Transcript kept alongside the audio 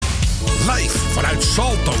Live vanuit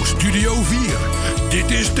Salto Studio 4.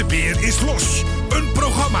 Dit is De Beer is Los. Een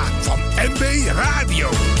programma van MB Radio.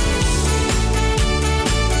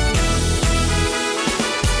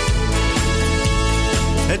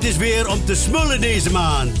 Het is weer om te smullen deze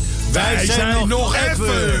maand. Wij zijn nog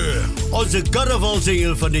even. Onze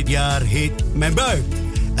carnavalsingel van dit jaar heet Mijn Buik.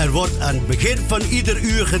 Er wordt aan het begin van ieder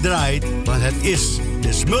uur gedraaid, want het is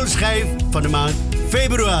de smulschijf van de maand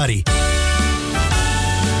februari.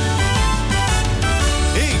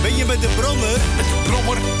 Hé, ben je met de brommer? Met de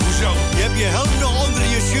brommer? Hoezo? Je hebt je helm nog onder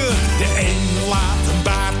je shirt. De een laat een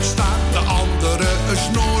baard staan, de andere een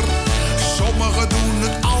snor. Sommigen doen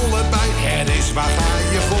het allebei, het is waar ga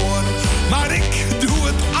je voor. Maar ik doe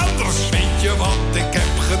het anders, weet je wat ik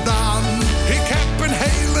heb gedaan? Ik heb een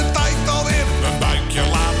hele tijd alweer mijn buikje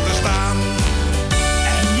laten staan.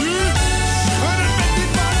 En nu schudden met die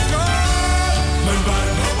buiken. Mijn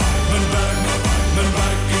buik, mijn buik, mijn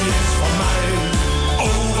buikje is van mij.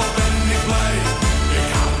 Oh, wat ben ik blij, ik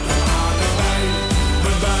hou er aardig bij.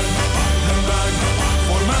 Mijn buik,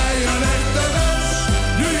 voor mij een echte wens.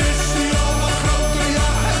 Nu is hij al wat groter, ja,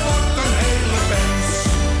 het wordt een hele wens.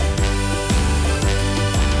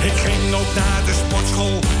 Ik ging ook naar de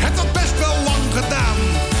sportschool, het had best wel lang gedaan.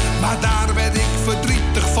 Maar daar werd ik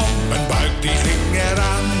verdrietig van, mijn buik die ging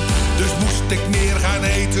eraan. Dus moest ik meer gaan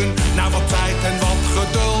eten, na wat tijd en wat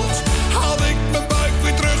geduld. Haalde ik mijn buik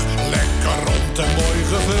weer terug, lekker rond en mooi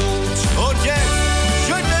gevuld. Oh Jack,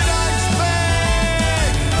 shut that ice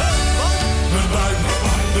back! Mijn buik,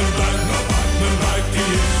 mijn buik die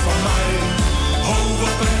is van mij. Oh,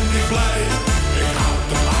 wat ben ik blij, ik hou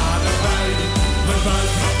er aardig bij. Mijn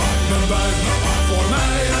buik, voor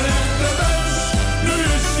mij een echte wens. Nu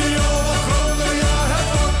is hij al wat groter, ja, het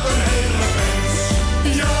wordt een hele wens.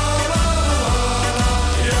 Ja, la la la,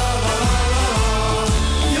 ja, la la la,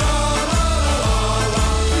 ja,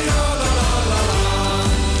 la la la,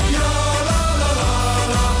 ja, la la la,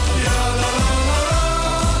 ja, la la la,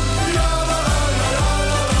 ja, la la la,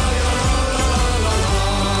 ja, la la la.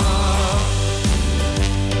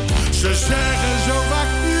 Ze zeggen zo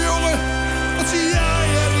vaak, jongen, wat zie jij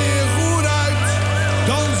er weer goed uit.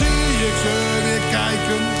 Dan zie ik ze weer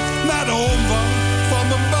kijken naar de omvang van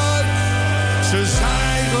mijn buik. Ze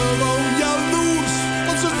zijn gewoon jaloers,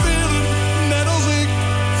 want ze willen, net als ik,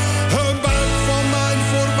 een buik van mijn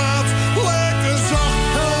formaat. Lekker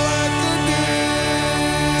zacht en lekker dik.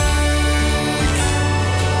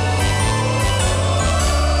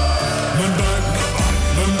 Mijn buik,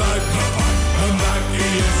 mijn buik,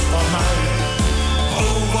 die is van mij.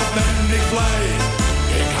 Oh, wat ben ik blij,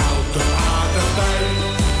 ik hou er aardig bij.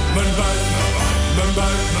 Mijn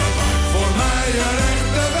buik, voor mij een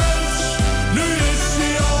echte wens. Nu is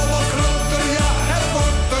hij al wat groter, ja, het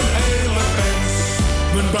wordt een hele wens.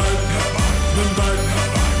 Mijn buik,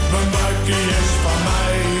 die is van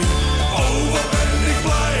mij. Oh, wat ben ik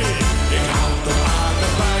blij, ik hou er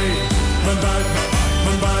aardig bij. Mijn buik,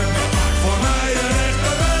 voor mij een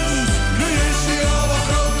echte wens. Nu is hij al wat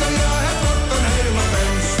groter, ja, het wordt een hele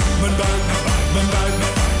wens. Mijn buik,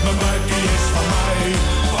 die is van mij.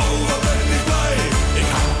 Oh, wat ben ik blij, ik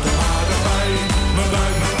hou er aardig bij. Mijn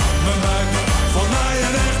buik, voor mij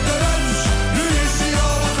een echte wens. Nu is hij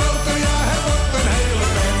al wat groter, ja, het wordt een hele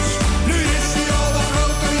wens. Nu is hij al wat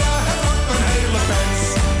groter, ja, het wordt een hele wens.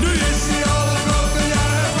 Nu is hij al wat groter, ja,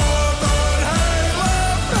 het wordt een hele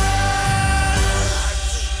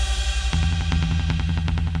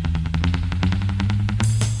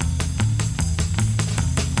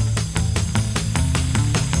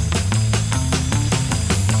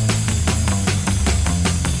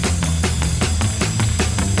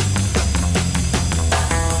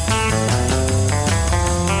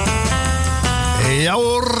Ja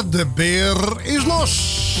hoor, de beer is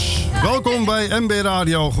los. Welkom bij MB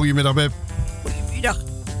Radio. Goedemiddag, Beb. Goedemiddag.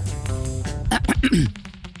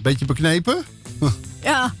 Beetje beknepen?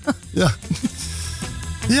 Ja. Ja.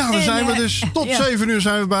 Ja, we zijn er dus. Tot 7 uur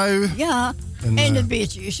zijn we bij u. Ja, en het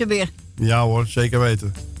beertje is er weer. Ja hoor, zeker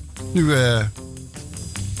weten. Nu,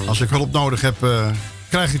 als ik hulp nodig heb,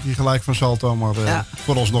 krijg ik die gelijk van Salto. Maar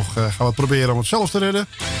vooralsnog gaan we het proberen om het zelf te redden.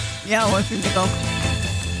 Ja hoor, vind ik ook.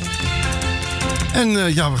 En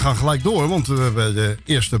we gaan gelijk door, want we hebben de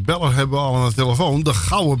eerste beller hebben we al aan de telefoon. De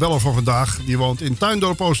gouden beller van vandaag, die woont in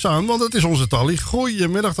Tuindorp Oostzaan, want het is onze Tally.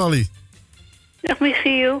 Goedemiddag, Tally. Dag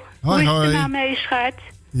Michiel. Hoi, hoe is hoi. het nou mee, schat?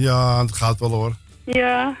 Ja, het gaat wel hoor.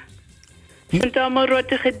 Ja. Ik vind het allemaal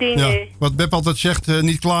rottige dingen. Ja, wat Beb altijd zegt,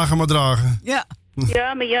 niet klagen maar dragen. Ja.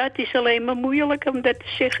 Ja, maar ja, het is alleen maar moeilijk om dat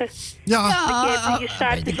te zeggen. Ja. Want je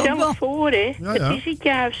staat er zelf voor, hè. Ja, ja. Dat is het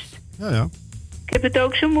juist. Ja. Ik heb het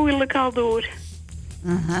ook zo moeilijk al door.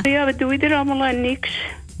 Maar ja, wat doe je er allemaal aan? Niks.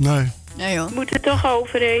 Nee. Nee hoor. Moet er toch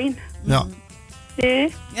overheen. Ja.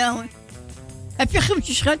 Ja hoor. Heb je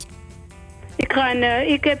groetjes, schat?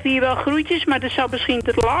 Ik heb hier wel groetjes, maar dat zal misschien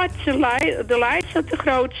de lijst te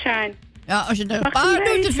groot zijn. Ja, als je er een paar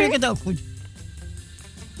doet, dan vind ik het ook goed.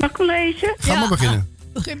 Mag ik lezen? Ga maar beginnen.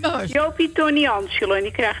 Begin maar eens. Jopie, Tony, Angelo en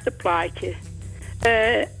die krijgt een plaatje.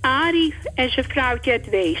 Arie en zijn vrouwtje uit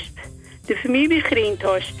Weest. De familie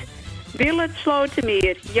Grindhorst. Wil het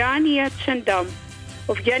Slotermeer. Jani uit Zandam.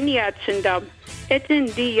 Of Jannie uit Zandam.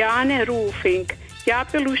 Edwin, Diane en Roelvink.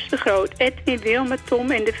 Jaap en Loes de Groot. Edwin, Wilma,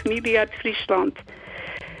 Tom en de familie uit Friesland.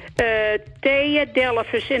 Thea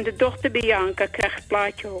Delvers en de dochter Bianca krijgt het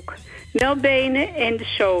plaatje ook. Nel Benen en de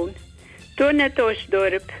zoon. Ton uit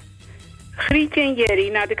Oostdorp. Grietje en Jerry.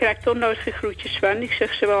 Nou, daar krijg ik toch nooit geen groetjes van. Ik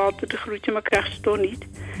zeg ze wel altijd de groetje, maar krijg ze toch niet.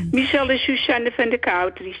 Michel en Suzanne van de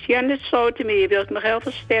Koudries. Jan het Slotermeer wil nog heel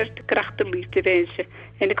veel sterkte, kracht en liefde wensen.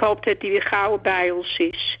 En ik hoop dat hij weer gauw bij ons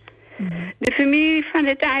is. De familie van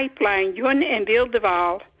het Eiplein. Jon en Wil de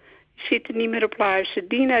Waal. Zitten niet meer op luisteren.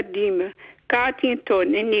 Dina Diemen. Kati en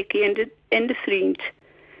Ton en Nicky en de vriend.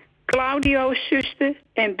 Claudio's zuster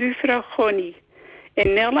en buurvrouw Gonnie.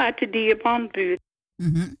 En Nel uit de Diamantbuurt.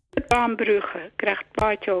 Baanbrugge krijgt het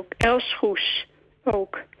plaatje ook. Els Goes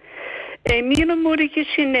ook. Emiele moedertje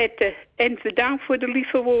Jeanette. En bedankt voor de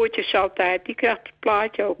lieve woordjes altijd. Die krijgt het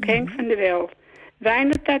plaatje ook. Henk van der Wel.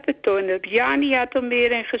 Wijnert uit de Tonnep. Jani uit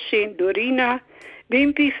Almere en gezin. Dorina.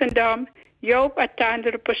 Wimpy van Dam. Joop uit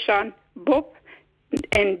Tuinderen-Passan. Bob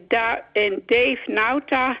en Dave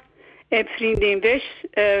Nauta. En vriendin West.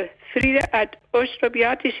 Frida uit Ostrop. Ja,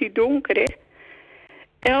 het is hier donker, hè.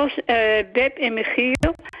 Els, Beb en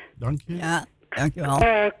Michiel. Dank je. Ja,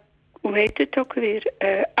 dankjewel. Hoe heet het ook weer?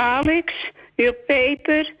 Alex, Wil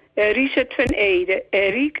Peper, Richard van Ede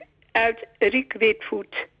en Riek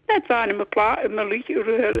Witvoet. Dat waren mijn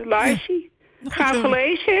lijstje. Gaan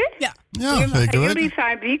gelezen, hè? Ja. Ja, zeker en jullie weten.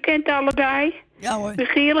 fijn weekend allebei. Ja hoor.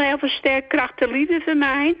 Michiel, heel veel sterk kracht en liefde van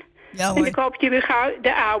mij. Ja En hoor. ik hoop dat je weer gauw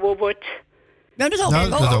de oude wordt. Ja, dat hoop Ja, ik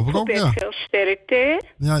dat ook. hoop ik ook, Best ja. veel sterkte, hè? Ja,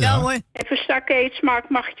 Ja ja. hoor. En voor stak eetsmaak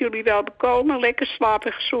mag ik jullie wel bekomen. Lekker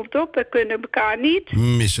slapen gezond op. We kunnen elkaar niet.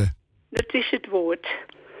 Missen. Dat is het woord.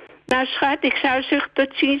 Nou schat, ik zou zeggen tot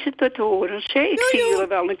ziens en tot horens. Hè? Ik zie jullie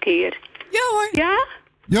wel een keer. Ja hoor. Ja?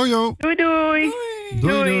 Jojo. Doei doei.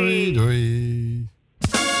 Doei, doei, doei.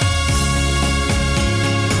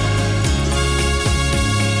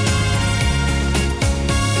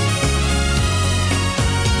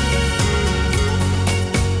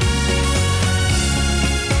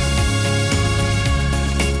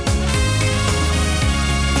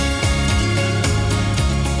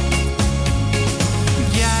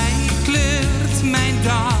 Jij kleurt mijn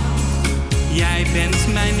dag, jij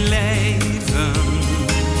bent mijn leven.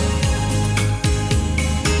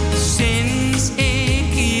 Sinds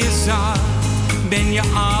ik je zag, ben je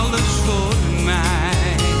alles voor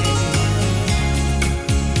mij.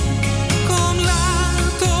 Kom,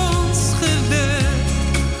 laat ons geluk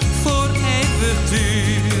voor eeuwig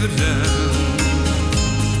duren.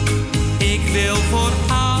 Ik wil voor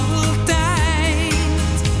altijd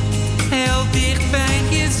heel dicht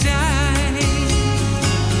bij je zijn.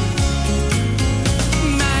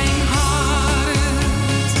 Mijn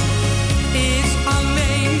hart is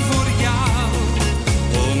alleen voor jou,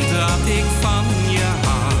 omdat ik van je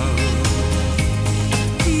hou.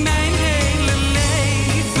 Mijn hele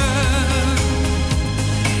leven,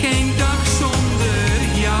 geen dag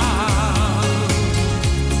zonder jou.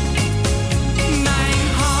 Mijn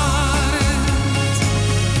hart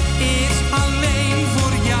is alleen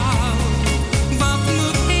voor jou. Wat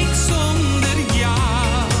moet ik zonder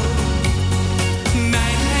jou?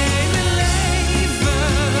 Mijn hele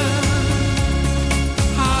leven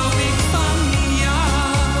hou ik van jou.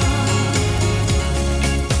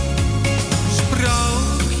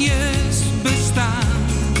 Sprookjes bestaan,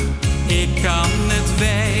 ik kan het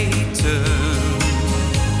weten.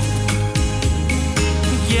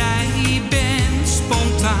 Jij bent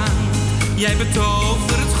spontaan, jij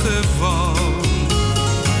betovert gewoon.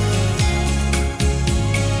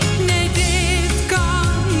 Nee, dit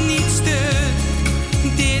kan niet stuk,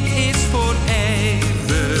 dit is voor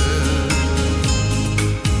eeuwig.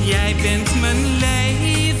 Jij bent mijn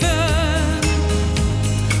leven,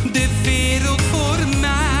 de wereld voor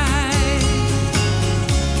mij.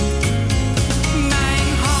 Mijn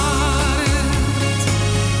hart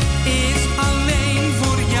is alleen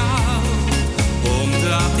voor jou,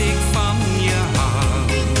 omdat ik van je hou.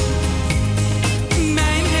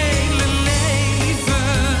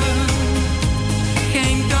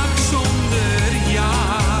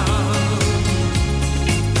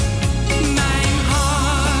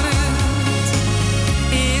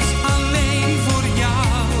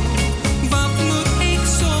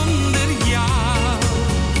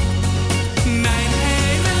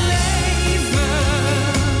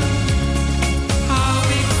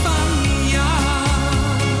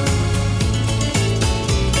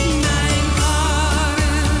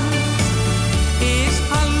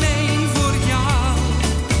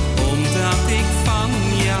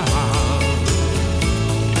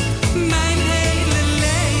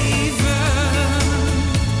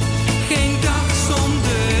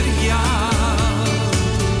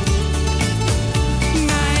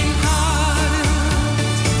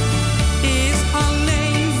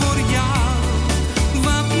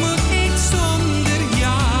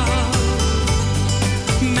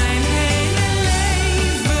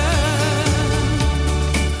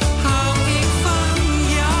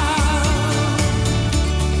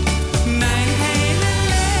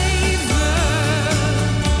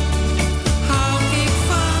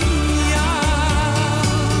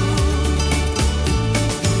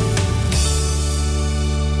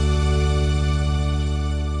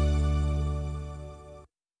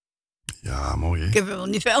 heb er wel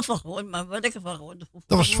niet veel van gehoord, maar wat ik ervan gehoord.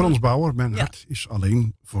 Dat was Frans Bauer. Mijn Ja. hart is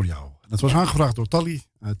alleen voor jou. Dat was aangevraagd door Tally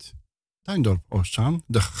uit Tuindorp Oostzaan.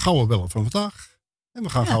 De gouden bellen van vandaag. En we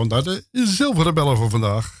gaan gauw naar de zilveren bellen van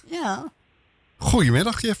vandaag. Ja.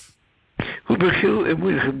 Goedemiddag, Jeff. Goed, Michiel en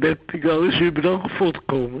moeder Beb. Ik wil alles u bedanken voor te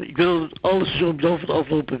komen. Ik wil alles zo bedanken voor de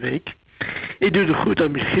afgelopen week. Ik doe de goed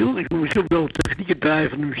aan Michiel. Ik wil Michiel bedanken voor de techniek en draaien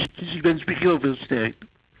van de muziekjes. Ik wens Michiel veel sterkte.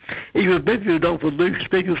 Ik wil Beb bedanken voor het leuke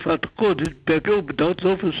gesprek dat vanuit de kort. Dus Beb ook bedankt,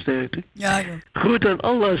 zoveel sterkte. Ja, joh. Groet aan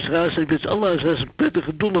alle luisteraars. En ik wens alle luisteraars een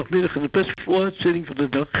prettige donderdagmiddag en een prettige vooruitzending van de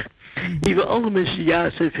dag. Ik wil alle mensen die ja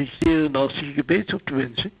zijn feliciteren en als zieke beterschap te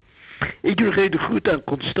wensen. Ik doe nog even de groet aan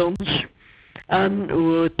Constans, aan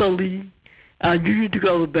Tally, aan jullie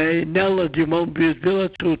natuurlijk allebei, Nel uit Diamantbuurt, Wil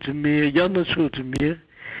uit Schotenmeer, Jan uit Schotenmeer.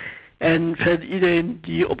 En verder iedereen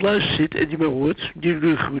die op luister zit en die me hoort, die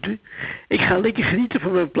doe ik groeten. Ik ga lekker genieten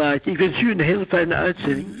van mijn plaatje. Ik wens jullie een hele fijne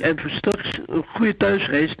uitzending. En voor straks een goede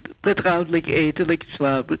thuisreis, prettige avond, lekker eten, lekker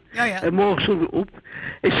slapen. Ja, ja. En morgen zullen we op.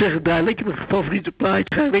 Ik zeg daar lekker mijn favoriete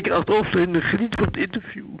plaatje. Ga lekker achterover en geniet van het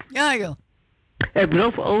interview. Ja, joh. En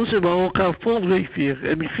bedankt voor alles en we gaan volgende week weer.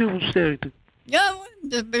 En Michiel veel sterkte. Ja, hoor.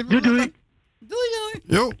 Dat ben Doei doei. Doei,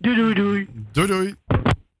 doei. Jo, Doei doei doei. doei doei.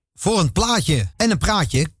 Voor een plaatje en een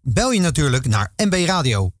praatje bel je natuurlijk naar MB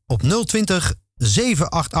Radio op 020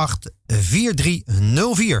 788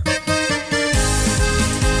 4304.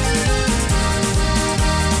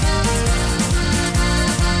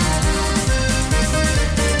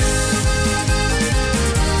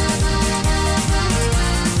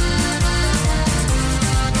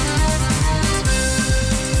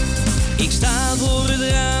 Ik sta voor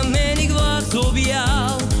het raam en ik wacht op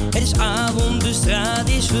jou. Het is avond, de straat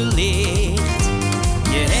is verlicht.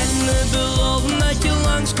 Je hebt me beloofd dat je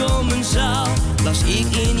langskomen zou. Las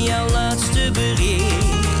ik in jouw laatste bericht.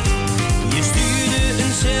 Je stuurde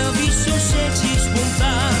een selfie zo sexy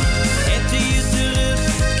spontaan. Hebte je terug,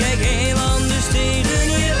 kijk heel anders tegen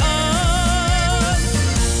je aan.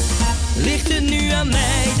 Ligt het nu aan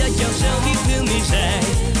mij dat jouw selfie veel meer zei?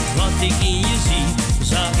 Wat ik in je zie,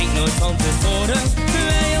 zag ik nooit van tevoren.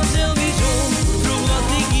 Bij jouw selfie zon, vroeg wat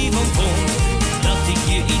ik hiervan vond. Dat ik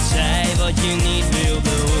je iets zei wat je niet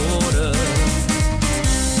wilde horen.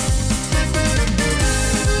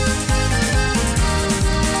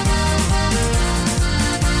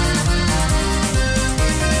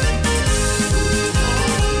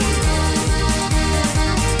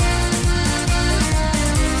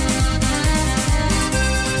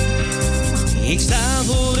 Ik sta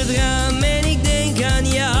voor het raam en ik denk aan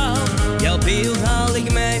jou. Jouw beeld haal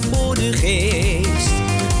ik mij voor de geest.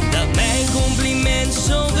 Dat mijn compliment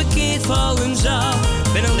zo verkeerd vallen zou.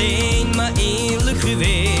 Ben alleen maar eerlijk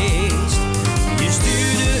geweest. Je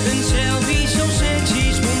stuurde een selfie zo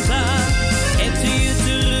sexy spontaan. Hebte je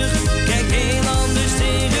terug, kijk heel anders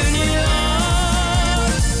tegen je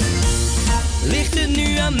aan. Ligt het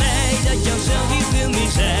nu aan mij dat jouw selfie veel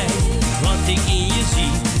meer zei? Wat ik in je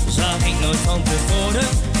zie, zag ik nooit van tevoren.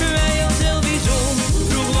 Bij jouw selfie zon,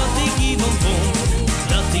 vroeg wat ik hiervan vond.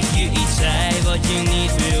 Dat ik je iets zei wat je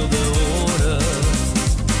niet wilde horen.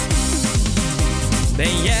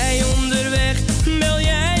 Ben jij onderweg, bel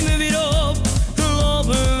jij me weer op.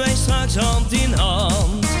 Lopen wij straks hand in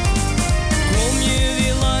hand. Kom je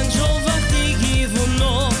weer langs of wacht ik hiervoor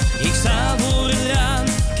nog? Ik sta voor het raam,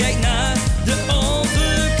 kijk naar de overkant.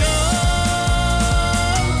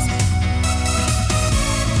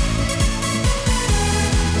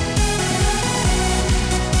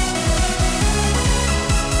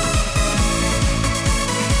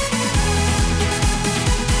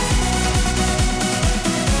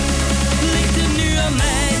 Ligt het nu aan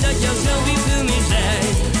mij dat jouw selfie veel meer zei?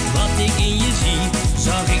 Wat ik in je zie,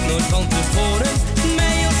 zag ik nooit van tevoren.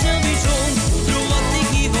 Bij jouw selfie zon, vroeg wat ik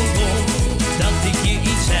hiervan vond. Dat ik je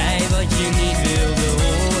iets zei wat je niet wilde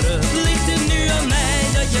horen. Ligt het nu aan mij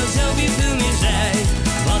dat jouw selfie veel meer zei?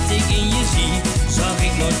 Wat ik in je zie, zag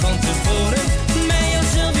ik nooit van tevoren. Bij jouw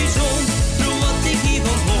selfie zon, vroeg wat ik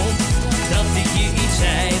hiervan vond. Dat ik je iets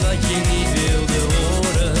zei wat je niet wilde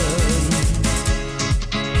horen.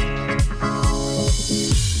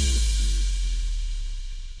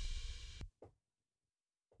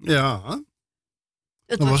 Ja,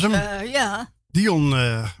 Dat was hem. Ja, Dion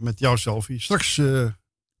met jouw selfie. Straks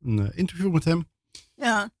een interview met hem.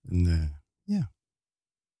 ja. En, ja.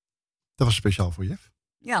 Dat was speciaal voor Jeff.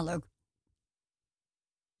 Ja, leuk.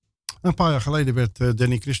 Een paar jaar geleden werd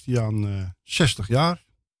Danny Christian 60 jaar.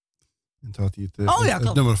 En toen had hij het, Oh ja, het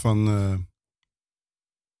klopt. nummer van...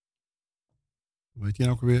 hoe heet hij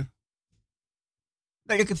nou ook alweer?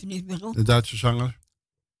 Weet ik even niet meer goed. De Duitse zanger.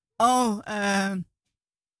 Oh,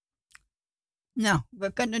 nou,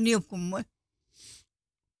 we kunnen er niet op komen hoor.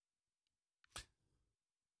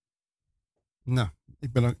 Nou, ik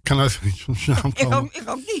kan even niet van zijn naam komen. Ik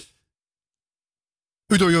ook niet.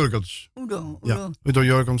 Udo Jurgens. Udo. Ja, Udo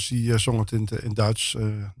Jurgens die zong het in Duits.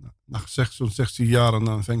 Zo'n 16 jaar en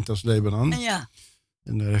dan fängt das Leben an. Ja.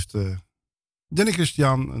 En daar heeft Danny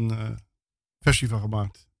Christian een versie van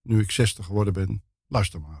gemaakt. Nu ik 60 geworden ben.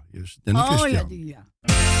 Luister maar. Hier is Danny Christian. Ja, die ja.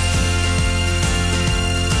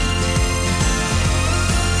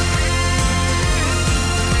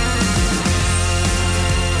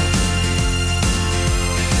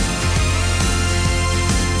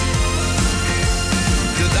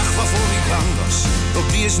 De dag waarvoor ik bang was, ook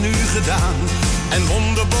die is nu gedaan. En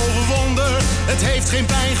wonder boven wonder, het heeft geen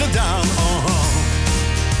pijn gedaan. Oh, oh,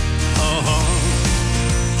 oh,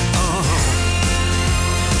 oh.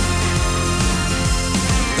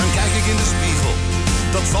 Dan kijk ik in de spiegel,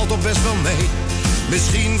 dat valt toch best wel mee.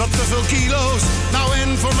 Misschien wat te veel kilo's, nou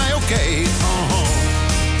en voor mij oké. Oh, oh,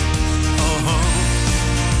 oh,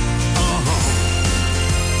 oh.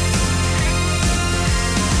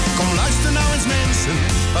 Kom luister nou eens mensen,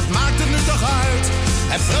 wat maakt het nu toch uit?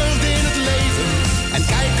 Heb vreugde in het leven en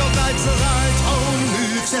kijk altijd vooruit. Oh,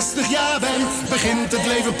 nu ik 60 jaar ben, begint het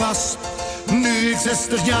leven pas. Nu ik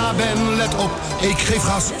 60 jaar ben, let op, ik geef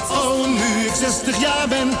gas. Oh, nu ik 60 jaar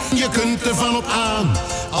ben, je kunt er van op aan.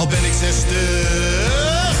 Al ben ik 60,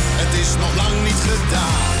 het is nog lang niet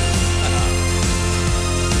gedaan.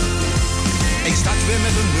 Ik start weer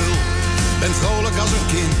met een nul, ben vrolijk als een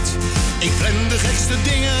kind. Ik plan de gekste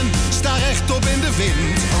dingen, sta rechtop in de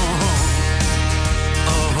wind. Oh, oh,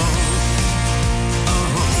 oh,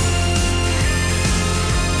 oh.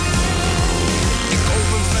 Ik koop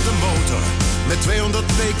een vette motor met 200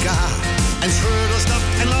 pk. En scheur door stad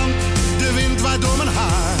en land, de wind waait door mijn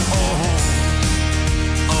haar. Oh,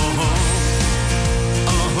 oh,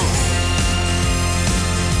 oh, oh.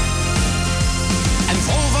 En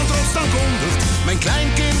vol van trots dan kondigt mijn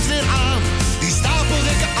kleinkind weer aan. Die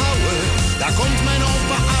stapeldikke ouwe, daar komt mijn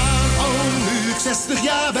opa aan. Oh, nu ik 60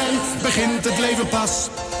 jaar ben, begint het leven pas.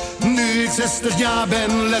 Nu ik 60 jaar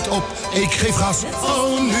ben, let op, ik geef gas.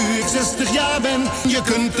 Oh, nu ik 60 jaar ben, je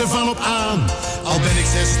kunt er van op aan. Al ben ik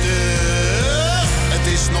 60, het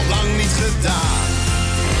is nog lang niet gedaan.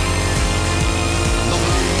 Nog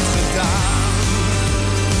lang niet gedaan.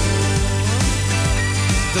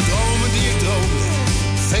 De dromen die ik droomde,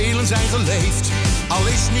 velen zijn geleefd. Al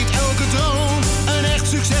is niet elke droom een echt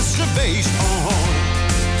succes geweest. Oh, oh,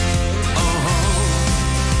 oh,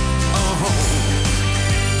 oh, oh.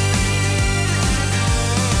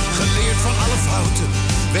 Geleerd van alle fouten,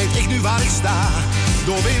 weet ik nu waar ik sta.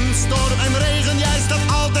 Door wind, storm en regen, jij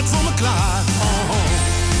staat altijd voor me klaar. Oh, oh,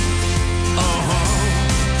 oh,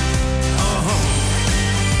 oh, oh.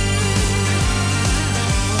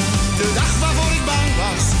 De dag waarvoor ik bang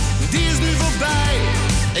was, die is nu voorbij.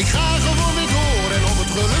 Ik ga gewoon weer door en op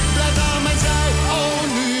het geluk blijft aan mijn zij. Oh,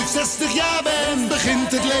 nu ik 60 jaar ben,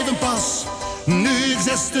 begint het leven pas. Nu ik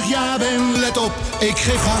 60 jaar ben, let op, ik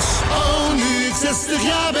geef gas. Oh, nu ik 60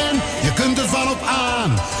 jaar ben, je kunt er van op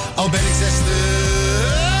aan. Al ben ik 60,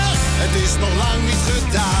 het is nog lang niet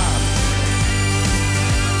gedaan.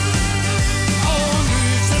 Oh, nu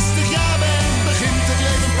ik 60 jaar ben, begint het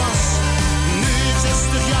leven pas. Nu ik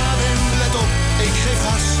 60 jaar ben, let op, ik geef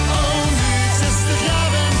gas. Oh, nu ik 60 jaar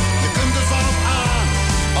ben, je kunt er van op aan.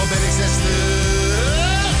 Al ben ik 60,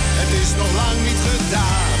 het is nog lang niet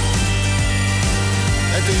gedaan.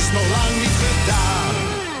 Het is nog lang niet gedaan.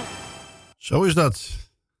 Zo is dat.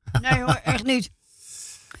 Nee hoor, echt niet.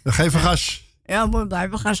 We geven gas. Ja, we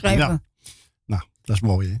blijven gaan schrijven. Ja. Nou, dat is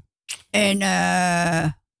mooi, hè? En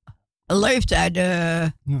leeftijd,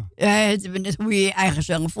 het net hoe je je eigen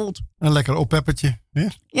zelf voelt. Een lekker oppeppertje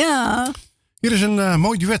weer. Ja. Hier is een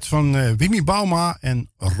mooi duet van Wimmy Bauma en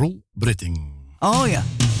Roel Britting. Oh ja.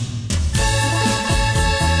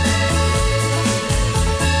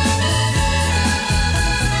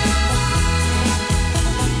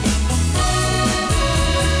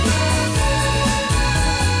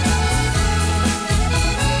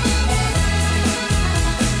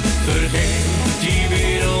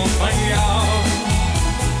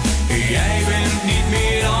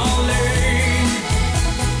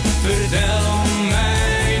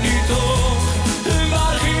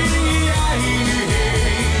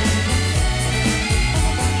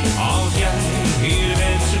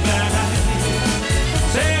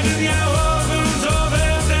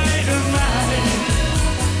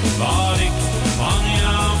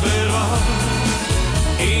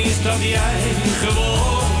 Dat jij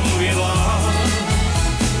gewoon weer laat.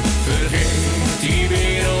 Vergeet die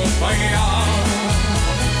wereld van jou,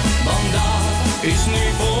 want dat is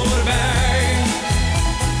nu voorbij.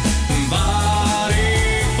 Waar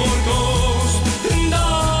ik voor koos,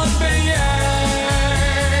 dat ben jij.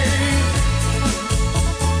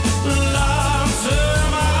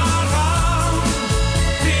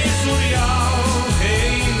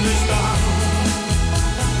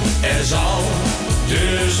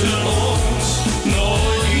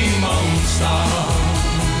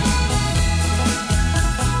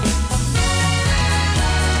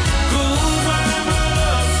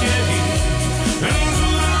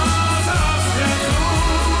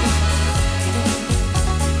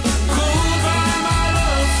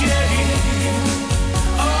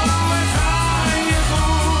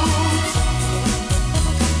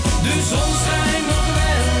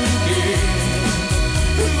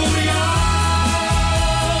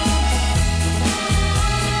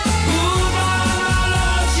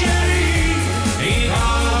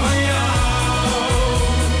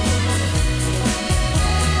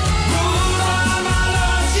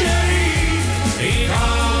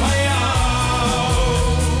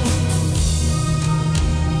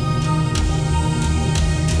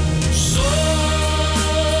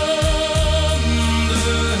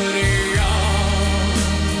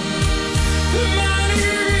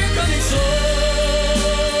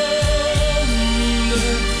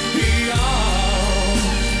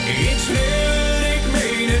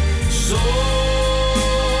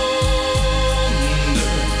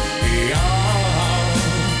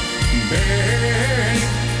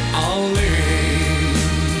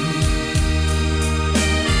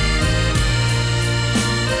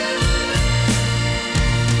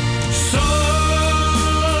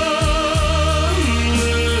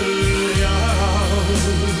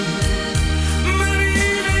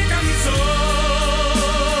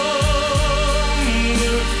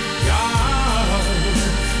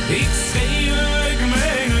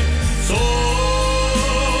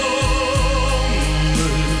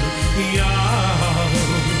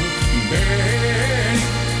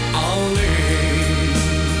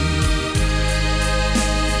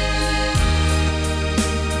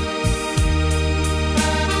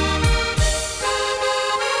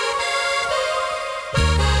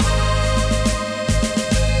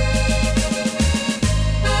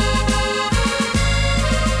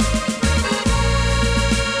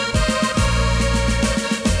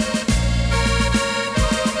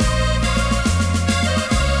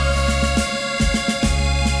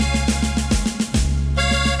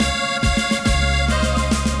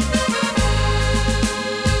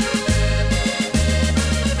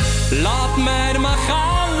 mij maar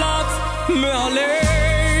gaan, laat me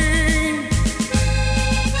alleen.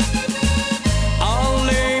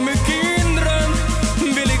 Alleen mijn kinderen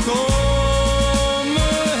wil ik om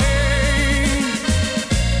me heen.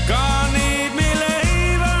 Kan niet meer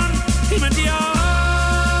leven met jou.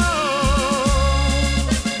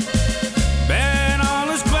 Ben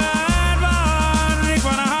alles kwijt waar ik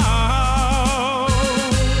van hou.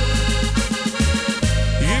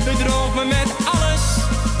 Je bedroog me met alles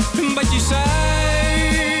wat je zei.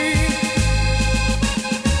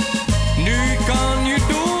 Nu kan je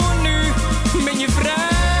doen, nu ben je vrij.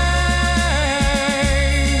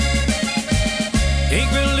 Ik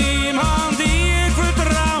wil iemand die ik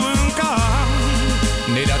vertrouwen kan.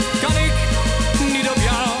 Nee, dat kan ik niet op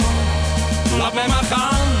jou. Laat mij maar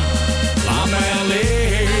gaan, laat mij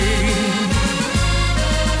alleen.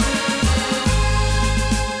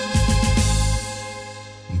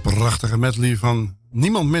 Een prachtige medley van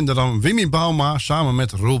niemand minder dan Wimmy Bauma samen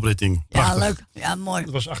met Roel Britting. Ja, Prachtig. leuk. Ja, mooi.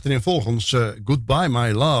 Het was achterin volgens Goodbye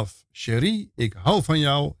My Love. Cherie, ik hou van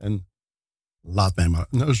jou en laat mij maar...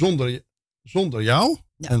 Nou, zonder jou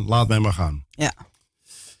en laat mij maar gaan. Ja.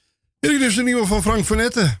 Hier is de nieuwe van Frank van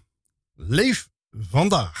Etten. Leef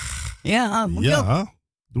vandaag. Ja, moet je ook. Ja,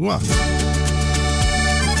 doe maar.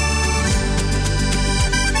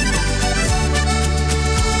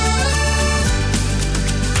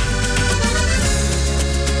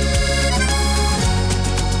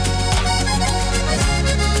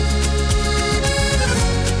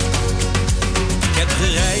 Ik heb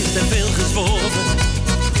gereisd en veel gezworven,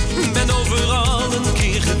 ben overal een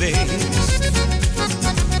keer geweest.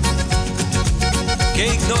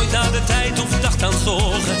 Keek nooit naar de tijd of dacht aan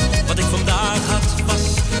zorgen. Wat ik vandaag had was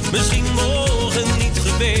misschien morgen niet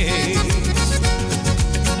geweest.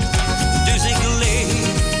 Dus ik leef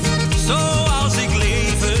zoals ik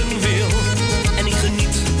leven wil. En ik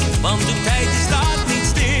geniet, want de tijd staat niet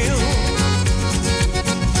stil.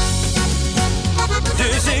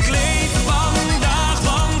 Dus ik leef vandaag,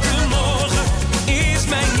 want de morgen is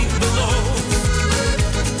mij niet beloofd.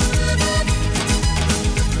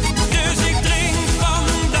 Dus ik drink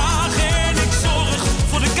vandaag en ik zorg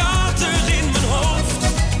voor de kater in mijn hoofd.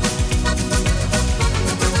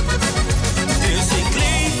 Dus ik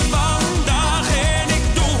leef vandaag en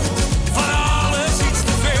ik doe van alles iets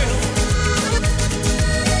te veel.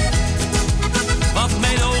 Wat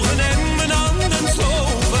mijn ogen en mijn handen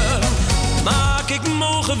slopen, maak ik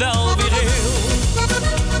morgen wel weer heel.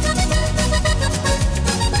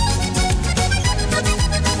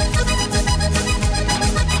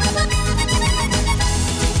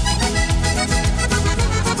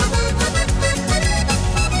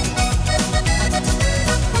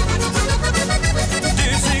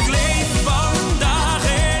 Dus ik leef vandaag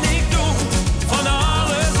en ik doe van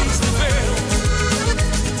alles iets te veel.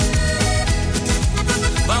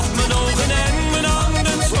 Wat mijn ogen en mijn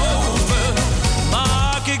handen slopen,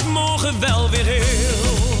 maak ik morgen wel weer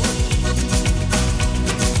heel.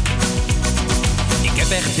 Ik heb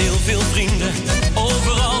echt heel veel vrienden,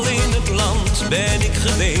 overal in het land ben ik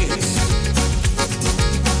geweest.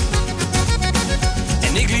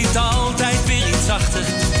 En ik liet altijd weer iets achter,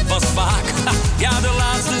 was vaak, ja, de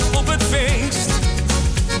laatste op het feest.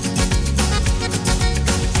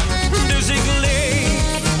 Dus ik leef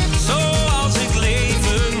zoals ik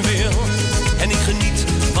leven wil. En ik geniet,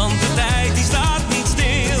 want de tijd die staat niet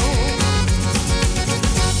stil.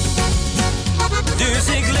 Dus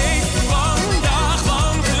ik leef vandaag,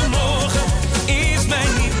 want de morgen is mij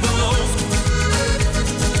niet beloofd.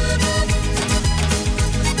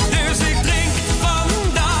 Dus ik drink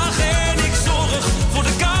vandaag en ik zorg voor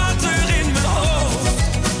de kater in mijn hoofd.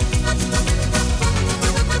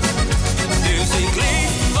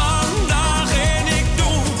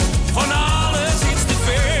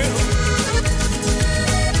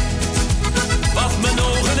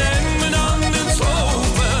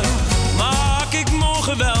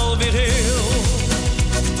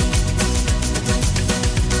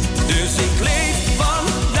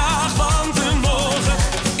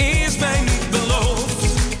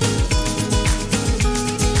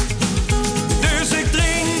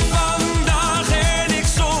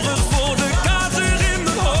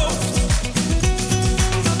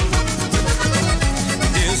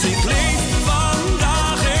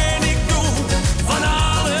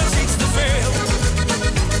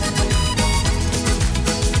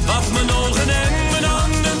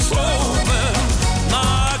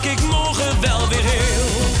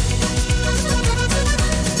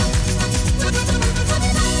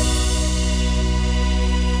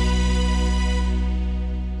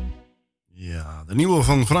 Ja, de nieuwe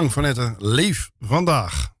van Frank van Etten, Leef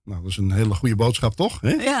Vandaag. Nou, dat is een hele goede boodschap, toch? Hè?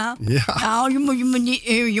 Ja. Nou,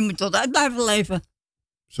 je moet tot uit blijven leven.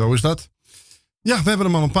 Zo is dat. Ja, we hebben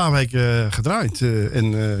hem al een paar weken gedraaid.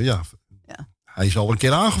 Hij is al een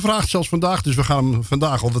keer aangevraagd, zelfs vandaag. Dus we gaan hem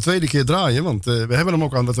vandaag al de tweede keer draaien. Want we hebben hem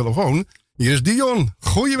ook aan de telefoon. Hier is Dion.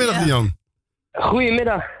 Goedemiddag, Dion.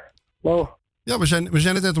 Goedemiddag. Oh. Ja, we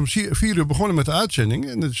zijn net om 4 uur begonnen met de uitzending.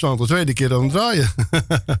 En het is al de tweede keer aan het draaien.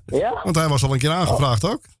 Ja? Want hij was al een keer aangevraagd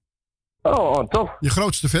ook. Oh, tof. Je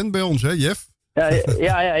grootste fan bij ons, hè, Jeff? Ja,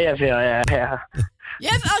 Jeff, ja.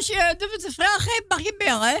 Jeff, als je de vraag hebt, mag je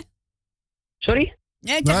bellen, hè? Sorry?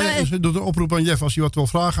 Ze doet een oproep aan Jeff. Als hij wat wil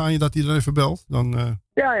vragen aan je, dat hij dan even belt. Dan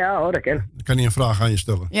dat kan. Dan kan hij een vraag aan je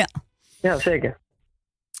stellen. Ja, zeker.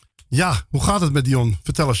 Ja, hoe gaat het met Dion?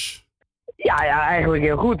 Vertel eens. Ja, eigenlijk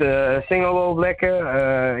heel goed. Single loopt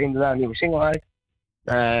lekker. Inderdaad, nieuwe single uit.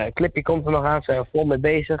 Clipje komt er nog aan, zijn we vol mee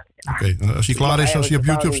bezig. Oké, als hij klaar is, als hij op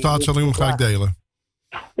YouTube staat, zal ik hem gelijk delen.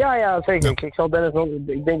 Ja, zeker. Ja. Ik zal Dennis nog,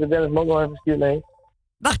 ik denk dat Dennis nog wel even stuurt mee.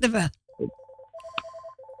 Wacht even.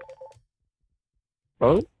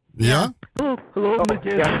 Oh? Ja? Hallo, met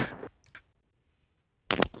Jeff.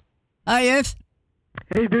 Hi, Jeff.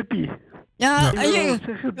 Hey, Bippie. Ja,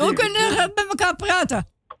 we kunnen met elkaar praten.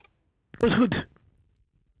 Dat is goed.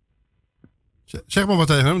 Zeg maar wat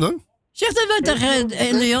tegen hem dan. Zeg dat wat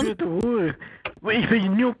tegen Leon. Ik te horen. Maar ik vind je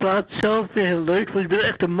nieuwe plaat zelf weer heel leuk, want je bent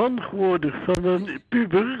echt een man geworden. Van een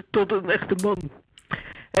puber tot een echte man.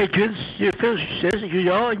 En ik wens je veel succes. Ik wil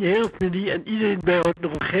jou en je hele familie en iedereen bij ons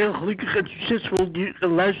nog een heel gelukkig en succesvol en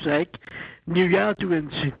luisterrijk nieuwjaar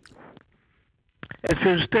toewensen. En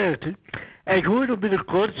veel sterkte. En ik hoor nog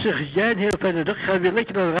binnenkort zeggen, jij een heel fijne dag. Ga weer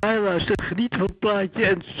lekker naar de radio luisteren. Geniet van het plaatje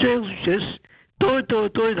en veel succes.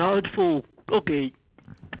 Toi, hou het vol. Oké.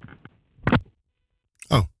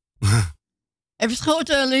 Oh. Even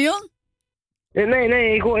schoten, Leon?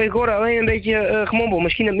 Nee, ik hoor alleen een beetje gemompel.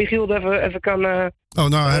 Misschien dat Michiel het even kan...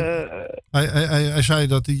 Hij zei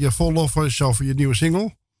dat hij vol lof is over je nieuwe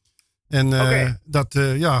single. En dat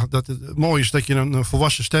het mooi is dat je een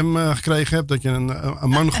volwassen stem gekregen hebt. Dat je een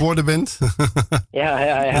man geworden bent. Ja.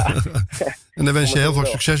 En dan wens je heel veel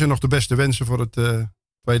succes en nog de beste wensen voor het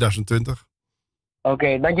 2020.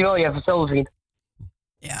 Oké, dankjewel. Jij hetzelfde, vriend.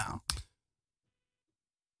 Ja.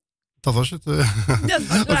 Dat was het. We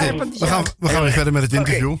gaan weer verder met het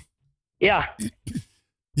interview. Ja.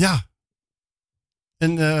 Ja.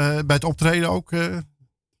 En bij het optreden ook...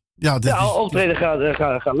 optreden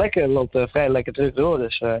gaat lekker. Loopt vrij lekker terug door.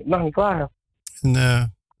 Dus ik mag niet klagen. En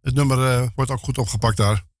het nummer wordt ook goed opgepakt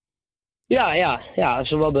daar. Ja,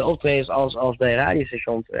 zowel bij optredens als bij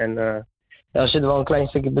radiostations. En we zitten wel een klein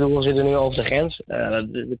stukje, we zitten nu over de grens.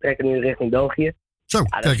 We trekken nu richting België. Zo,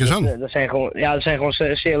 kijk eens aan. Dat zijn gewoon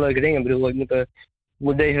zeer leuke dingen. Ik bedoel, ik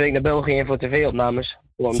moet deze week naar België voor tv-opnames.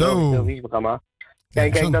 Voor een televisieprogramma.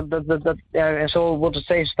 Kijk, en zo wordt het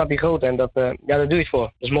steeds een stapje groter. En daar doe je het voor.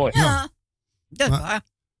 Dat is mooi. Ja, dat is waar.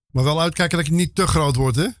 Maar wel uitkijken dat je niet te groot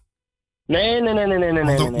wordt, hè? Nee.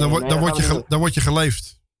 Dan word je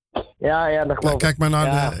geleefd. Ja, dat geloof ik.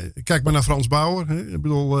 Kijk maar naar Frans Bauer. Hè? Ik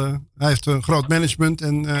bedoel, hij heeft een groot management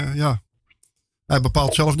en hij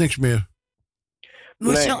bepaalt zelf niks meer.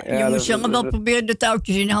 Je moet zelf wel proberen de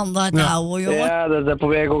touwtjes in de handen te houden, jongen. Ja, dat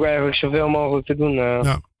probeer ik ook eigenlijk zoveel mogelijk te doen.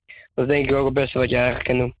 Dat is denk ik ook het beste wat je eigenlijk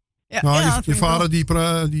kan doen. Je vader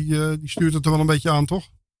die stuurt het er wel een beetje aan, toch?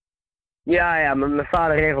 Ja, mijn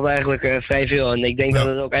vader regelt eigenlijk vrij veel. En ik denk dat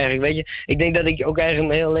het ook eigenlijk, weet je... Ik denk dat ik ook eigenlijk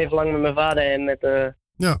mijn hele leven lang met mijn vader en met...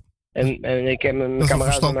 En ik heb mijn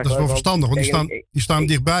kameraden... Dat is wel verstandig, want die staan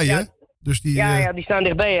dichtbij, hè? Dus die staan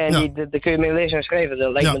dichtbij en daar kun je mee lezen en schrijven.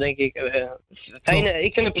 Dat lijkt me denk ik fijn.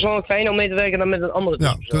 Ik vind het persoonlijk fijn om mee te werken dan met een andere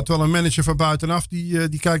persoon. Ja, terwijl een manager van buitenaf,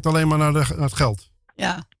 die kijkt alleen maar naar het geld.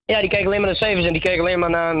 Ja, die kijkt alleen maar naar de cijfers en die kijkt alleen maar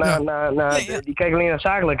die kijkt alleen naar de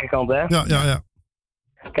zakelijke kant, hè? Ja.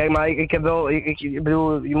 Kijk, maar ik bedoel,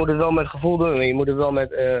 je moet het wel met gevoel doen. Je moet het wel met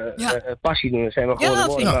passie doen. Dat zijn wel gewoon de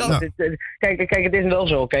woorden. Kijk, het is wel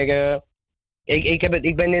zo. Kijk,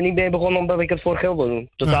 ik ben er niet mee begonnen omdat ik het voor geld wil doen.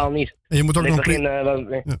 Totaal niet. En je moet ook nog... in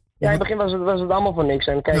het begin was het allemaal voor niks.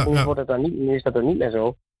 En kijk, nu wordt het dan niet, nu is dat er niet meer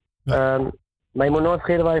zo. Maar je moet nooit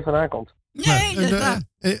vergeten waar je vandaan komt.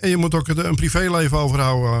 En je moet ook een privéleven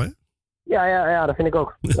overhouden, hè? Ja, dat vind ik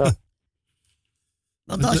ook. Ja.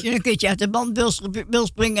 Want als je een keertje uit de band wil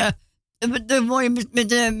springen, dan word je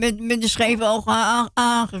met de scheve ogen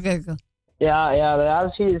aangekeken. Ja,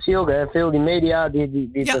 dat zie je ook. Hè. Veel die media,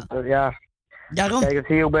 Daarom. Kijk, dat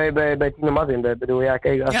zie je ook bij Tino Martin. Ik bedoel,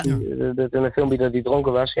 kijk, als in een filmpje dat hij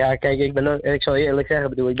dronken was. Ja, kijk, ik zal je eerlijk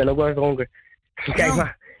zeggen, ik ben ook wel eens dronken. Kijk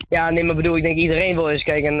maar, Ja, nee, maar bedoel, ik denk iedereen wil eens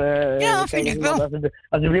kijken. Ja, vind ik wel.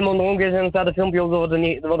 Als er iemand dronken is en er staat een filmpje op,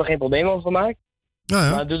 dan wordt er geen probleem over gemaakt. Ja,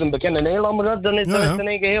 ja. Maar doet een bekende Nederlander dat, dan is het in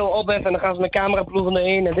één keer heel ophef en dan gaan ze met cameraploegen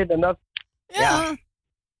erheen en dit en dat. Ja.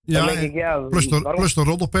 Ja, denk ik, plus de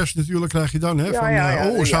roddelpers natuurlijk krijg je dan. Hè,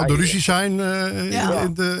 zou er ruzie zijn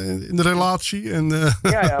in de relatie? En,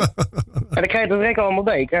 Ja. En dan krijg je het direct allemaal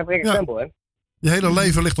bij. Je krijgt direct een stempel, hè. Je hele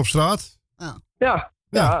leven ligt op straat. Ja,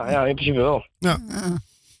 in principe wel. Ja.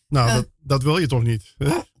 Nou, dat wil je toch niet? Hè?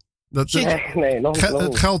 Nee, nog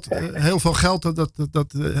het geld, heel veel geld,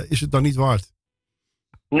 dat is het dan niet waard.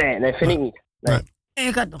 Nee, vind ik niet. Nee.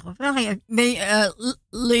 Ik had nog een vraag.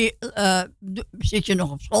 Zit je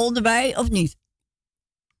nog op school erbij of niet?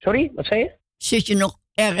 Sorry, wat zei je? Zit je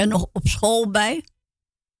nog op school bij?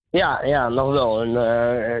 Ja, nog wel.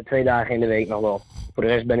 2 dagen in de week nog wel. Voor de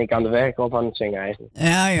rest ben ik aan de werk of aan het zingen eigenlijk.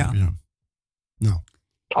 Ja. Nou.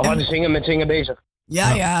 Al aan het met zingen bezig.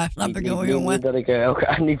 Ja, snap ik wel, jongen.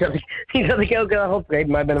 Niet dat ik elke dag optreed,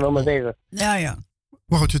 maar ik ben er wel mee bezig. Ja.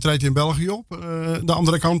 Maar goed, je treedt in België op, de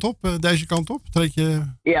andere kant op, deze kant op? Treed je...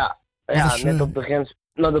 Ja, net op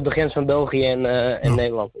de grens van België en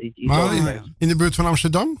Nederland. Maar in de buurt van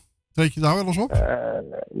Amsterdam? Treed je daar wel eens op?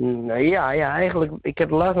 Ja, eigenlijk. Ik heb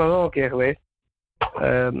laatst nog wel een keer geweest.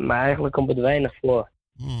 Maar eigenlijk komt het weinig voor.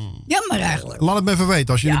 Jammer eigenlijk. Laat het me even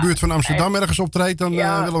weten. Als je in de buurt van Amsterdam ergens optreedt, dan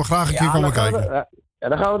willen we graag een keer komen kijken.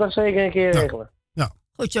 Dan gaan we dat zeker een keer regelen. Ja.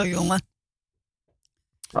 Goed zo, jongen.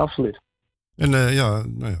 Absoluut. En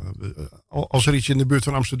als er iets in de buurt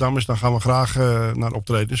van Amsterdam is, dan gaan we graag naar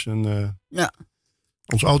optredens. En,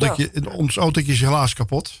 ons autootje is helaas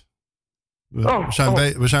kapot.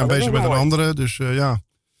 We zijn bezig met een andere, dus ja.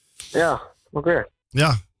 Ja, oké.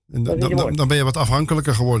 Ja, en dan ben je wat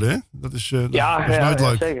afhankelijker geworden, hè? Dat is nooit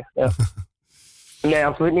leuk. Zeker. Ja. Nee,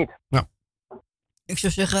 absoluut niet. Ja. Ik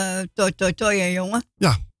zou zeggen, toi, jongen.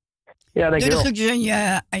 Ja. Ja, denk doe ik de wel. groetjes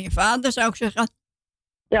aan je vader, zou ik zeggen.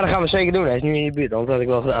 Ja, dat gaan we zeker doen. Hij is nu in je buurt, anders had ik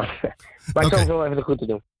wel gedaan. Maar ik zal zo even de groeten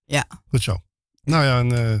doen. Ja. Goed zo. Nou ja,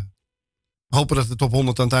 en hopen dat de top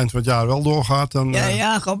 100 aan het eind van het jaar wel doorgaat. Dan,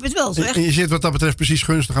 ja, ik hoop het wel, zeg. En je zit wat dat betreft precies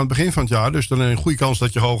gunstig aan het begin van het jaar. Dus dan een goede kans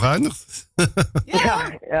dat je hoog eindigt.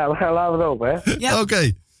 Ja, laten we het open, hè. Ja.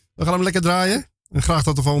 Oké, we gaan hem lekker draaien. En graag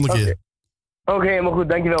tot de volgende keer. Oké, helemaal goed.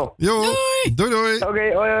 Dankjewel. Jo, doei.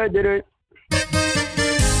 Oké, hoi, doei.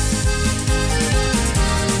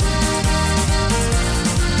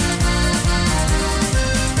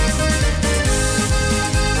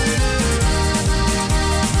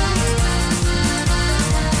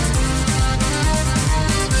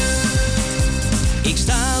 Ik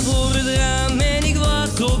sta voor het raam en ik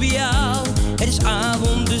wacht op jou. Het is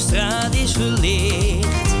avond, de straat is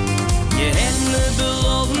verlicht. Je hebt me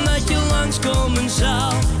beloofd dat je langskomen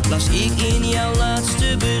zou. Las ik in jouw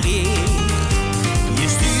laatste bericht. Je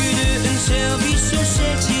stuurde een selfie zo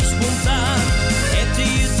sexy spontaan. Appte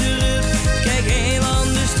je terug, kijk heel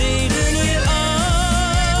anders tegen je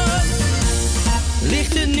aan.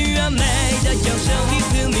 Ligt het nu aan mij dat jouw selfie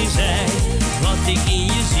veel meer zijn? Wat ik in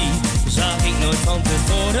je zie, zag ik nooit van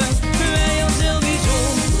tevoren. Bij ons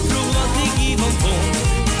selfie-zon, vroeg wat ik hiervan vond.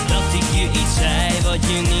 Dat ik je iets zei wat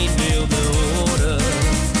je niet wilde horen.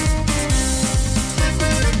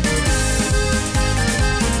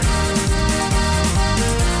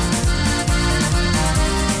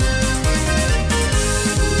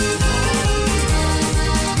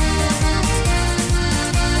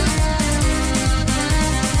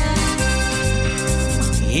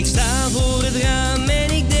 Ik sta voor het raam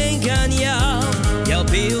en ik denk aan jou. Jouw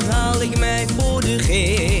beeld haal ik mij voor de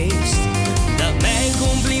geest. Dat mijn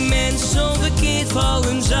compliment zo verkeerd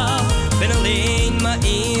vallen zou. Ben alleen maar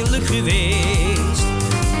eerlijk geweest.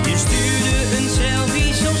 Je stuurde een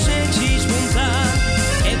selfie zo sexy spontaan.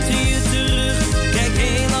 Appte je terug, kijk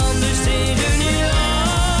heel anders tegen je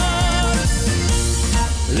aan.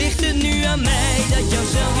 Ligt het nu aan mij dat jouw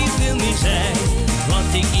selfie veel meer zijn?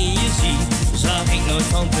 Wat ik in je zie, zag ik nooit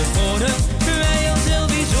van tevoren. Bij ons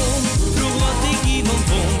selfie-zon, vroeg wat ik hiervan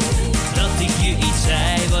vond. Dat ik je iets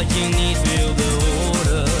zei wat je niet wilde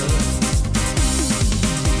horen.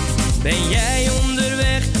 Ben jij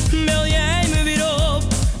onderweg, bel jij me weer op.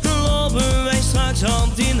 Lopen wij straks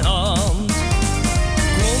hand in hand.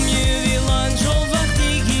 Kom je weer langs of wacht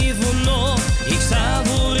ik hiervoor nog? Ik sta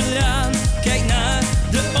voor het raam, kijk naar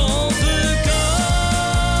de overkant.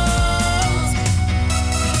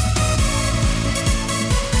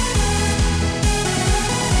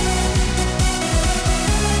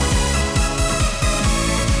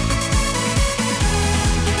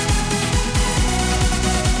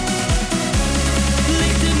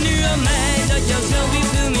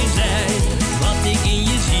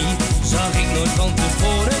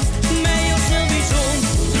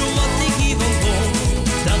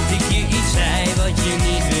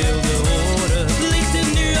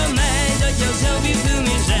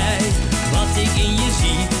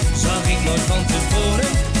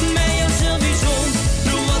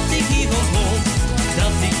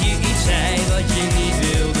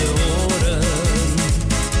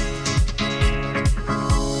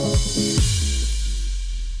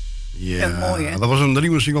 mooi, hè? Dat was een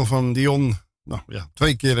nieuwe single van Dion. Nou ja,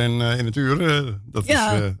 2 keer in het uur. Dat is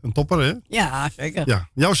een topper, hè? Ja, zeker. Ja,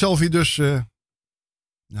 jouw selfie dus.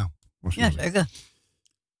 Was ja, zeker.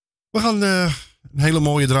 We gaan een hele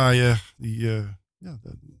mooie draaien.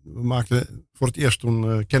 We maakten voor het eerst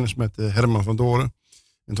toen kennis met Herman van Doorn.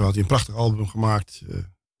 En toen had hij een prachtig album gemaakt.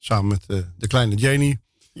 Samen met de kleine Janie.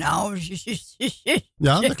 Nou,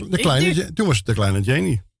 ja, toen was het de kleine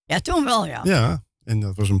Janie. Ja, toen wel, ja. Ja, en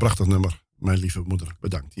dat was een prachtig nummer. Mijn lieve moeder,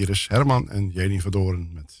 bedankt. Hier is Herman en Janie van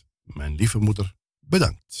Doorn met Mijn lieve moeder,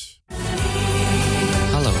 bedankt.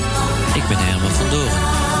 Hallo, ik ben Herman van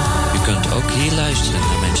Doorn. U kunt ook hier luisteren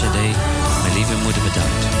naar mijn cd Mijn lieve moeder,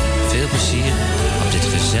 bedankt. Veel plezier op dit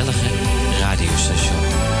gezellige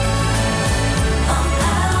radiostation.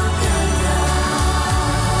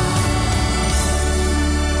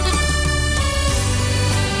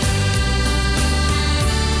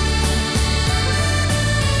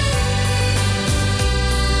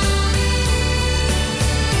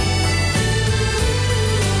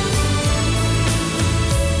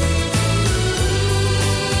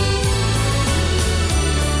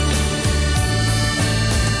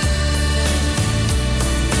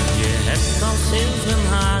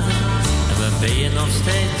 Ben je nog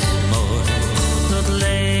steeds mooi? Dat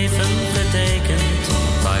leven betekent,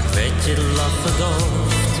 vaak werd je lach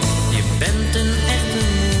verdoofd. Je bent een echte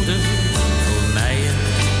moeder, voor mij een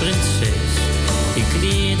prinses. Ik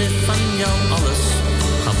leerde van jou alles,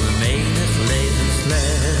 gaf me menig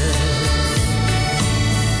levensles.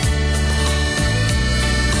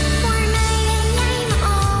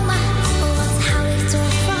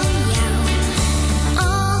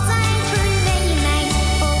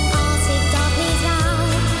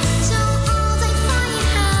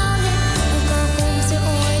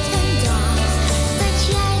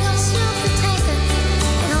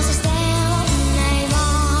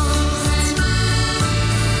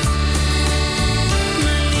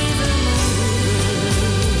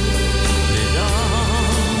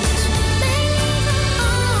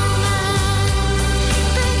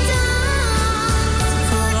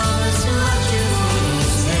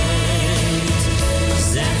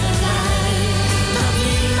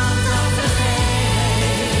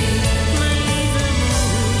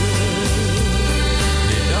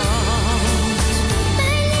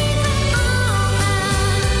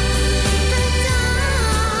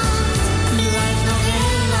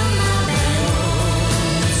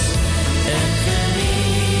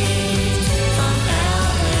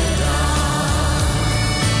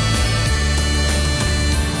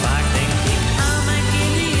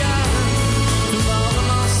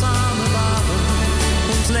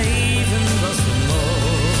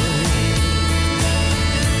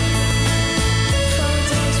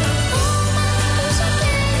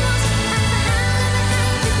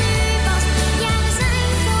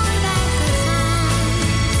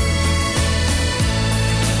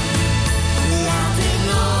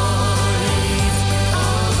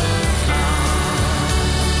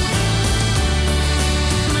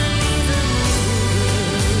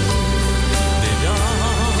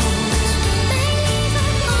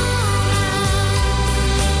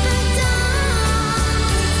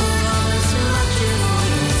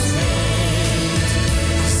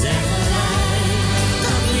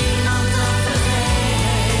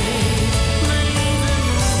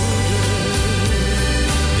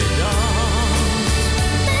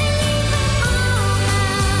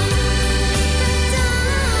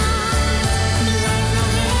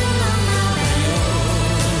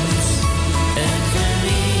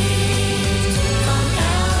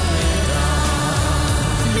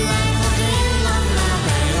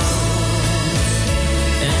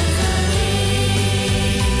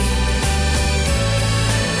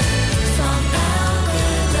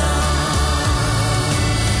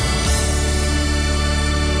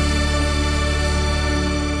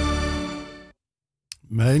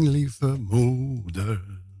 Mijn lieve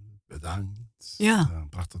moeder, bedankt. Ja. Een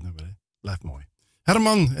prachtig nummer, hè? Blijft mooi.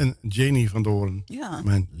 Herman en Janie van Doorn. Ja.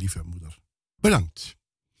 Mijn lieve moeder, bedankt.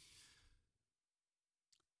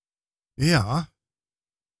 Ja.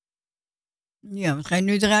 Ja, wat ga je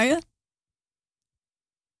nu draaien?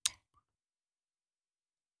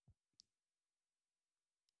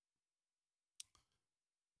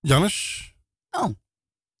 Jannes. Oh.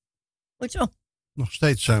 Goed zo. Nog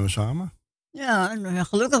steeds zijn we samen. Ja,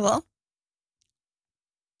 gelukkig wel.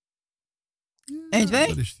 1, 2.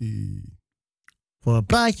 Dat is die... Voor een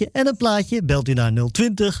praatje en een plaatje belt u naar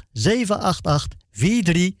 020 788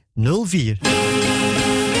 4304.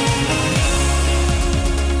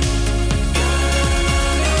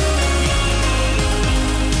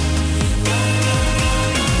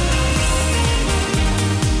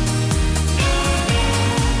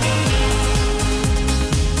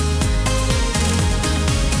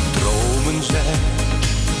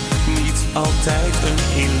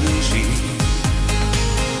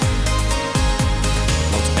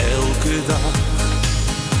 elke dag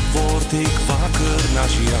word ik wakker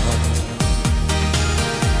naast jou.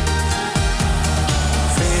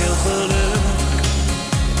 Veel geluk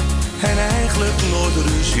en eigenlijk nooit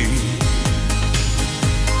ruzie.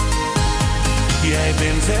 Jij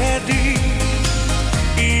bent er die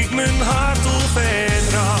ik mijn hart op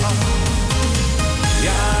vertrouw.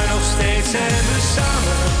 Ja, nog steeds zijn we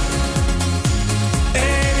samen.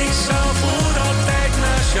 En ik zal voor altijd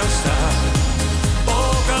naast jou staan.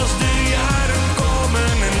 Ook als de jaren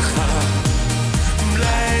komen en gaan,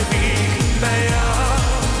 blijf ik bij jou.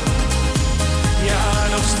 Ja,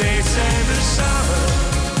 nog steeds zijn we samen.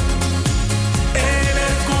 En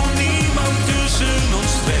er komt niemand tussen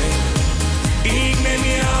ons twee. Ik neem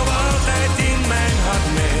jou altijd in mijn hart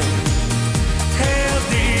mee. Heel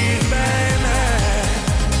dicht bij mij.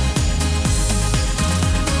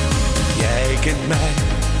 Jij kent mij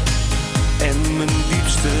en mijn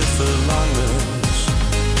diepste verlangens.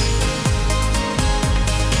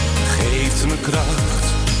 Geeft me kracht,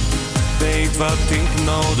 weet wat ik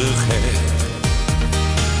nodig heb.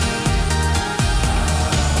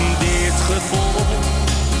 Dit gevoel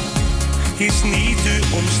is niet te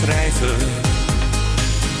omschrijven.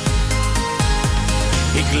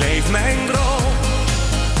 Ik leef mijn droom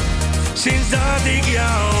sinds dat ik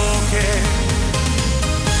jou ken.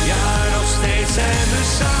 Ja, nog steeds zijn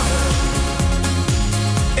we samen.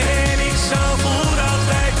 En ik zal voor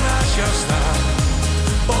altijd naast jou staan.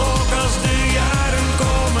 Ook als de jaren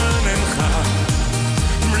komen en gaan,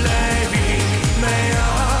 blijf ik bij jou.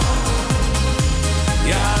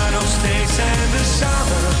 Ja, nog steeds zijn we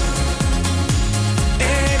samen.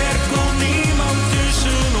 En er komt niemand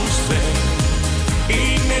tussen ons twee.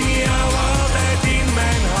 Ik neem jou altijd in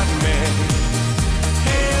mijn hart mee.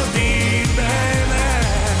 Heel diep bij mij.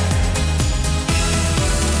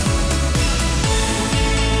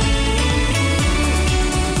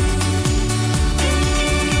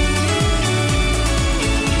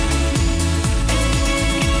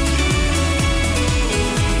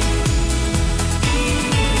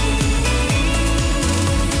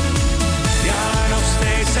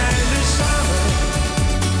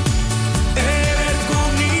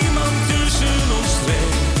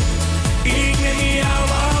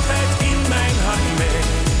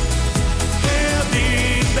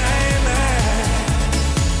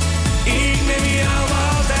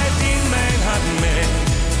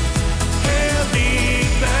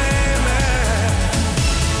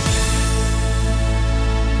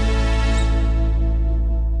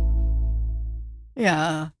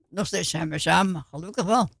 Ja, nog steeds zijn we samen. Gelukkig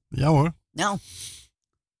wel. Ja hoor. Nou.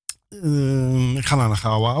 Ik ga naar een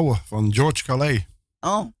gouden ouwe van George Calais.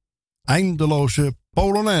 Oh. Eindeloze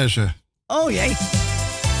Polonaise. Oh jee.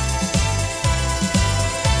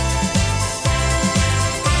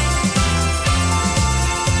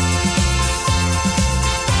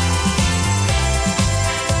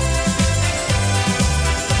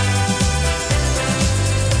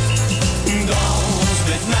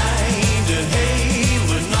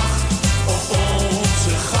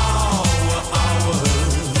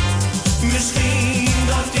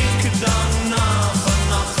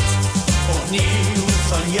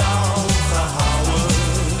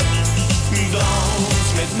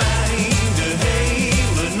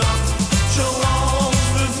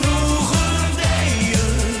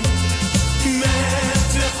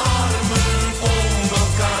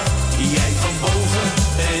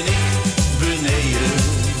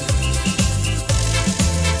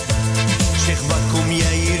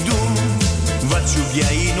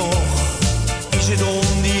 Jij hier nog? Is het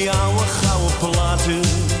om die oude gouden platen?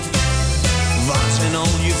 Waar zijn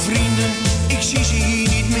al je vrienden? Ik zie ze hier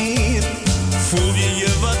niet meer. Voel je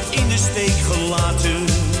je wat in de steek gelaten?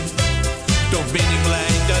 Toch ben ik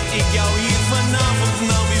blij dat ik jou hier vanavond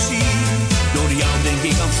nou weer zie. Door jou denk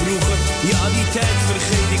ik aan vroeger, ja die tijd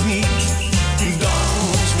vergeet ik niet.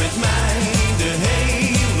 Dans met mij de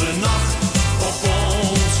hele nacht op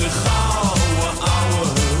onze gouden ouwe.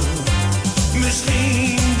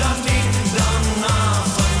 Misschien dat ik dan na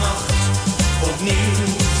vannacht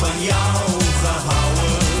opnieuw van jou ga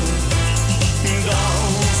houden.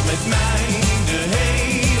 Dans met mij de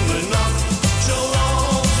hele nacht,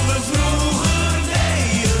 zoals we vroeger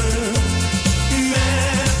deden.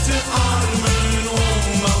 Met de armen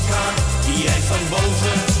om elkaar, jij van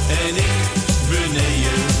boven en ik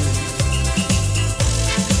beneden.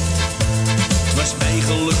 Het was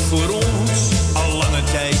eigenlijk voor ons al lange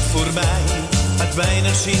tijd voorbij. Het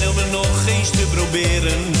weinig zin om er nog eens te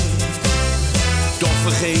proberen. Toch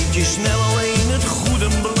vergeet je snel, alleen het goede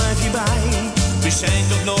blijf je bij. We zijn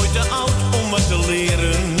toch nooit te oud om wat te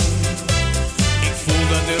leren. Ik voel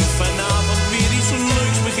dat er vanavond weer iets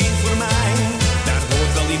leuks begint voor mij.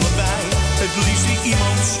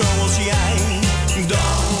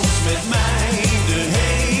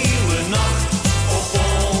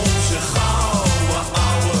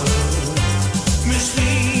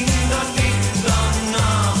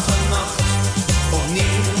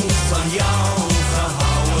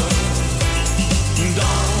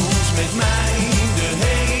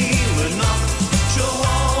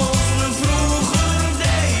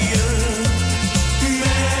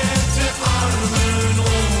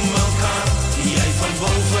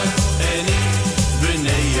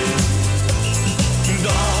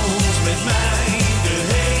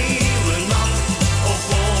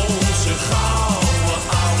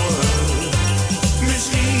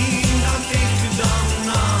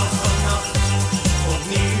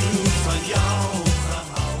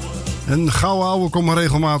 En gauw ouwe komen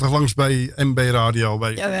regelmatig langs bij MB Radio.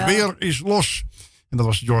 Bij Jawel. Weer is los. En dat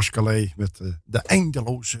was George Calais met de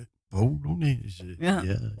eindeloze Polonaise. Ja.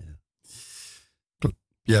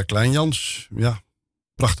 Pierre Klein-Jans. Ja,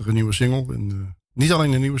 prachtige nieuwe single. En, niet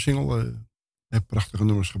alleen een nieuwe single. Hij heeft prachtige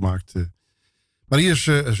nummers gemaakt. Maar hier is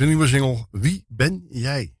zijn nieuwe single. Wie ben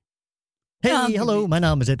jij? Hey, hallo, mijn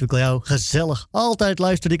naam is Edwin Kljauw. Gezellig. Altijd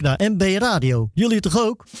luister ik naar MB Radio. Jullie toch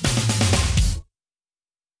ook?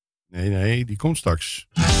 Nee, die komt straks.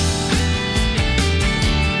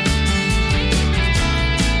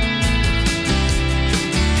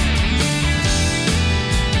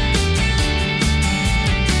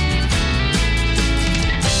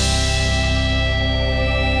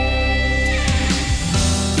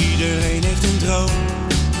 Iedereen heeft een droom,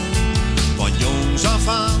 van jongs af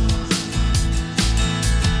aan.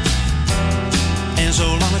 En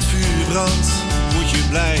zolang het vuur brandt, moet je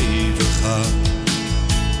blijven gaan.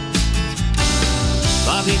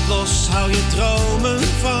 Laat niet los, hou je dromen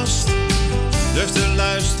vast. Durf te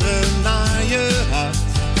luisteren naar je hart.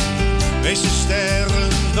 Wees de sterren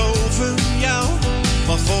boven jou,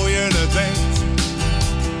 want voor je het weet,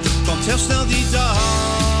 komt heel snel die dag.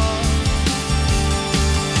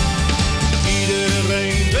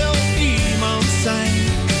 Iedereen wil iemand zijn.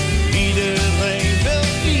 Iedereen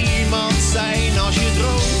wil iemand zijn. Als je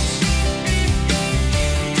droomt,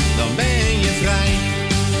 dan ben je vrij.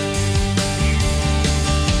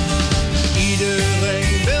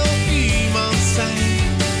 Iedereen wil iemand zijn.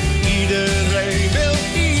 Iedereen wil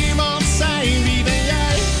iemand zijn. Wie ben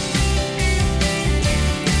jij?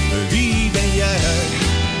 Wie ben jij?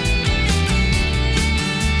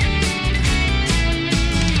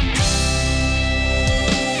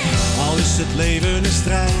 Al is het leven een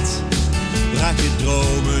strijd, raak je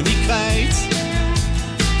dromen niet kwijt.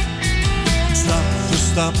 Stap voor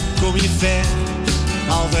stap kom je ver,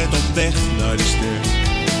 altijd op weg naar de ster.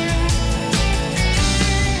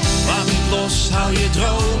 Laat niet los, hou je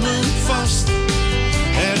dromen vast.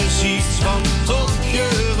 Er is iets wat op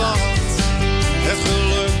je wacht. Het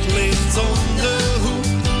geluk ligt om de hoek,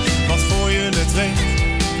 wat voor je het weet,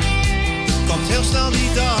 komt heel snel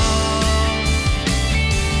die dag.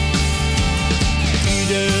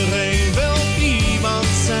 Iedereen wil iemand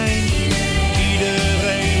zijn.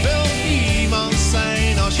 Iedereen wil iemand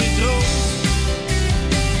zijn. Als je droomt,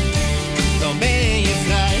 dan ben je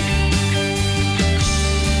vrij.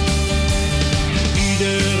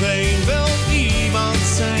 Iedereen wil iemand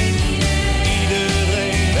zijn.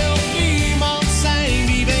 Iedereen wil iemand zijn.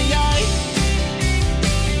 Wie ben jij?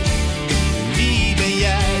 Wie ben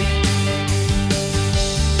jij?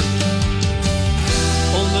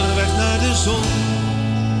 Onderweg naar de zon,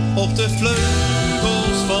 op de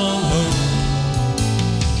vleugels van hoop.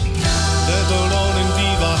 De beloning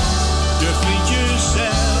die wacht, je vindt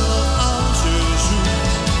jezelf als je zoekt.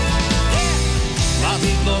 Laat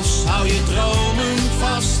niet los, hou je dromen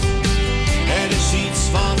vast. Er is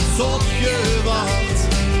iets wat op je wacht.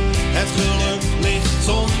 Het geluk ligt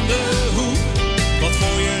om de hoek, wat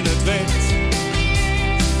voor je het weet,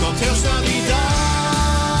 komt heel snel die dag.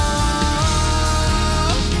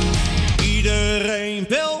 Iedereen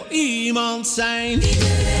wil iemand zijn.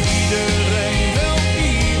 Iedereen wil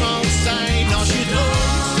iemand zijn. Als je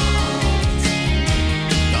droomt,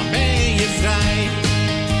 dan ben je vrij.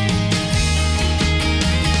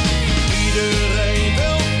 Iedereen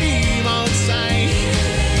wil iemand zijn.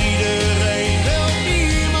 Iedereen wil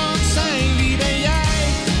iemand zijn. Wie ben jij?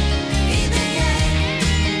 Wie ben jij?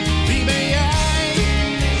 Wie ben jij?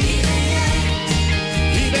 Wie ben jij?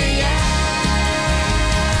 Wie ben jij?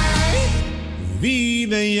 Wie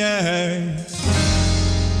ben jij?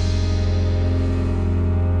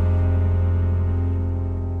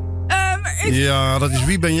 Ja, dat is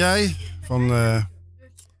Wie ben jij? Van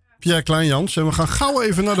Pierre Klein-Jans. En we gaan gauw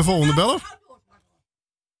even naar de volgende beller.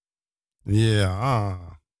 Ja.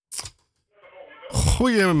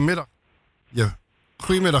 Goedemiddag. Ja.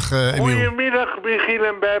 Goedemiddag, Emiel. Goedemiddag, Michiel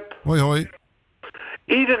en Beb. Hoi, hoi.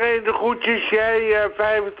 Iedereen de groetjes. Jij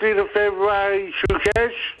 25 februari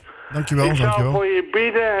succes. Dankjewel, ik zal dankjewel. voor je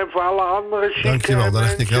bidden en voor alle andere zieken. Dankjewel, daar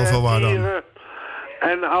hecht ik heel veel waarde aan. dieren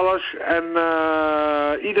en alles. En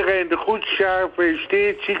iedereen de groetjes. Ja,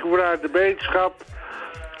 gefeliciteerd. Ziekenhuis de beterschap.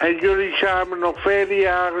 En jullie samen nog vele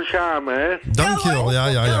jaren samen, hè? Dankjewel,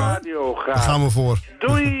 ja. Radio, Daar gaan we voor.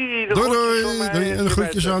 Doei. Doei. En de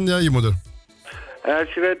groetjes aan je moeder.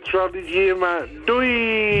 Als je het zal niet hier, maar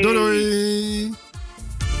doei. Doei.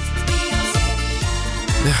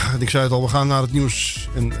 Ja, ik zei het al, we gaan naar het nieuws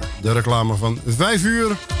en de reclame van 5 uur.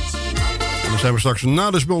 dan zijn we straks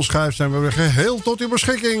na de smulschijf zijn we weer geheel tot uw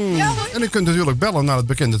beschikking. Ja, en u kunt natuurlijk bellen naar het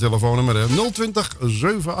bekende telefoonnummer 020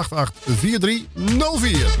 788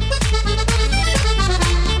 4304.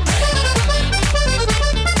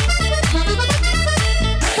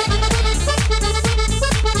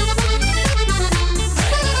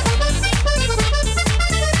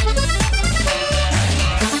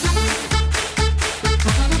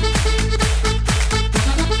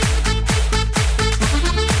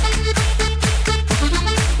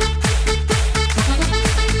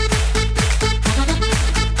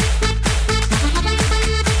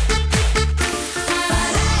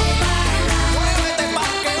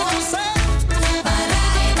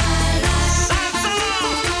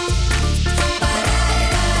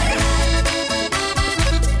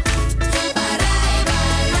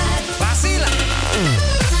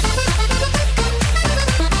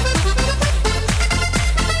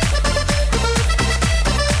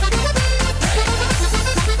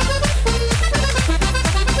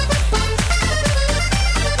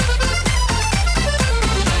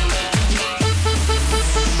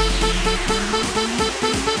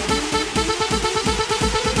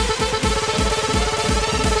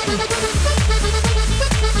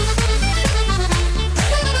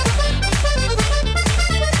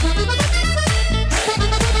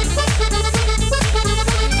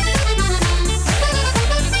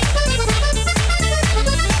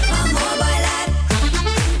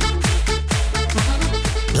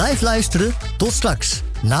 Blijf luisteren, tot straks,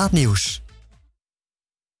 na het nieuws.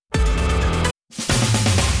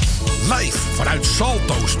 Live vanuit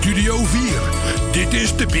Salto Studio 4. Dit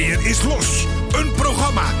is De Beer is Los. Een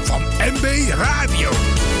programma van MB Radio.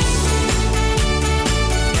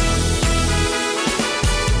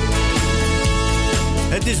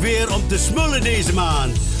 Het is weer om te smullen deze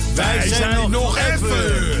maand. Wij zijn nog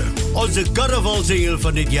even. Onze carnavalsingel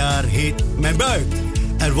van dit jaar heet Mijn Buik.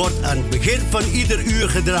 En wordt aan het begin van ieder uur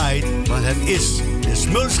gedraaid, want het is de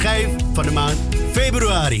smulschijf van de maand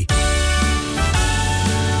februari.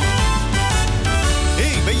 Hé,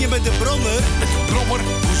 ben je met de brommer? Met de brommer?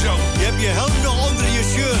 Hoezo? Je hebt je helm nog onder je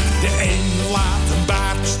shirt. De een laat een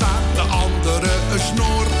baard staan, de andere een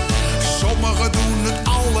snor. Sommigen doen het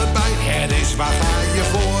allebei, het is waar ga je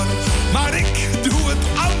voor. Maar ik doe het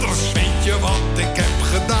anders, weet je wat ik heb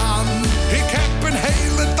gedaan? Ik heb een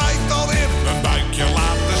hele tijd alweer mijn buikje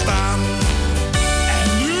laten staan. En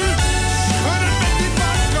nu schudden met die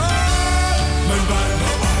buiken. Mijn buik,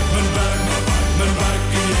 mijn buik, mijn buik, mijn buik, mijn buik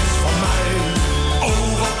die is van mij. Oh,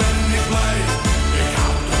 wat ben ik blij, ik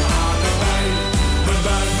houd hem aardig bij. Mijn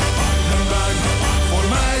buik, mijn buik, mijn buik, mijn buik, voor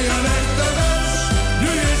mij een echte wens.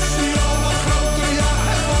 Nu is hij al wat groter, ja,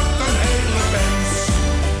 het wordt een hele wens.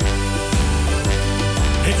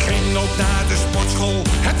 Ik ging ook naar de sportschool,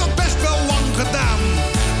 het had best wel lang gedaan.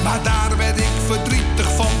 Maar daar werd ik verdrietig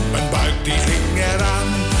van, mijn buik die ging eraan.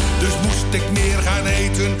 Dus moest ik meer gaan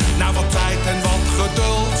eten, na wat tijd en wat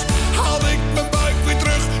geduld. Haalde ik mijn buik weer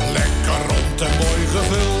terug, lekker rond en mooi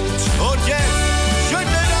gevuld. Oh Jack, shut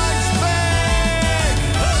the dance back!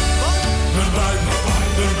 Mijn buik, mijn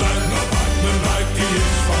buik, mijn buik, mijn buik, mijn buik die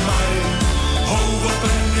is van mij. Oh, wat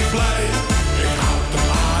ben ik blij, ik houd hem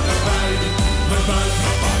aardig bij. Mijn buik,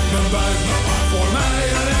 mijn buik, mijn buik, mijn buik, voor mij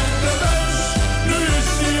een echte wens. Nu is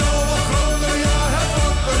hij al wat groter, ja, het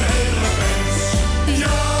wordt een hele wens.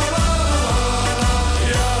 Ja, la la la,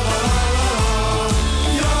 ja, la la la la,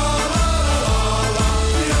 ja,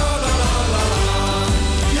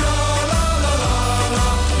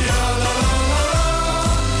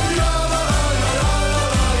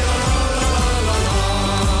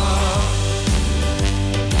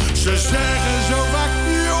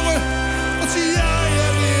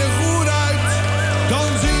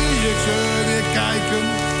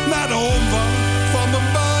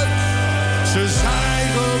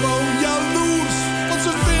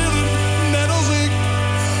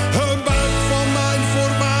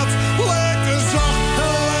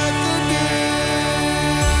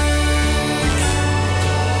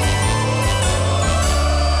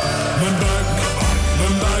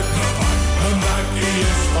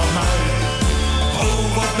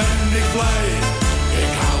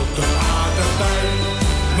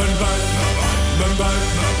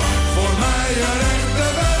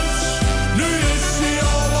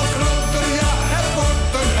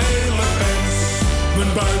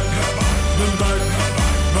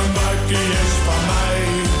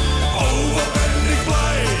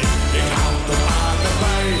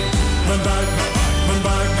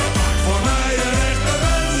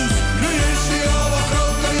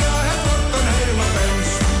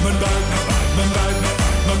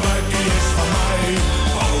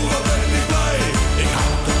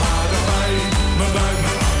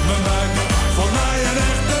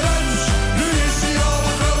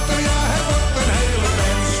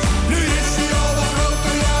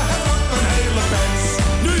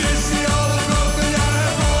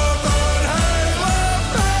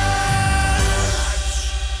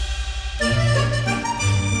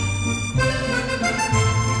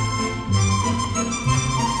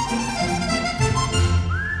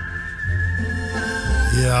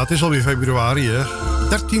 het is alweer februari, hè.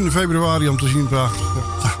 13 februari om te zien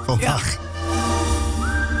vandaag.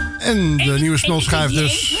 En de nieuwe smulschijf dus.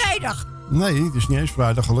 Het is niet eens vrijdag. Nee, het is niet eens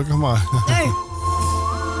vrijdag, gelukkig maar. Nee.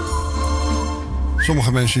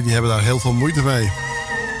 Sommige mensen die hebben daar heel veel moeite mee.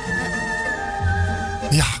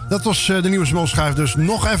 Ja, dat was de nieuwe smulschijf dus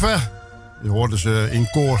nog even. Je hoorde ze in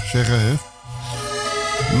koor zeggen, hè.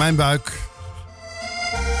 Mijn buik.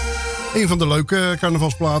 Een van de leuke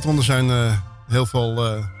carnavalsplaten, want er zijn heel veel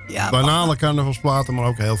banale carnavalsplaten, maar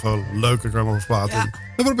ook heel veel leuke carnavalsplaten. Ja.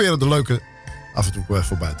 We proberen de leuke af en toe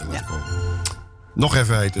voorbij te laten komen. Nog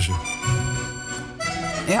even heten ze.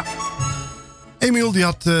 Ja. Emiel die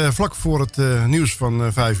had vlak voor het nieuws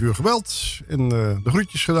van 5 uur gebeld en de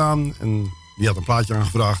groetjes gedaan. En die had een plaatje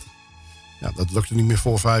aangevraagd. Ja, dat lukte niet meer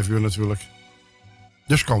voor 5 uur natuurlijk.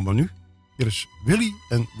 Dus komen we nu. Hier is Willy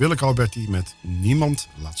en Willeke Alberti met Niemand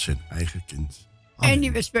laat zijn eigen kind alleen. En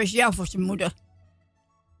die was speciaal voor zijn moeder.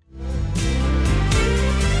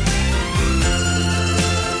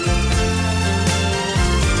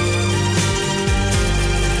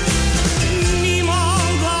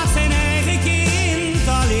 Niemand laat zijn eigen kind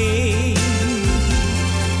alleen.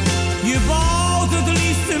 Je bouwt het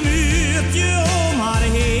liefste muurtje om haar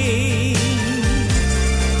heen.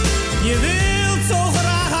 Je wilt zo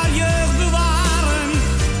graag haar jeugd bewaren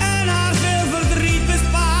en haar veel verdriet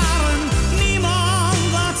besparen. Niemand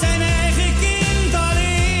laat zijn eigen kind alleen.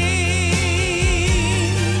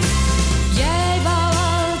 Jij wou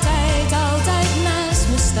altijd naast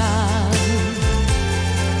me staan.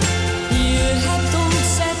 Je hebt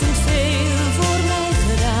ontzettend veel voor mij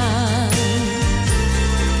gedaan.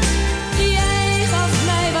 Jij gaf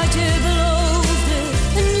mij wat je beloofde,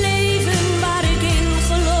 een leven waar ik in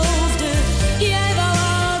geloofde. Jij wou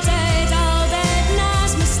altijd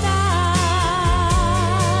naast me staan.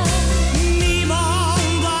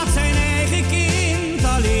 Niemand laat zijn eigen kind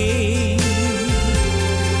alleen.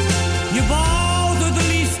 Je bouwt het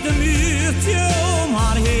liefste muurtje om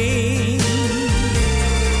haar heen.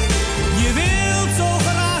 Je wilt zo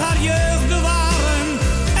graag haar jeugd bewaren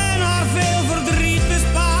en haar veel verdriet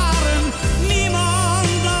besparen. Niemand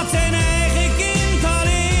laat zijn eigen kind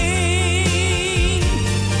alleen.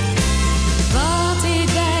 Wat ik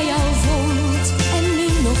bij jou vond en nu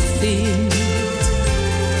nog vind,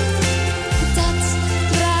 dat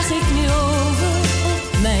draag ik nu over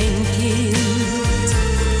op mijn kind.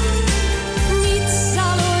 Niets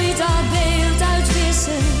zal ooit dat beeld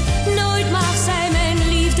uitwissen, nooit mag zij mijn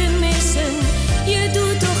liefde missen. Je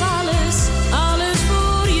doet toch alles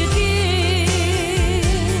voor je kind.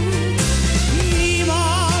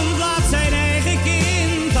 Niemand laat zijn eigen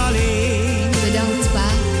kind alleen. Bedankt, pa.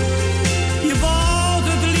 Je bouwt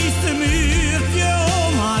het liefste muurtje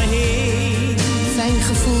om haar heen. Fijn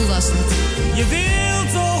gevoel was het. Je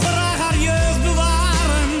wilt zo graag haar jeugd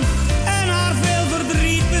bewaren en haar veel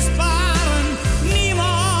verdriet besparen.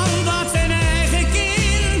 Niemand laat zijn eigen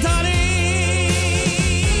kind alleen.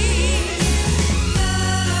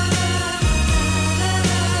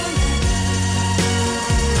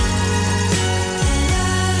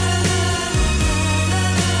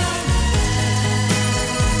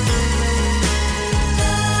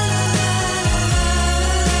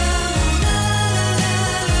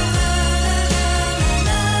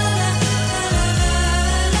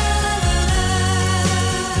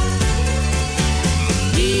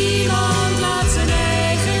 Niemand laat zijn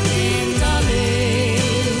eigen kind alleen.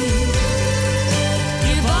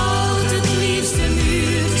 Je bouwt het liefste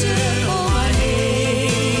muurtje om haar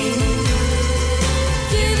heen.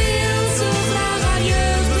 Je wilt zo graag haar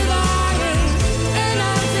jeugd bewaren en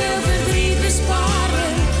haar veel verdriet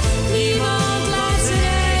besparen. Niemand laat zijn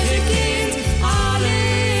eigen kind alleen.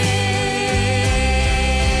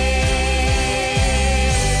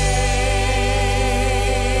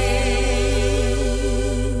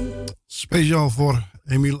 Speciaal voor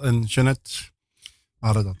Emiel en Jeannette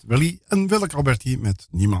waren dat Willy en Willeke Alberti met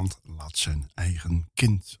Niemand laat zijn eigen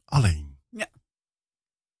kind alleen. Ja.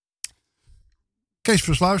 Kees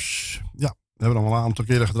Versluis, ja, we hebben hem al een aantal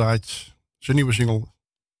keren gedraaid. Zijn nieuwe single,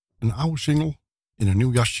 een oude single, in een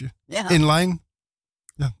nieuw jasje, Ja. in lijn.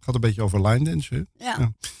 Ja, gaat een beetje over line dance, hè?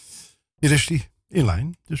 Ja. Hier is die, in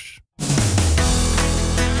lijn, dus...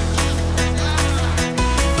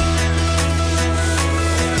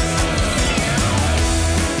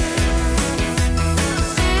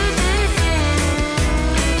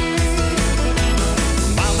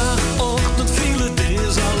 Maandagochtend viel het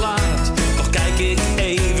is al laat. Nog kijk ik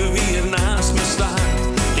even wie er naast me staat.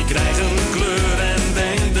 Ik krijg een kleur en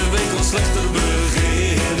denk de week wil slechter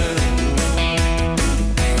beginnen.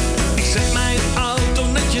 Ik zet mijn auto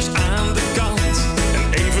netjes aan de kant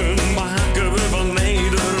en even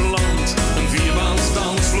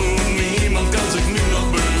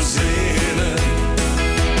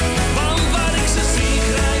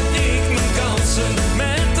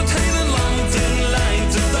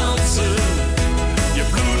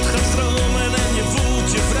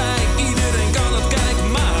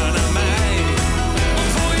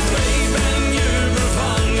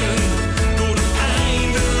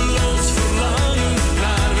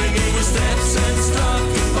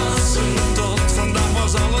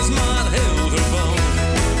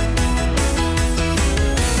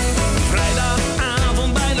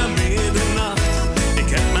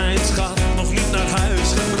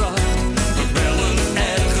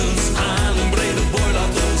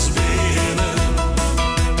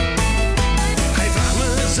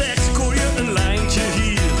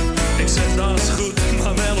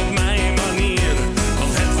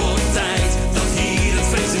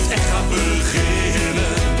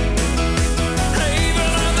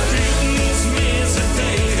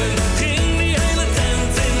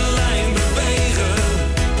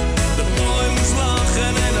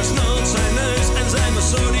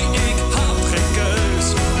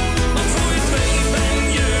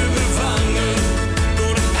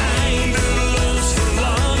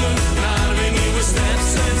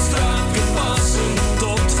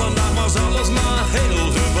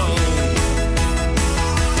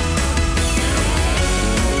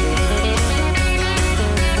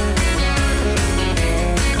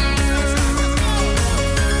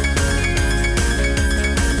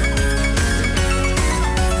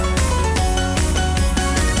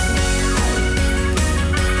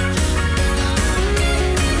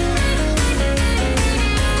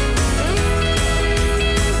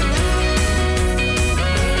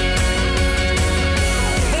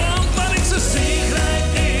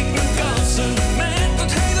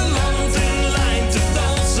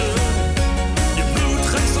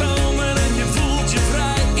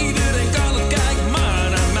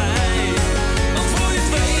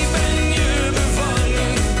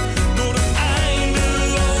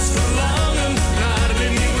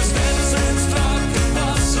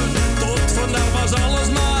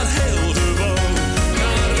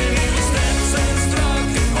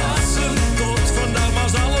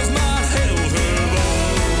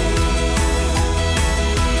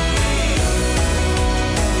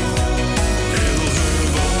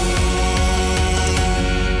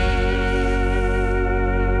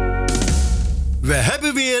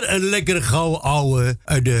weer een lekker gouden ouwe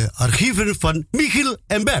uit de archieven van Michiel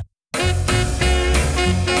en Beb.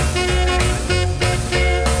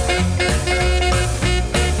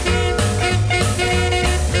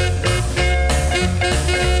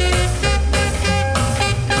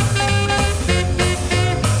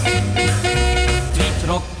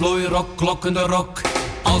 Tweetrok, plooirok, klokkende rok.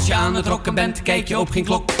 Als je aan het rokken bent, kijk je op geen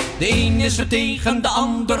klok. De een is er tegen, de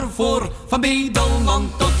ander voor. Van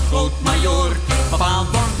bedelman tot grootmajoor. Papa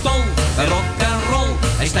wordt dol bij rock'n'roll.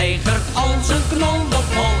 Hij steigert als een knol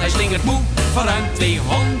op hol. Hij slingert moe van ruim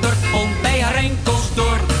 200 pond bij haar enkels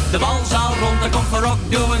door de balzaal rond. Hij komt voor rock,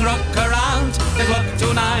 doing rock around the clock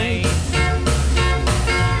tonight.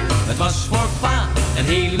 Het was voor pa een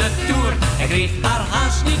hele tour. Hij kreeg haar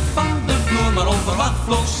haast niet van de vloer. Maar onverwacht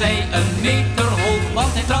vloog zij een meter hoog.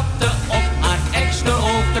 Want hij trapte op haar extra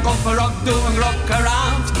hoog. De komt voor rock, doing rock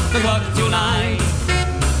around the clock tonight.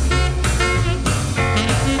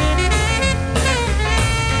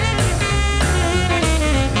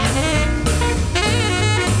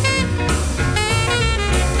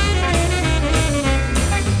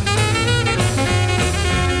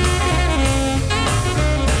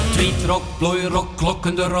 Tweetrok, plooirok,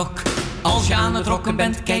 klokkende rok. Als je aan het rokken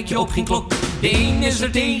bent, kijk je op geen klok. De een is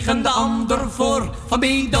er tegen, de ander voor. Van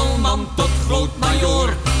bedelman tot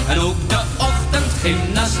grootmajoor. En ook de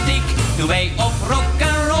ochtendgymnastiek doen wij op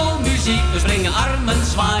rock'n'roll muziek. We springen armen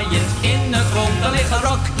zwaaiend in de grond. Dan liggen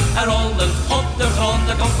rock en rollend op de grond.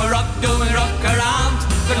 Dan komt voor rock, doing rock around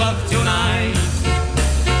the clock tonight.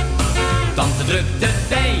 Tante drukte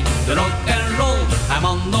bij de rock'n'roll. Haar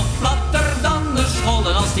man nog platter dan de school.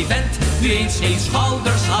 En als die vent nu eens geen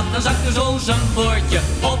schouders had, dan zakte zo zijn woordje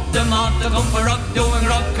op de mat. Dan komt voor rock, doing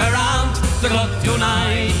rock around the clock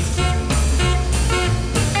tonight.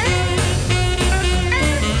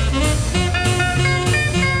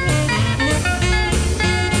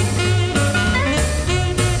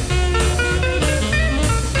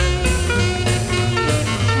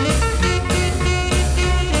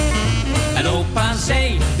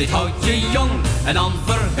 Dit houdt je jong en dan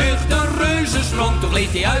verheugd de reuzensprong. Toch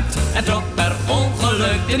leed hij uit en trok per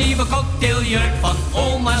ongeluk de nieuwe cocktailjurk van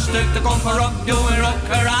oma stuk. De komt voor rock, doing rock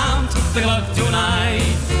around the clock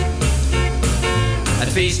tonight. Het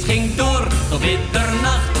feest ging door tot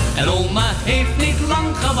middernacht en oma heeft niet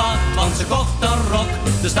lang gewacht. Want ze kocht een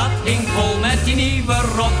rok, de stad hing vol met die nieuwe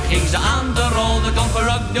rok. Ging ze aan de rol, de komt voor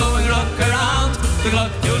rock, doing rock around the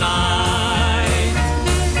clock tonight.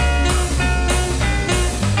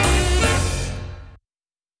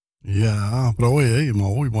 Ja, prooi, hè?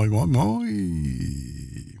 Mooi, mooi, mooi,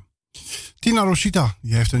 mooi. Tina Rosita,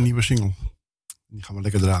 die heeft een nieuwe single. Die gaan we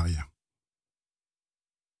lekker draaien.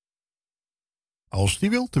 Als die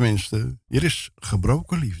wil, tenminste. Hier is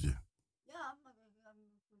Gebroken Liefde.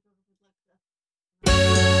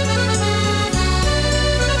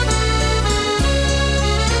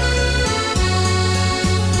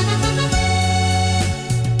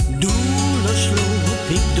 Doelloos loop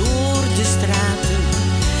ik door de straten.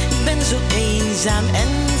 Ben zo eenzaam en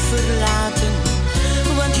verlaten,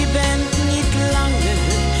 want je bent niet langer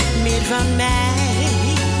meer van mij.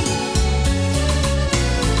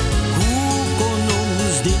 Hoe kon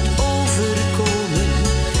ons dit overkomen?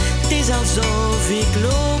 Het is alsof ik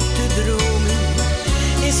loop te dromen.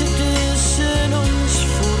 Is het tussen ons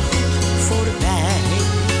voorgoed voorbij?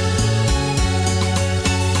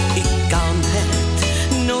 Ik kan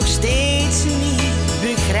het nog steeds niet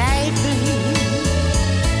begrijpen.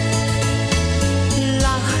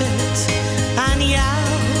 Lag het aan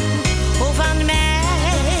jou of aan mij?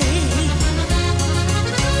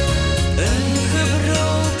 Een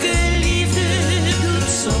gebroken liefde doet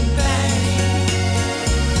zo'n pijn.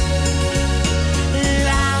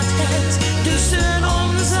 Laat het tussen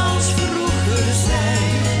ons als vroeger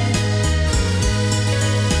zijn.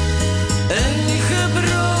 Een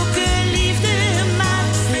gebroken liefde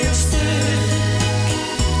maakt veel stuk.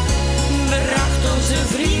 Bracht onze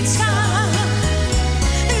vriendschap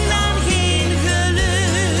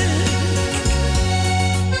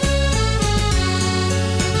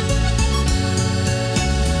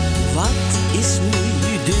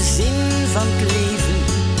van het leven.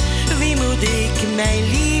 Wie moet ik mijn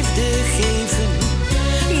liefde geven,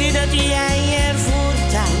 nu dat jij er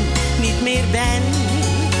voortaan niet meer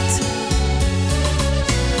bent?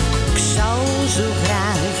 Ik zou zo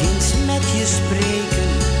graag eens met je spreken,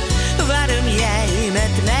 waarom jij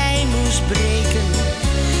met mij moest spreken.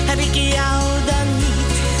 Heb ik jou dan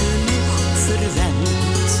niet genoeg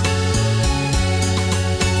verwend?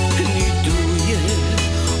 Nu doe je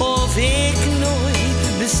of ik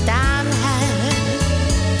nooit bestaan heb,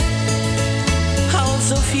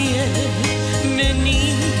 alsof je me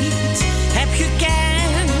niet heb gekend.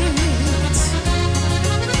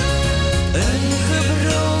 Een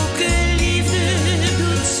gebroken liefde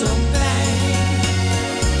doet zo'n pijn.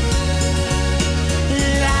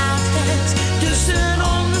 Laat het tussen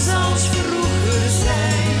ons als vroeger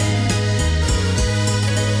zijn.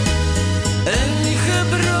 Een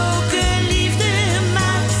gebroken liefde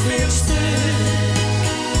maakt veel stuk.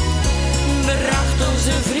 Bracht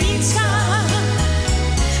onze vriendschap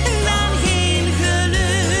dan geen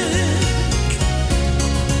geluk.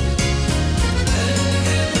 Een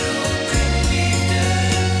gebroken liefde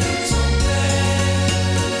doet zo'n pijn.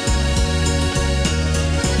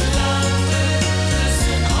 Laat het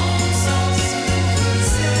tussen ons als vroeger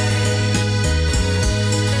zijn.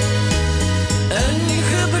 Een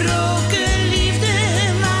gebroken liefde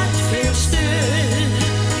maakt veel stuk.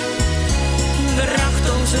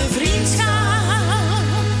 Bracht onze vriendschap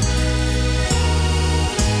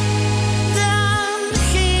dan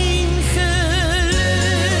geen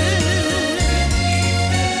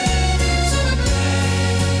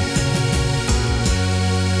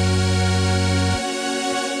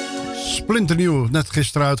Splinternieuw, net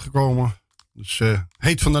gisteren uitgekomen. Dus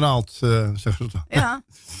heet van de naald, zeggen ze dan. Ja.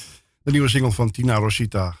 De nieuwe single van Tina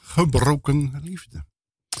Rosita, Gebroken Liefde.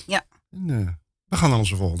 Ja. En, we gaan naar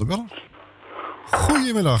onze volgende bellen.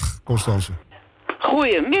 Goedemiddag, Constance.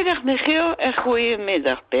 Goedemiddag Michiel en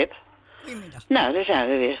goedemiddag Pip. Goedemiddag. Nou, daar zijn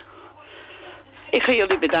we weer. Ik ga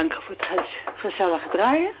jullie bedanken voor het gezellige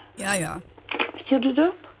draaien. Ja, ja. Wat jullie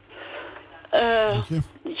doen.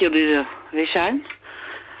 Dat jullie er weer zijn.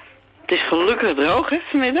 Het is gelukkig droog hè,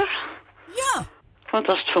 vanmiddag. Ja. Want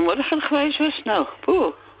als het vanmorgen geweest was, nou,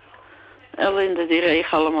 poeh. Ellende, die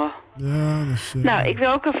regen allemaal. Ja, dat is... Nou, ik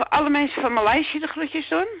wil ook voor alle mensen van mijn lijstje de groetjes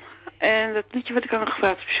doen. En dat liedje wat ik aan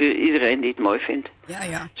gevraagd heb, is iedereen die het mooi vindt. Ja,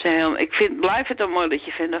 ja. Blijf het een mooi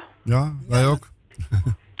liedje vinden. Ja, wij ook.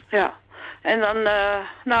 Ja. En dan,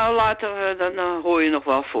 nou later, dan hoor je nog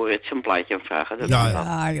wel voor het zo'n plaatje vragen. Dat Ja, dan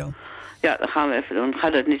ja. Joh. Ja, dat gaan we even doen. Ga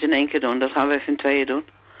dat niet in één keer doen, dat gaan we even in tweeën doen.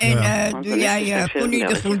 En Want doe dan is jij het veel Connie de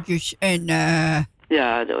gezelliger. groetjes en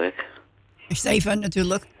Ja, doe ik. Stefan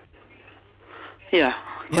natuurlijk. Ja,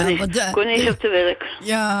 Connie is op de werk.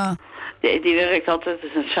 Ja. Die werkt altijd,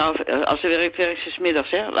 als ze werkt ze 's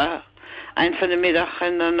middags, hè. Eind van de middag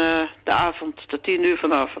en dan de avond, tot 10 uur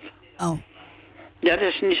vanavond. Oh. Ja, daar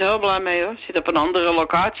is ze niet zo blij mee hoor. Ze zit op een andere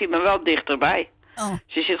locatie, maar wel dichterbij. Oh.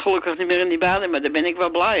 Ze zit gelukkig niet meer in die baden, maar daar ben ik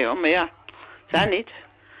wel blij hoor. Maar ja, zij niet.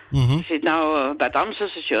 Ze zit nou bij het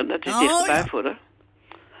Amstelstation, dat is dichterbij voor haar.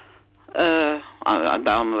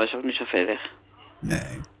 Bij Almen was ook niet zo ver weg.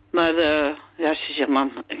 Nee. Maar ja, ze zegt,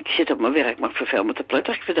 man, ik zit op mijn werk, maar ik verveel me te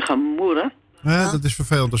pletter. Ik vind het gewoon moeder. Ja, dat is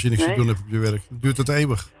vervelend als je niks te doen hebt op je werk. Dan duurt het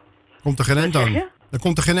eeuwig. Komt er geen eind aan. Dan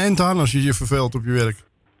komt er geen eind aan als je je verveelt op je werk.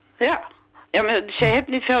 Ja. Ja, maar ze heeft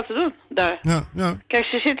niet veel te doen daar. Ja, ja. Kijk,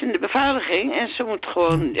 ze zit in de beveiliging en ze moet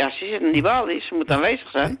gewoon... Ja, ze zit in die balie, ze moet aanwezig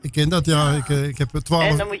zijn. Ik ken dat, ja. Ik heb 12...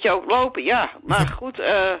 En dan moet je ook lopen, ja. Maar goed...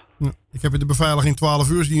 Ik heb in de beveiliging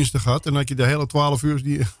 12-uursdiensten gehad. En dan had je de hele 12 uur,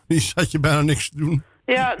 die zat je bijna niks te doen.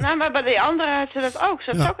 Ja, nou, maar bij die andere had ze dat ook.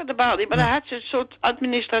 Ze had ook aan de balie. Maar dan had ze een soort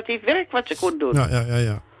administratief werk wat ze kon doen.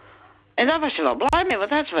 Ja. En daar was ze wel blij mee, want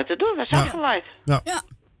daar had ze wat te doen. Dat was afgeleid. Ja.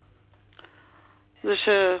 Dus,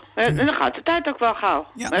 en dan gaat de tijd ook wel gauw.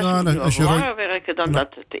 Ja. Maar ze Ja, moet nu als ook je langer werken dan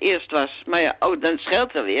dat het eerst was. Maar ja, dan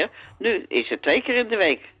scheelt het weer. Nu is het 2 keer in de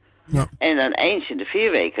week. Ja. En dan eens in de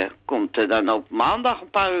 4 weken komt er dan op maandag een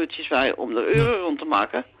paar uurtjes bij om de uren rond te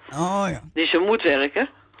maken. Oh ja. Dus ze moet werken.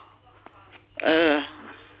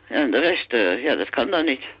 En de rest, ja, dat kan dan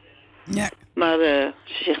niet. Ja. Maar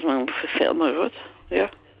ze zegt, man, vervel me rot. Ja.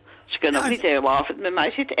 Ze kan ook niet de hele avond met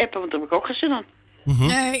mij zitten appen, want daar heb ik ook geen zin aan.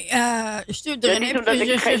 Nee, stuur er een niet appje. omdat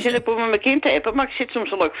ik geen zin heb om met mijn kind te appen, maar ik zit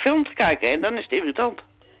soms een leuke film te kijken en dan is het irritant.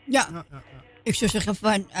 Ja. Ik zou zeggen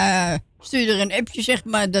van, stuur er een appje, zeg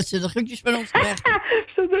maar, dat ze de groetjes van ons krijgen.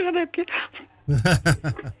 Stuur er een appje.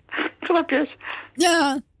 Grapjes.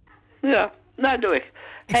 Ja. Ja, nou doe ik.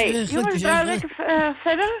 Hey, stuur jongens, groetjes gaan en- we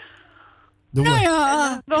verder? Doen we. Nou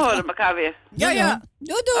ja. En, we horen elkaar weer. Ja.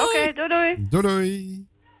 Doei doei. Oké, doei. Doei doei.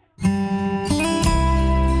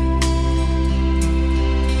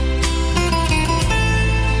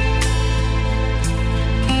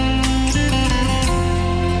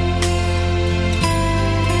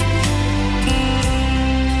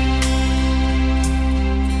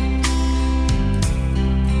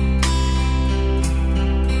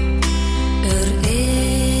 Er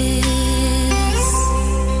is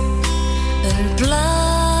een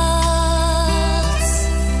plaats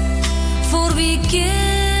voor wie kind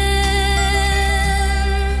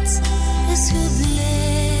is gebleven,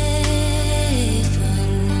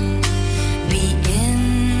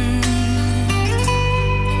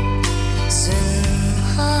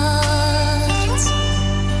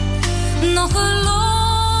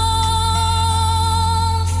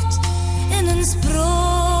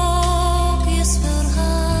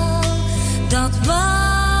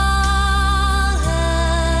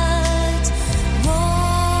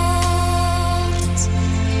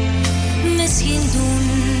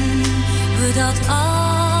 we dat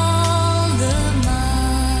allemaal.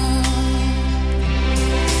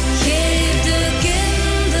 Geef de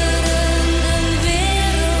kinderen een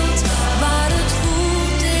wereld waar het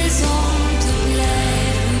goed is om te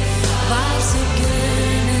blijven, waar ze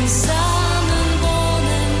kunnen samen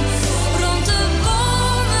wonen rond de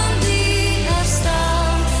bomen die er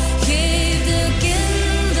staan. Geef de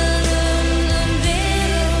kinderen een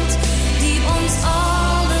wereld die ons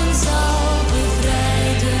allen zal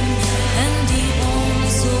bevrijden en die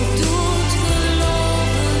ons ook doet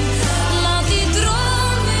geloven. Laat die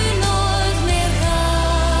droom nu nooit meer gaan.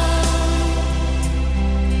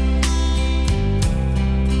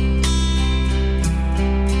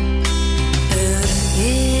 Er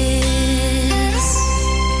is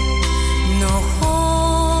nog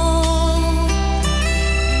hoop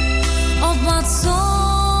op wat zon,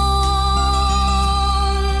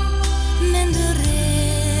 minder regen,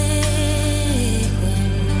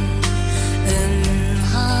 een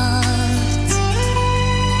hart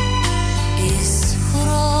is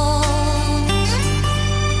groot.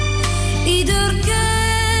 Ieder kind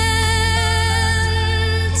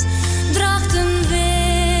draagt een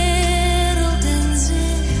wereld in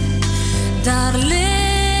zich, daar leef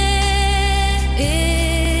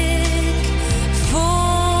ik voor.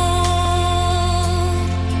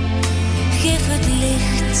 Geef het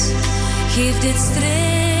licht, geef dit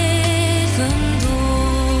streven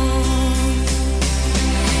door.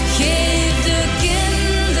 Geef de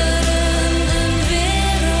kinderen een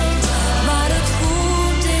wereld waar het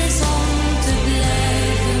goed is om te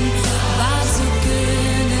blijven, waar ze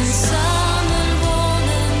kunnen samen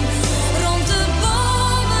wonen rond de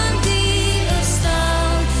bomen die er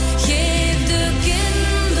staan. Geef de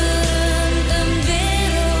kinderen een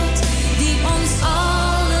wereld die ons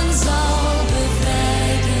allen zal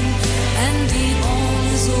bevrijden en die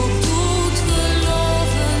ons ook doet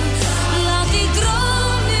geloven. Laat die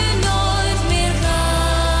droom nu nooit meer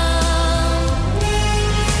gaan.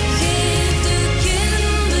 Geef de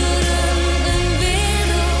kinderen een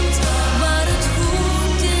wereld waar het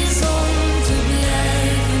goed is om te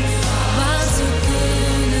blijven, waar ze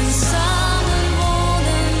kunnen samen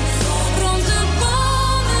wonen rond de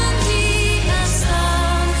bomen die er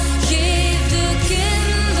staan. Geef de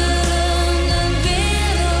kinderen een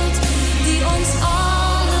wereld die ons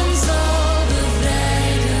allen zal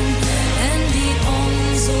bevrijden en die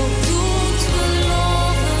ons ook doet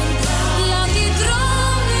geloven. Laat die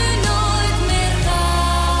droom nu nooit meer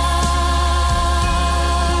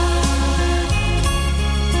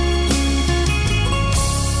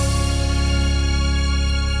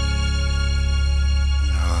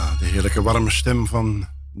Ja, de heerlijke warme stem van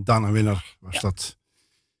Dana Winner was dat.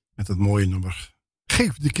 Met het mooie nummer.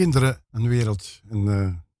 Geef de kinderen een wereld. En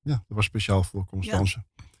ja, dat was speciaal voor Constance.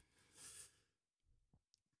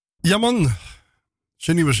 Ja man,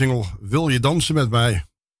 zijn nieuwe single Wil je dansen met mij?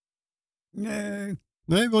 Nee.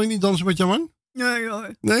 Nee, wil je niet dansen met jouw man? Nee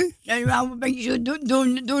hoor. Nee? Nee, we een beetje zo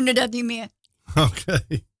doen we dat niet meer. Oké.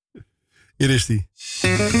 Hier is die.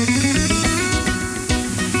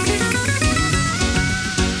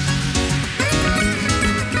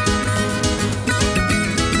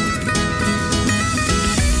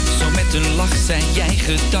 Zo met een lach zei jij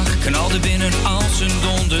gedag, knalde binnen als een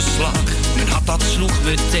donderslag. Mijn hart dat sloeg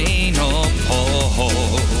meteen op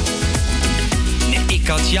hoog. Nee, ik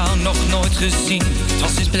had jou nog nooit gezien, het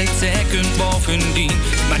was een split second bovendien.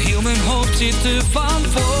 Maar heel mijn hoofd zit er van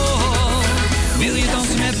voor. Wil je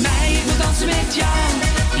dansen met mij, ik wil dansen met jou.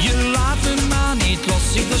 Je laat me maar niet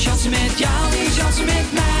los, ik wil chansen met jou. Wil je chansen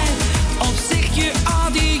met mij, of zeg je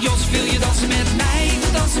adios. Wil je dansen met mij, ik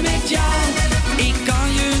wil dansen met jou. Ik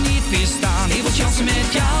kan je niet weerstaan, ik wil chansen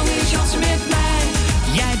met jou. Wil je chansen met mij,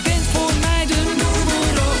 jij bent voor mij de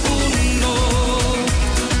numero uno.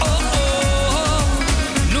 Oh oh,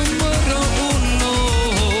 numero uno.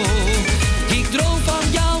 Ik droom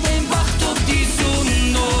van jou en wacht op die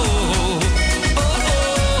zon. Oh oh,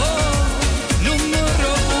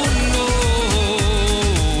 numero uno.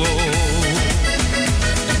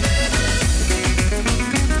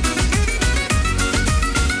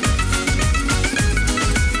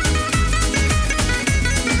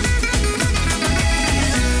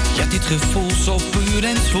 Ja, dit gevoel zo puur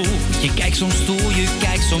en zwoel. Je kijkt soms stoer, je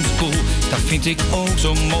kijkt soms cool. Dat vind ik ook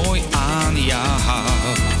zo mooi aan jou.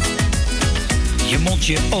 Je mond,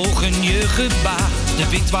 je ogen, je gebaar. De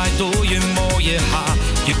wind waait door je mooie haar.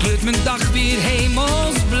 Je kleurt mijn dag weer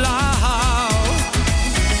hemelsblauw.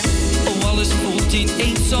 Oh, alles voelt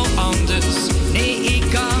ineens zo anders. Nee, ik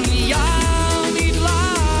kan jou niet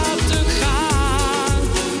laten gaan.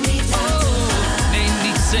 Oh, nee,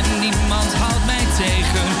 niets en niemand houdt mij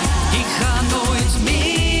tegen. Ik ga nooit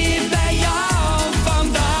meer bij jou.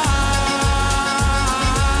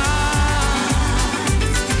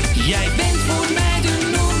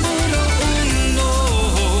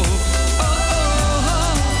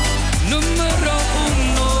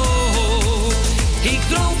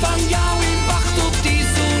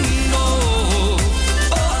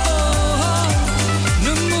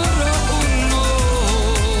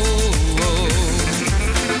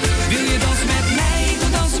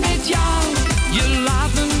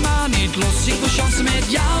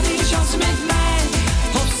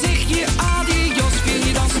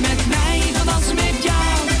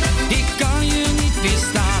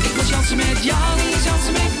 dansen met jou, wil je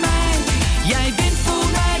dansen met mij? Jij bent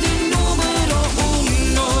voor mij de numero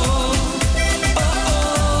uno. Oh,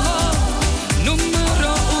 oh, oh,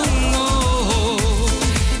 numero uno.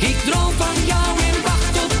 Ik droom van jou en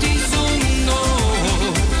wacht op die zon. Oh,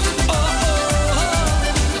 oh, oh,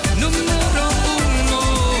 numero uno.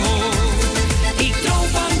 Ik droom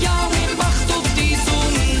van jou en wacht op die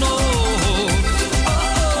zon. Oh,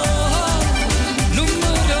 oh,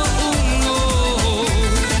 numero uno.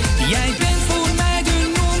 Jij bent voor mij de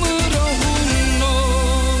numero uno.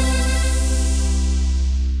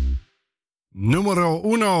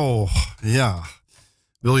 Numero uno. Ja.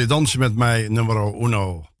 Wil je dansen met mij, numero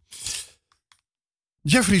uno?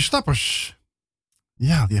 Jeffrey Stappers.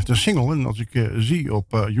 Ja, die heeft een single. En als ik zie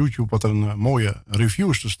op YouTube wat er een mooie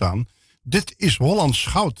reviews te staan. Dit is Hollands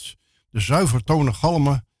goud. De zuivertonen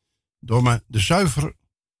galmen door mijn...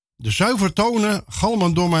 De zuivertonen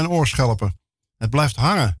galmen door mijn oorschelpen. Het blijft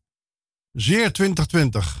hangen. Zeer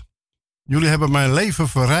 2020. Jullie hebben mijn leven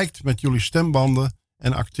verrijkt met jullie stembanden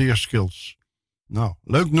en acteerskills. Nou,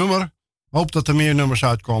 leuk nummer. Hoop dat er meer nummers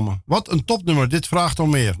uitkomen. Wat een topnummer. Dit vraagt om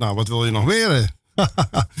meer. Nou, wat wil je nog meer?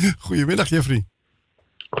 Goedemiddag, Jeffrey.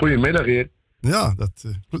 Goedemiddag, heer. Ja,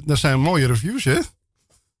 dat zijn mooie reviews, hè?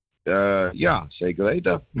 Ja, zeker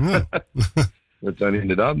weten. Ja. Dat zijn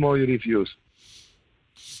inderdaad mooie reviews.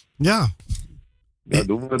 Ja. Daar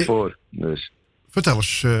doen we het voor. Dus. Vertel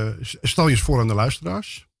eens, stel je eens voor aan de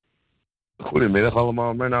luisteraars. Goedemiddag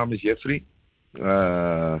allemaal, mijn naam is Jeffrey.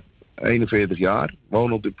 41 jaar,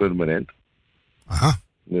 woon op de Permanent. Aha.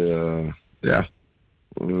 Ja.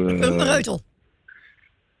 Reutel.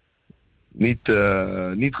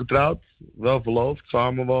 Niet getrouwd, wel verloofd,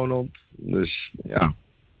 samenwonend. Dus ja.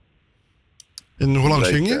 En hoe lang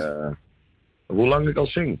zing je? Hoe lang ik al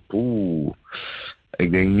zing? Oeh.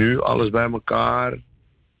 Ik denk nu alles bij elkaar.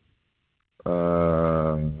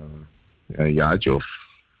 Een jaartje of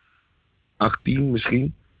 18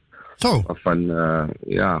 misschien. Zo.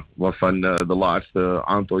 Waarvan de laatste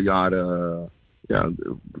aantal jaren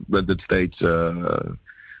dat het steeds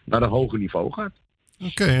naar een hoger niveau gaat.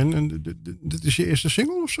 Oké, en dit is je eerste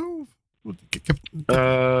single of zo? Ik heb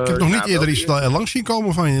nog niet eerder iets langs zien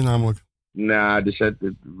komen van je namelijk. Nou, dus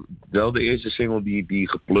wel de eerste single die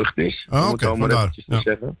geplukt is. Om het zo maar eventjes te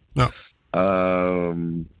zeggen. Ja.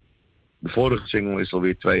 De vorige single is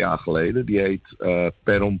alweer 2 jaar geleden. Die heet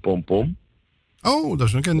Perom Pom Pom. Oh, dat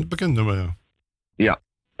is een bekend nummer, ja.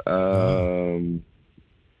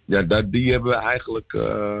 Die hebben we eigenlijk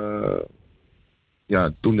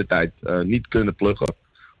toen de tijd niet kunnen pluggen.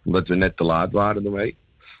 Omdat we net te laat waren ermee.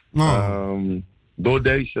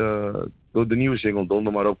 Door de nieuwe single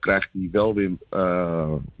Donder maar op krijgt hij wel weer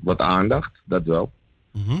wat aandacht. Dat wel.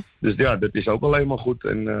 Mm-hmm. Dus ja, dat is ook alleen maar goed.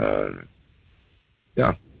 En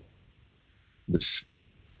dus,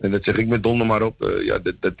 en dat zeg ik met Donder maar op.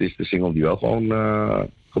 Dat is de single die wel gewoon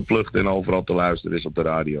geplukt en overal te luisteren is op de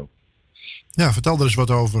radio. Ja, vertel er eens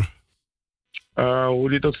wat over. Hoe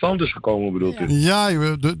die tot stand is gekomen, bedoelt u? Ja,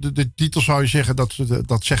 de titel zou je zeggen,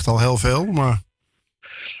 dat zegt al heel veel, maar...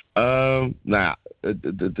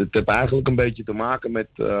 Het heeft eigenlijk een beetje te maken met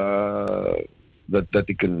dat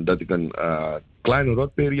ik een kleine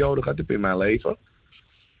rotperiode gehad heb in mijn leven.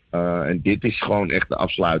 En dit is gewoon echt de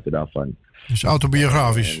afsluiter daarvan. Is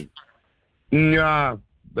autobiografisch? Ja,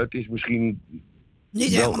 dat is misschien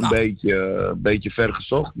niet wel een beetje ver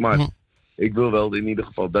gezocht, maar ik wil wel in ieder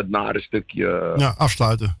geval dat nare stukje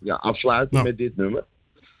afsluiten. Ja, afsluiten met dit nummer.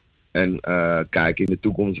 En kijken in de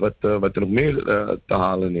toekomst wat er nog meer te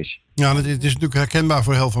halen is. Ja, het is natuurlijk herkenbaar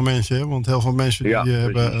voor heel veel mensen. Hè? Want heel veel mensen die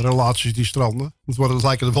hebben relaties die stranden. Het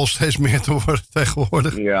lijken er wel steeds meer te worden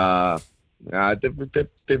tegenwoordig. Ja, het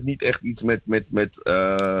heeft niet echt iets met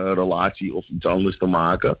relatie of iets anders te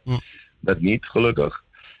maken. Dat niet, gelukkig.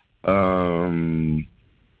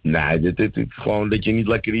 Dit is gewoon dat je niet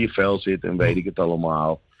lekker in je vel zit en weet ik het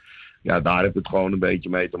allemaal. Ja, daar heb het gewoon een beetje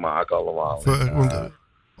mee te maken allemaal.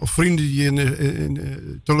 Of vrienden die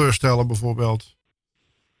je teleurstellen bijvoorbeeld.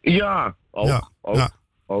 Ja,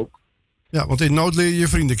 ook. Ja, want in nood leer je je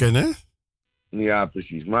vrienden kennen, hè? Ja,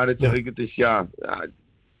 precies. Maar dat zeg ik, het is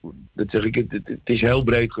dat zeg ik, het is heel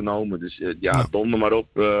breed genomen. Dus donder maar op.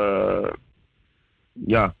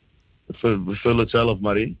 Vul het zelf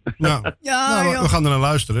maar in. We gaan er naar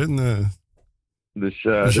luisteren. Dus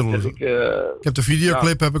ik heb de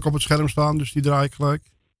videoclip heb ik op het scherm staan, dus die draai ik gelijk.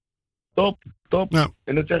 Top. Ja.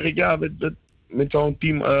 En dan zeg ik, met zo'n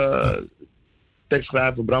team,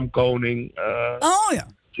 tekstschrijver Bram Koning.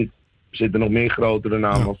 Zitten nog meer grotere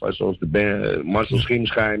namen, zoals Marcel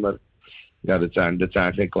Schimschijmer. Ja, dat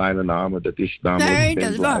zijn geen kleine namen. Dat is namelijk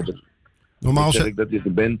dat is waar. Normaal zeg ik, dat is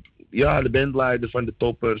de de bandleider van de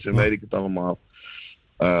Toppers en weet ik het allemaal.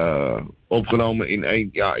 Opgenomen in één,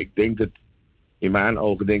 ik denk dat, in mijn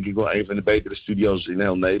ogen denk ik wel een van de betere studio's in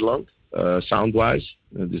heel Nederland. Soundwise.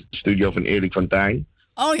 Dus de studio van Erik van Tijn.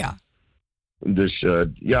 Oh ja. Dus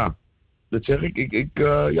dat zeg ik. Ik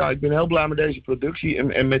ben heel blij met deze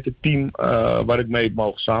productie en met het team waar ik mee heb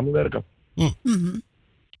mogen samenwerken. Mm-hmm.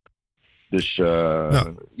 Dus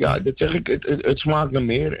dat zeg ik. Het smaakt naar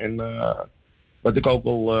meer. En wat ik ook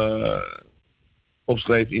al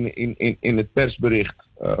opschreef in het persbericht.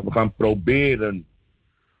 We gaan proberen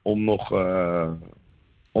om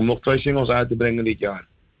nog 2 singles uit te brengen dit jaar.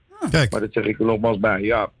 Kijk. Maar dat zeg ik er nogmaals bij.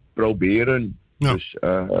 Ja, proberen. Ja. Dus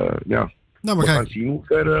Nou, we gaan zien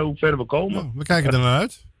hoe ver we komen. Ja, we kijken er naar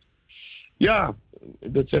uit. Ja,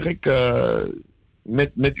 dat zeg ik.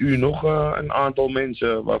 Met u nog een aantal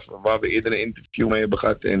mensen waar we eerder een interview mee hebben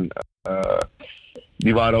gehad. En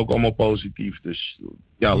die waren ook allemaal positief. Dus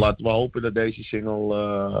laten we hopen dat deze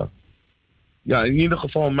single... in ieder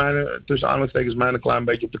geval tussen aanhalingstekens mij een klein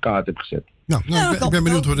beetje op de kaart heb gezet. Ik ben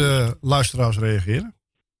benieuwd hoe de luisteraars reageren.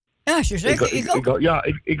 Ja, zeker. Ik ook.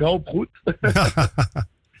 Ik hoop goed.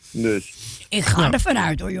 Dus. Ik ga er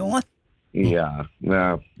vanuit hoor, jongen. Ja,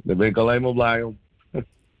 daar ben ik alleen maar blij om.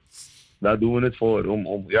 Daar doen we het voor.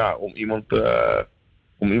 Om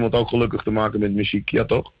iemand ook gelukkig te maken met muziek. Ja,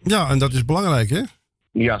 toch? Ja, en dat is belangrijk, hè?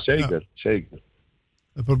 Ja, zeker. Zeker.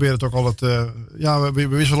 We proberen het ook altijd... we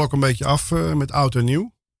wisselen ook een beetje af met oud en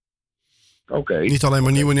nieuw. Oké. Niet alleen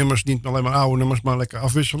maar nieuwe nummers, niet alleen maar oude nummers, maar lekker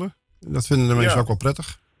afwisselen. Dat vinden de mensen ook wel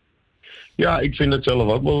prettig. Ja, ik vind het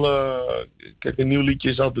zelf ook wel... kijk, een nieuw liedje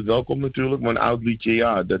is altijd welkom natuurlijk. Maar een oud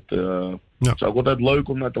liedje, dat is ook altijd leuk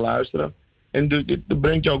om naar te luisteren. En dat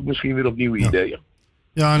brengt je ook misschien weer op nieuwe ideeën.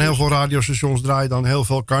 Ja, en heel veel radiostations draaien dan heel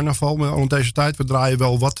veel carnaval. Maar rond deze tijd, we draaien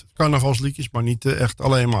wel wat carnavalsliedjes, maar niet echt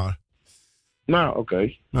alleen maar. Nou,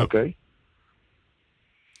 oké.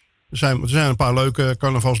 Er zijn een paar leuke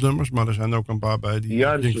carnavalsnummers, maar er zijn ook een paar bij die...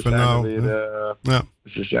 Dus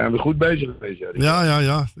ze zijn weer goed bezig geweest.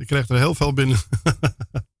 Ja. Ik kreeg er heel veel binnen.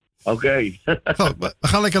 Oké. We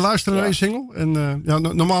gaan lekker luisteren naar deze single. En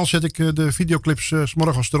normaal zet ik de videoclips 's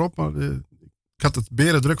morgens erop, maar ik had het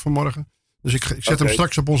beren druk vanmorgen. Dus ik zet hem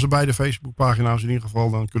straks op onze beide Facebookpagina's in ieder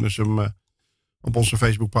geval. Dan kunnen ze hem op onze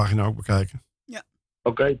Facebookpagina ook bekijken. Ja.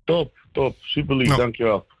 Oké, top. Super lief,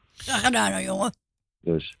 dankjewel. Graag gedaan hoor, jongen.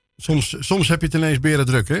 Dus. Soms heb je het ineens beren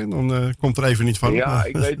druk, hè? Dan komt er even niet van. Ja,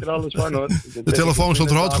 ik weet er alles van, hoor. De telefoon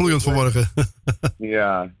stond roodgloeiend vanmorgen.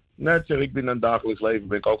 Ja, net zeg ik, binnen een dagelijks leven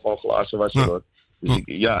ben ik ook gewoon glazen wasser, hoor. Dus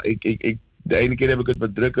de ene keer heb ik het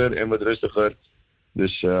wat drukker en wat rustiger.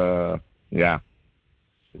 Dus, ja.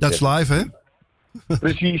 That's life, hè?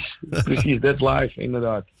 Precies, that's life,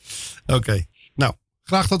 inderdaad. Oké. Nou,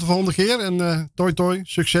 graag tot de volgende keer. En toi,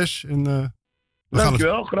 succes. En,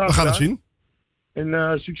 dankjewel, graag we gaan het zien.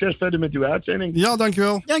 En succes verder met uw uitzending. Ja,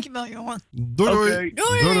 dankjewel. Dankjewel, jongen. Doei. Okay.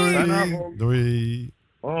 Doei. Fijne avond. Doei.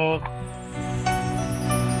 Hoi.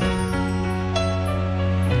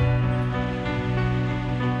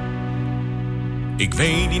 Ik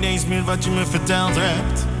weet niet eens meer wat je me verteld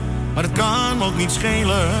hebt, maar het kan me ook niet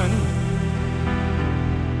schelen.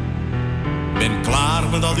 Ben klaar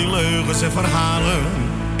met al die leugens en verhalen,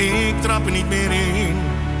 ik trap er niet meer in.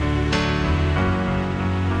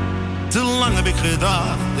 Te lang heb ik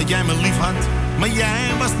gedacht dat jij me lief had, maar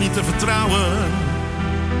jij was niet te vertrouwen.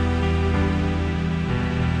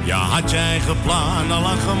 Ja, had jij eigen plan al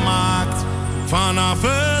lang gemaakt vanaf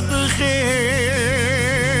het begin.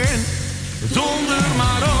 Donder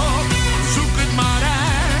maar op, zoek het maar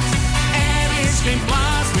uit. Er is geen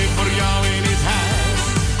plaats meer voor jou in dit huis.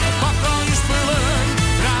 Pak al je spullen,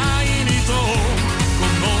 draai je niet om,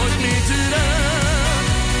 kom nooit meer terug.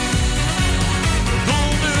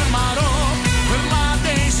 Donder maar op, verlaat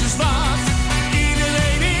deze stad.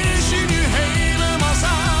 Iedereen is je nu helemaal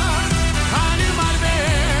zat. Ga nu maar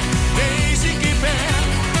weg, deze keer weg.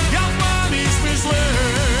 Jouw plan is mislukt.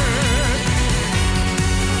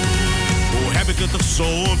 Hoe heb ik het toch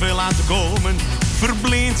zoveel laten komen?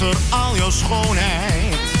 Verblind door al jouw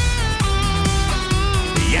schoonheid.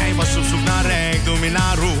 Jij was op zoek naar rijkdom en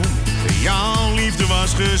naar roem. Jouw liefde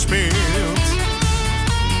was gespeeld.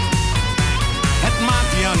 Het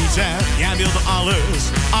maakte jou niets uit, jij wilde alles,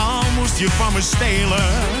 al moest je van me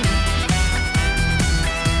stelen.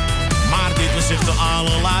 Maar dit was echt de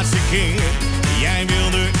allerlaatste keer, jij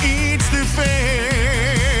wilde iets te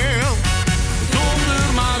veel. Donder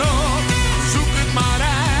maar op, zoek het maar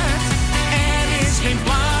uit, er is geen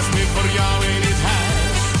plaats meer voor jou in dit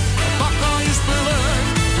huis. Pak al je spullen,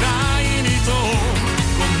 draai je niet om,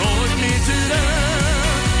 kom nooit meer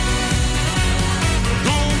terug.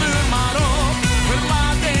 Donder maar op,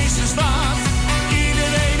 verlaat deze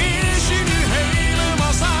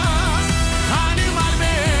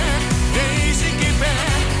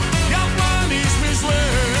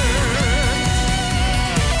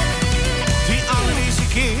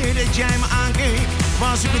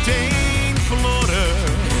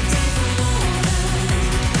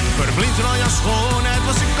in jouw schoonheid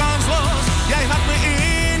was ik kansloos. Jij had me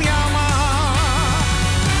in jouw macht.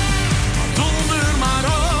 Donder maar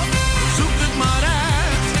op, zoek het maar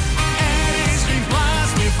uit. Er is geen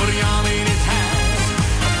plaats meer voor jou in het huis.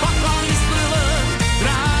 Pak al je spullen,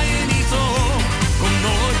 draai je niet om. Kom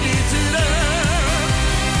nooit meer terug.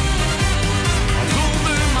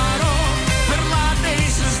 Donder maar op, verlaat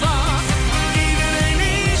deze stad. Iedereen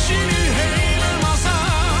is je nu helemaal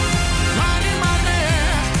zat. Ga nu maar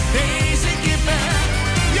weg, deze keer weg.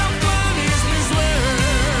 Jouw plan is mislukt.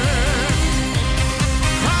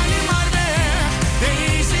 Ga nu maar weg,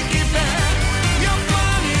 deze keer weg. Jouw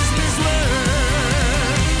plan is mislukt.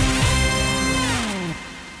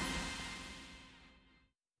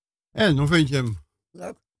 En hoe vind je hem?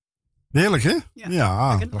 Leuk. Heerlijk, hè? Ja. Ja,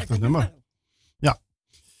 Lekker- prachtig lekker nummer. Ja.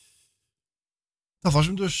 Dat was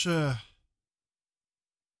hem dus.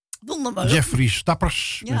 Donder maar op. Jeffrey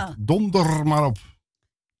Stappers. Ja. Met Donder maar op.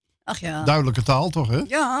 Ach ja. Duidelijke taal, toch, hè?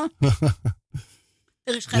 Ja.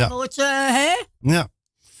 Er is geen Ja. woord, hè? Ja.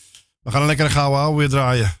 We gaan een lekkere gouden ouwe weer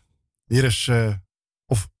draaien. Hier is,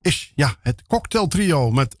 het Cocktail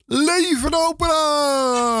Trio met Leven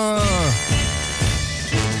Opera!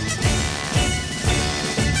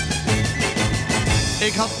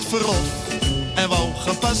 Ik had verlof en wou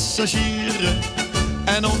gaan passagieren.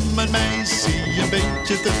 En om mijn meisje een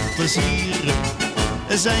beetje te plezieren,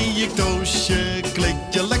 zei ik Toosje, kleed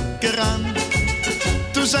je lekker aan.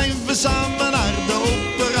 Toen zijn we samen naar de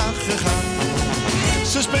opera gegaan.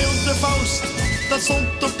 Ze speelde Faust, dat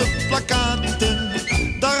stond op de plakkaten.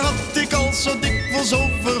 Daar had ik al zo dikwijls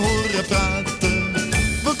over horen praten.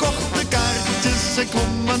 We kochten kaartjes en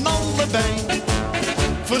klommen allebei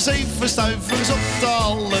voor 7 stuivers op de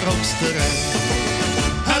allerhoogste rij.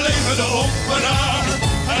 En leven de opera,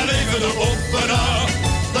 en leven de opera.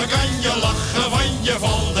 Dan kan je lachen van je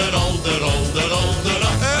valderal, deral.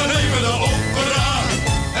 En leven de opera,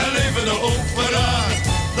 en leven de opera.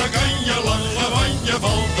 Dan kan je lachen van je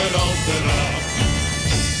valderal, deral.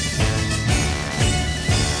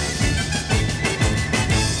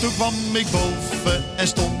 Toen kwam ik boven en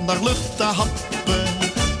stond naar lucht te happen.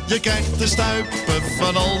 Je krijgt te stuipen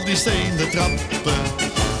van al die stenen trappen.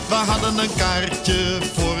 We hadden een kaartje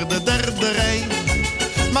voor de 3e rij.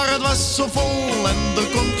 Maar het was zo vol en er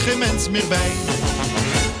kon geen mens meer bij.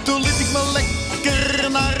 Toen liet ik me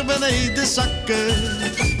lekker naar beneden zakken.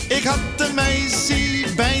 Ik had een meisje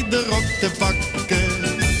bij de rok te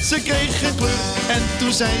pakken. Ze kreeg een kleur en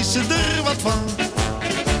toen zei ze er wat van.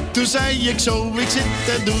 Toen zei ik zo, ik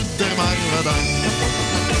zit en doe er maar wat aan.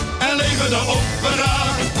 En leven de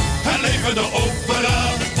opera, en leven de opera.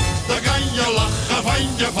 Dan kan je lachen van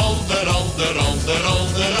je valderal.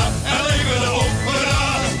 En leven de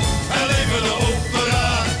opera, en leven de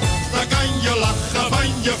opera. Dan kan je lachen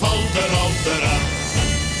van je valderal.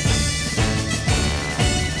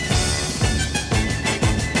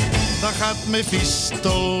 Dan gaat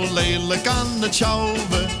Mephisto lelijk aan het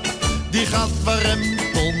sjouwen. Die gaat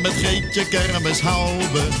warempel met Greetje kermis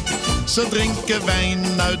houden. Ze drinken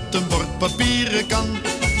wijn uit een bord papieren kan.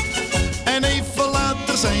 En even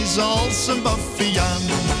later zijn ze als een baviaan.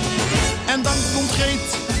 En dan komt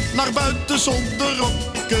Greet naar buiten zonder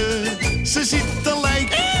rokken. Ze ziet een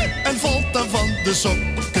lijk en valt dan van de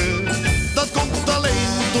sokken. Dat komt alleen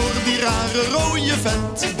door die rare rode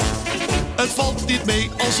vent. Het valt niet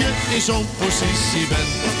mee als je in zo'n positie bent.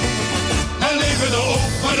 En leven de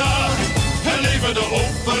opera, en leven de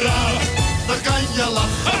opera. Dan kan je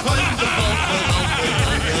lachen van je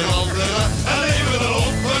valderal. En leven de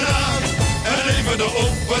opera, en leven de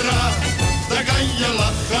opera. Dan kan je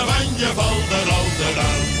lachen van je valderal.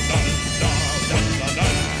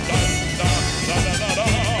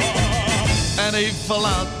 En even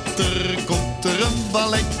later komt er een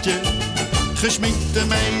balletje. Gesminkte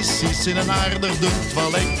meisjes in een aardig dun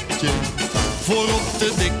toiletje. Voor op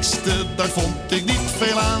de dikste, daar vond ik niet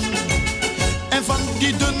veel aan. En van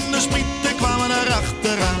die dunne sprieten kwamen er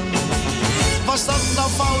achteraan. Was dat nou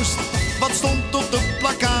Faust, wat stond op de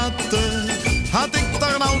plakkaten? Had ik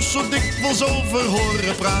daar nou zo dikwijls over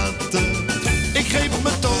horen praten? Ik greep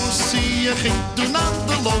mijn Toosie en ging toen aan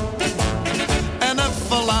de loop. En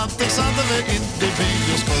even later zaten we in de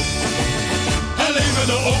bioscoop. En leven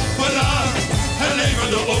de opera, en leven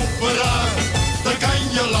de opera. Dan kan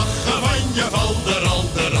je lachen van je valderal.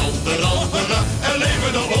 En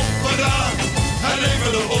leven de opera, en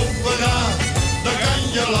leven de opera. Dan kan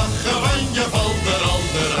je lachen van je valderal.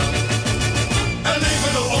 En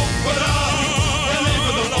leven de opera, en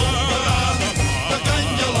leven de opera. Dan kan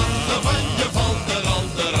je lachen van je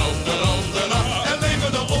valderal. En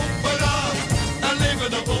leven de opera, en leven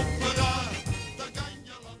de opera.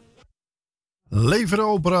 Leven de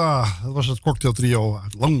opera. Dat was het cocktailtrio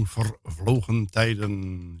uit lang vervlogen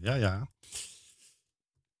tijden. Ja.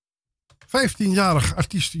 15-jarig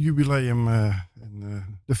artiestenjubileum en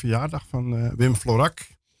de verjaardag van Wim Florak.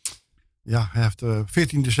 Ja, hij heeft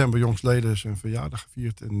 14 december jongstleden zijn verjaardag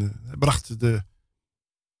gevierd. En hij bracht de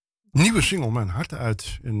nieuwe single Mijn Hart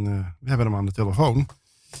uit. En we hebben hem aan de telefoon.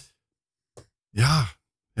 Ja,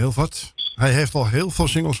 heel wat. Hij heeft al heel veel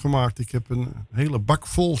singles gemaakt. Ik heb een hele bak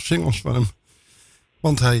vol singles van hem.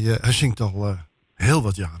 Want hij zingt al heel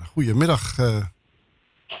wat jaren. Goedemiddag.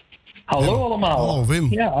 Hallo Wim. allemaal. Hallo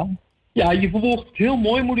Wim. Ja, je verwoordt het heel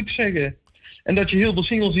mooi, moet ik zeggen. En dat je heel veel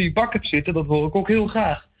singles in je bak hebt zitten, dat hoor ik ook heel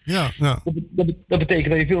graag. Ja. Dat betekent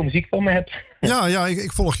dat je veel muziek van me hebt. Ja,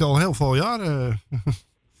 ik volg je al heel veel jaren.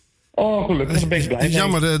 Oh, gelukkig, daar ben ik blij Het is mee.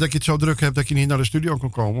 jammer dat je het zo druk hebt dat je niet naar de studio kan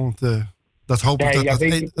komen. Want dat hoop ik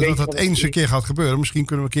dat dat eens een keer gaat gebeuren. Misschien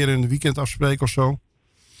kunnen we een keer in het weekend afspreken of zo.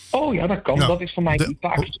 Oh ja, dat kan. Ja, Dat is voor mij niet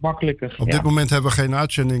vaak iets makkelijker. Op dit moment hebben we geen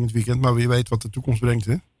uitzending in het weekend, maar wie weet wat de toekomst brengt,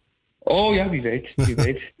 hè? Oh ja, wie weet. Wie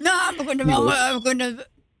weet. Nou, we kunnen wel...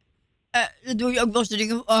 dan doe je ook wel eens de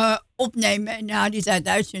dingen opnemen en na die tijd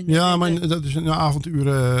uitzenden. Ja, maar dat is een avonduur.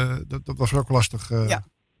 Dat was ook lastig.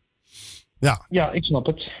 Ja, ik snap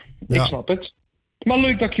het. Ja. Ik snap het. Maar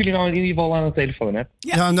leuk dat ik jullie nou in ieder geval aan de telefoon heb.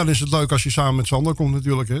 Ja, en dan is het leuk als je samen met Sander komt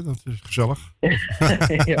natuurlijk, hè? Dat is gezellig.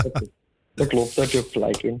 Ja, dat klopt. Daar heb je ook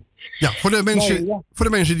gelijk in. Ja, voor de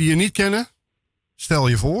mensen die je niet kennen, stel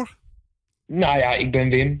je voor. Nou ja, ik ben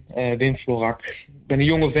Wim Florak. Ik ben een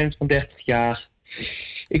jonge vent van 30 jaar.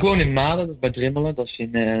 Ik woon in Malen, dat is bij Drimmelen, dat is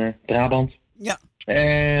in Brabant. Ja.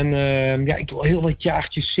 En ik doe al heel wat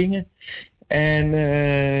jaartjes zingen. En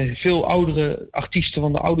veel oudere artiesten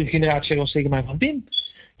van de oudere generatie zeggen wel eens tegen mij van... Wim,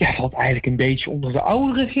 jij valt eigenlijk een beetje onder de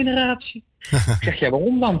oudere generatie. Ik zeg, ja,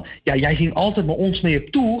 waarom dan? Ja, jij ging altijd met ons mee op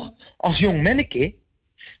tour als jong manneke.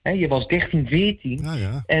 Je was 13, 14.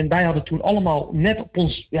 Ja. En wij hadden toen allemaal net op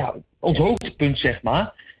ons hoogtepunt, zeg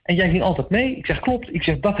maar. En jij ging altijd mee. Ik zeg, klopt. Ik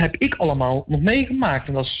zeg, dat heb ik allemaal nog meegemaakt.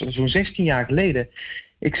 En dat is zo'n 16 jaar geleden.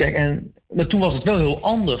 Ik zeg, maar toen was het wel heel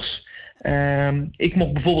anders. Ik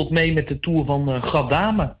mocht bijvoorbeeld mee met de tour van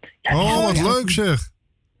Grabdame. Ja, wat leuk zeg.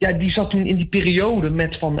 Ja, die zat toen in die periode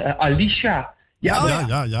met van Alicia. Ja.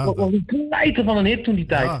 Dat was een knijter van een hit toen die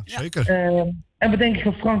tijd. Ja, zeker. En wat denk je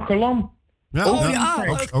van Frank Galan?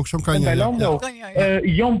 Ook zo'n kan je. Bij Lando.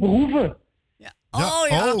 Jan Verhoeven.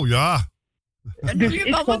 Ja. Dus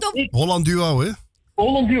Holland Duo, hè?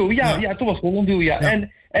 Holland Duo, ja, toen was Holland Duo, ja.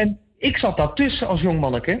 En ik zat daartussen als jong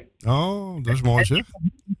manneke. Oh, dat is mooi, zeg. Ik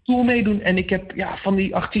heb tour meedoen en ik heb, van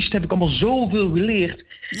die artiesten heb ik allemaal zoveel geleerd.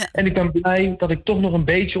 Ja. En ik ben blij dat ik toch nog een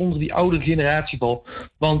beetje onder die oude generatie val.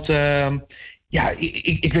 Want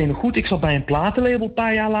ik weet nog goed, ik zat bij een platenlabel een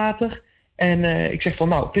paar jaar later. En ik zeg van,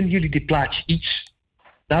 nou, vinden jullie dit plaatje iets?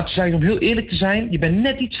 Nou, toen zei ik, om heel eerlijk te zijn, je bent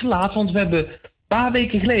net iets te laat, want we hebben... Een paar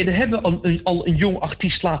weken geleden al een jong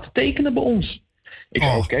artiest laten tekenen bij ons. Ik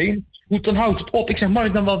zei, oké, goed, dan houdt het op. Ik zeg, mag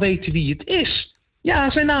ik dan wel weten wie het is?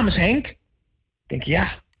 Ja, zijn naam is Henk. Ik denk,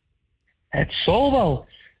 ja, het zal wel.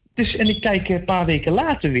 Dus, en ik kijk een paar weken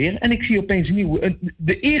later weer en ik zie opeens een nieuwe...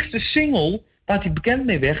 de eerste single waar hij bekend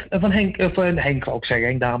mee werd, van Henk wou ik zeggen,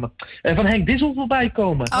 Henk dame. Van Henk Dissel voorbij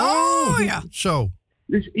komen. Oh, ja. Zo.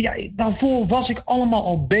 Dus ja, daarvoor was ik allemaal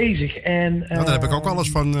al bezig. En, daar heb ik ook alles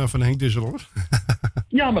van Henk Dissel, hoor.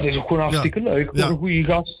 Ja, maar dat is ook gewoon hartstikke leuk. Gewoon een goede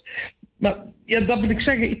gast. Maar ja, dat wil ik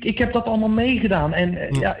zeggen. Ik heb dat allemaal meegedaan.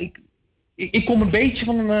 En ik kom een beetje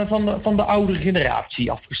van de oudere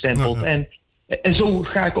generatie afgestempeld. Ja. En zo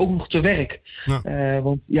ga ik ook nog te werk. Ja.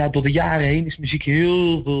 Want door de jaren heen is muziek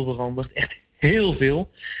heel veel veranderd. Echt heel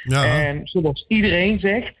veel. Ja. En zoals iedereen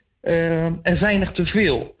zegt, er zijn er te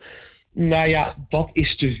veel. Nou ja, dat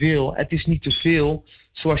is te veel. Het is niet te veel.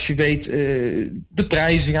 Zoals je weet, de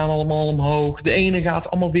prijzen gaan allemaal omhoog. De ene gaat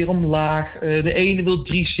allemaal weer omlaag. De ene wil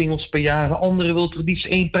 3 singles per jaar. De andere wil er liefst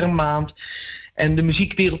 1 per maand. En de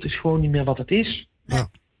muziekwereld is gewoon niet meer wat het is. Ja.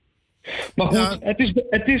 Maar goed,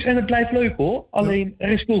 het is en het blijft leuk, hoor. Alleen, er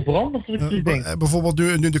is veel veranderd.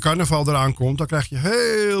 Bijvoorbeeld nu de carnaval eraan komt, dan krijg je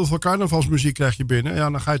heel veel carnavalsmuziek binnen. Ja,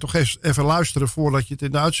 dan ga je toch even luisteren voordat je het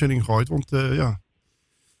in de uitzending gooit. Want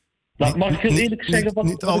nou, mag ik heel eerlijk zeggen...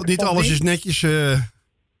 Niet alles is netjes...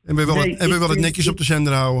 En we willen het netjes op de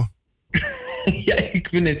zender houden. Ja, ik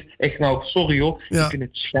vind het echt, sorry hoor. Ja. Ik vind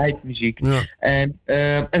het scheidmuziek. Ja. En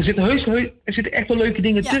er zitten echt wel leuke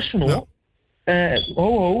dingen tussen, hoor.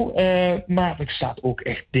 Maar er staat ook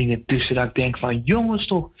echt dingen tussen dat ik denk van, jongens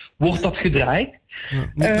toch, wordt dat gedraaid?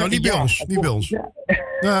 Ja. Niet bij ons.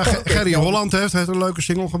 Ja. Gerry Holland heeft een leuke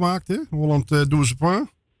single gemaakt, hè? Holland Doe ze point.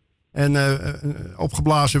 En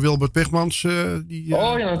opgeblazen Wilbert Pigmans. Oh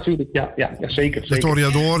ja, natuurlijk. Ja, zeker. Victoria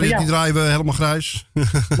Door, Maar ja, die draaien we helemaal grijs.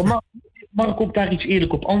 maar mag ik ook daar iets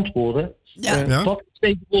eerlijk op antwoorden? Ja. Wat is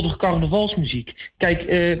tegenwoordig carnavalsmuziek? Kijk,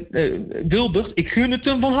 Wilbert, ik gun het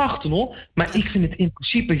hem van harte hoor. Maar ik vind het in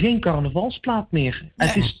principe geen carnavalsplaat meer.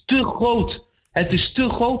 Het is te groot. Het is te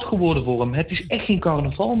groot geworden voor hem. Het is echt geen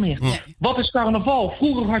carnaval meer. Wat is carnaval?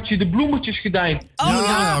 Vroeger had je de bloemetjes gedaan.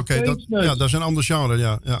 Oké. Dat is een ander genre,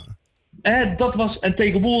 ja. Dat was, en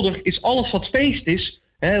tegenwoordig is alles wat feest is,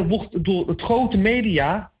 wordt door het grote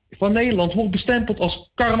media van Nederland wordt bestempeld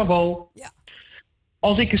als carnaval. Ja.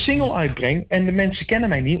 Als ik een single uitbreng en de mensen kennen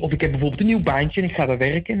mij niet, of ik heb bijvoorbeeld een nieuw baantje en ik ga daar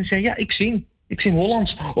werken en dan zeg ik, ja, ik zing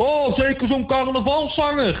Hollands. Oh, zeker zo'n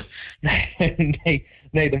carnavalzanger.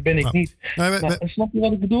 Nee, dat ben ik niet. Snap je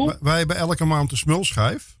wat ik bedoel? Wij hebben elke maand de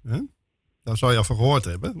Smulschijf. Hè? Daar zou je al van gehoord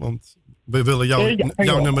hebben. Want we willen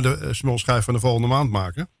jouw nummer de Smulschijf van de volgende maand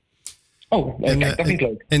maken. Oh, kijk, dat vind ik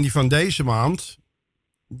leuk. En die van deze maand,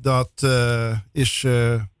 dat is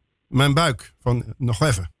Mijn Buik van Nog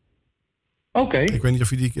Even. Oké. Ik weet niet of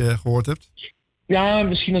je die gehoord hebt. Ja,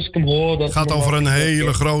 misschien als ik hem hoor. Het gaat over een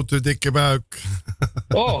hele grote, dikke buik.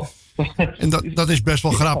 Oh. En dat is best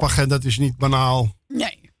wel grappig en dat is niet banaal.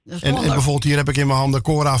 Nee. En bijvoorbeeld hier heb ik in mijn handen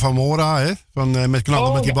Cora van Mora, hè? Met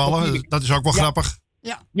knallen met die ballen. Dat is ook wel grappig.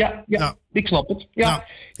 Ja, ik snap het.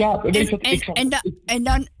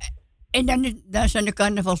 Dan zijn de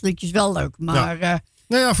carnavalsliedjes wel leuk. Maar,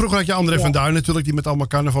 vroeger had je André van Duin natuurlijk, die met allemaal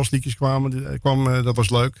carnavalsliedjes kwam. Dat was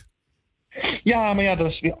leuk. Ja, maar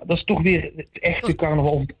dat is toch weer het echte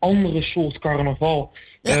carnaval, of het andere soort carnaval.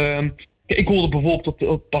 Ik hoorde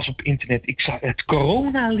bijvoorbeeld pas op internet, ik zag het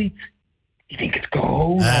coronalied. Ik denk het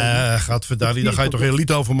corona. Gadverdarie, daar ga je toch een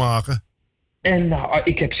lied over maken? En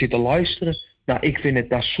ik heb zitten luisteren. Nou, ik vind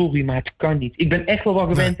het, sorry, maar het kan niet. Ik ben echt wel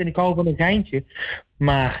gewend en ik hou van een geintje.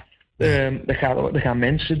 Maar er gaan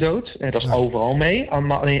mensen dood. Dat is overal mee.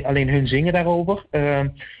 Alleen hun zingen daarover.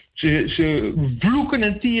 Ze vloeken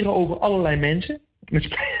en tieren over allerlei mensen. Met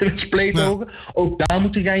spleetogen. Ook daar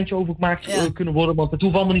moet een geintje over gemaakt kunnen worden. Want het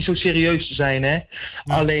hoeft allemaal niet zo serieus te zijn. Hè?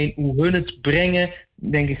 Alleen hoe hun het brengen,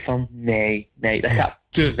 denk ik van nee, dat gaat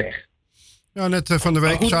te ver. Ja, net van de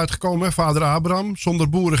week is uitgekomen, Vader Abraham. Zonder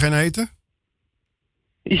boeren geen eten.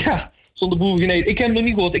 Ja, zonder boeren geen eten. Ik heb hem nog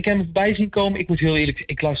niet gehoord. Ik heb hem voorbij zien komen. Ik moet heel eerlijk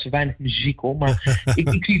zeggen, ik luister weinig muziek hoor. Maar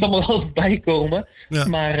ik zie het allemaal wel voorbij komen. Ja.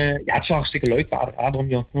 Maar het is hartstikke leuk, Vader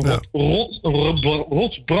Abraham.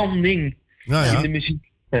 Rotsbranding in de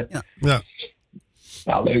muziek.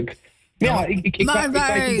 Ja, leuk. Ja, ik wijs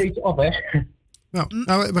een beetje af, hè.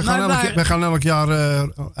 Nou, we gaan elk jaar,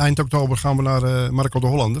 eind oktober gaan we naar Marco de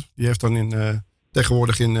Hollander. Die heeft dan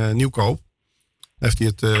tegenwoordig in Nieuwkoop, heeft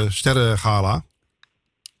hij het Sterrengala.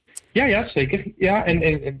 Ja, zeker. Ja,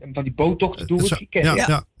 en van die boottochten doen we.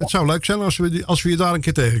 Het zou leuk zijn als we je daar een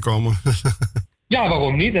keer tegenkomen. Ja,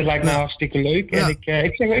 waarom niet? Dat lijkt me hartstikke leuk. Ja.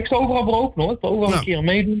 En ik sta overal voor open hoor. Ik wil overal een keer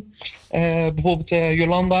meedoen. Bijvoorbeeld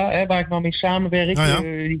Jolanda, waar ik nou mee samenwerk.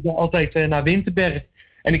 Die gaat altijd naar Winterberg.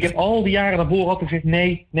 En ik heb al die jaren daarvoor altijd gezegd,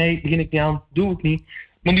 nee, begin ik niet aan, doe ik niet.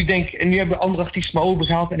 Maar nu hebben andere artiesten me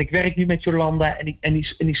overgehaald en ik werk nu met Jolanda en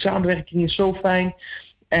die samenwerking is zo fijn.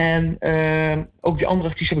 En ook die andere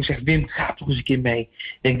artiesten hebben gezegd, Wim, ga toch eens een keer mee.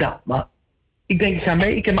 Ik denk, ik ga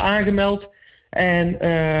mee, ik heb me aangemeld. En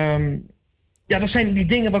dat zijn die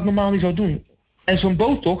dingen wat ik normaal niet zou doen. En zo'n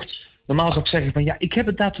boottocht, normaal zou ik zeggen van ik heb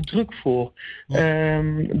het daar te druk voor.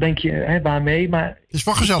 Denk je, waarmee? Maar het is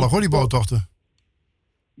wel gezellig hoor, die boottochten.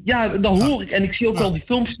 Ja, dat hoor ik. En ik zie ook al die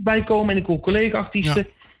filmpjes erbij komen en ik hoor collega-artiesten.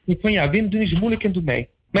 Ik van Wim, doe niet zo moeilijk en doe mee.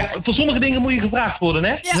 Maar voor sommige dingen moet je gevraagd worden,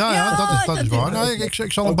 hè? Ja, dat is waar. Nou,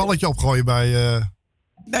 ik zal een balletje opgooien bij...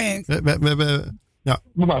 We hebben...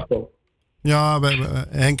 Ja,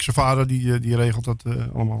 Henk zijn vader, die regelt dat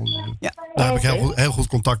allemaal. Daar heb ik heel goed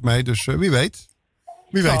contact mee, dus wie weet.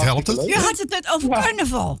 Wie weet helpt het. Je had het net over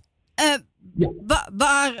carnaval.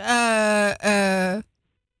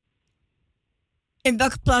 In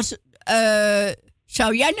welke plaats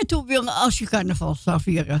zou jij naartoe willen als je carnaval zou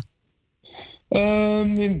vieren?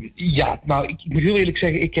 Ik moet heel eerlijk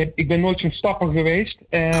zeggen, ik ben nooit zo'n stapper geweest.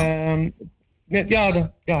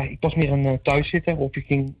 Ik was meer een thuiszitter of ik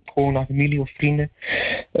ging gewoon naar familie of vrienden.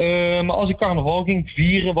 Maar als ik carnaval ging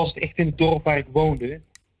vieren, was het echt in het dorp waar ik woonde.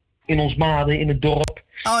 In ons Maden, in het dorp.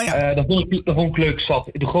 Dat vond ik leuk zat.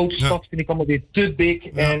 De grote stad vind ik allemaal weer te dik.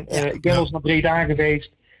 Ik ben wel eens naar Breda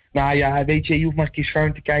geweest. Nou ja, weet je hoeft maar een keer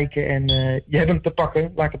schuin te kijken en je hebt hem te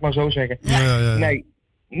pakken, laat ik het maar zo zeggen.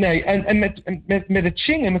 Nee, en met het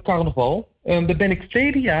zingen met carnaval, daar ben ik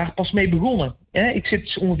verleden jaar pas mee begonnen. Ik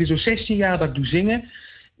zit ongeveer zo'n 16 jaar dat ik doe zingen.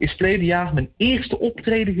 Is verleden jaar mijn eerste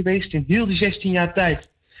optreden geweest in heel die 16 jaar tijd.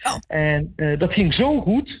 En dat ging zo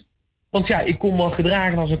goed. Want ja, ik kon me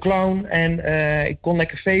gedragen als een clown. En ik kon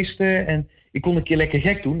lekker feesten. En ik kon een keer lekker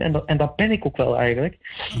gek doen. En dat ben ik ook wel eigenlijk.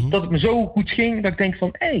 Dat het me zo goed ging dat ik denk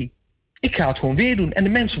van... ik ga het gewoon weer doen. En de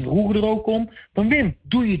mensen vroegen er ook om. Van Wim,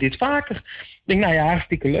 doe je dit vaker? Ik denk, nou ja,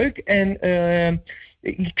 hartstikke leuk. En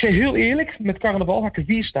ik zeg heel eerlijk, met carnaval had ik er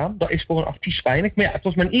 4 staan. Dat is voor een artiest weinig. Maar ja, het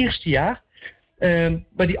was mijn eerste jaar.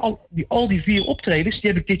 Maar al die 4 optredens,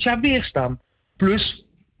 die heb ik dit jaar weer staan. Plus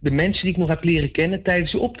de mensen die ik nog heb leren kennen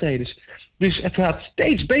tijdens de optredens. Dus het gaat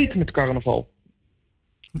steeds beter met carnaval.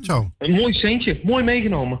 Zo. Een mooi centje, mooi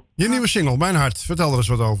meegenomen. Je nieuwe single, Mijn Hart, vertel er eens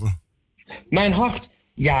wat over. Mijn hart,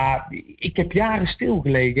 ja, ik heb jaren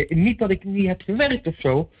stilgelegen. Niet dat ik niet heb gewerkt of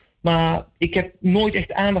zo, maar ik heb nooit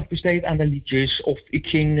echt aandacht besteed aan de liedjes. Of ik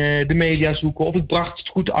ging de media zoeken, of ik bracht het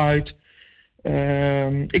goed uit.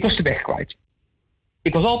 Ik was de weg kwijt.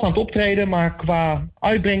 Ik was altijd aan het optreden, maar qua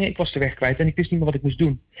uitbrengen, ik was de weg kwijt. En ik wist niet meer wat ik moest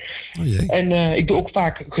doen. Oh jee. En ik doe ook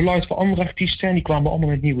vaak geluid voor andere artiesten. En die kwamen allemaal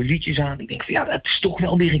met nieuwe liedjes aan. Ik denk van ja, dat is toch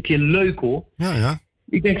wel weer een keer leuk hoor. Ja.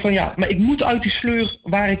 Ik denk van ja, maar ik moet uit die sleur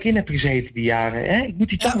waar ik in heb gezeten die jaren. Hè? Ik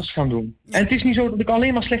moet iets anders gaan doen. En het is niet zo dat ik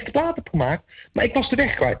alleen maar slechte platen heb gemaakt. Maar ik was de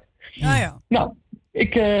weg kwijt. Ja. Nou,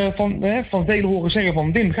 ik van velen horen zeggen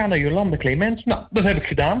van Wim, ga naar Jolande Clement. Nou, dat heb ik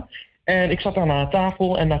gedaan. En ik zat daar aan de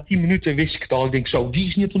tafel en na 10 minuten wist ik het al. Ik denk zo, die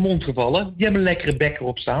is niet op de mond gevallen. Die hebben een lekkere bek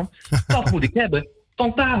erop staan. Dat moet ik hebben.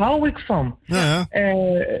 Want daar hou ik van. Ja.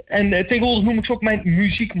 En tegenwoordig noem ik ze ook mijn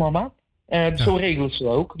muziekmama. Zo regelen ze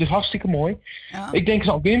ook. Dus hartstikke mooi. Ja. Ik denk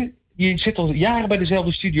zo, Wim, je zit al jaren bij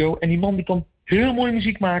dezelfde studio. En die man die kan heel mooi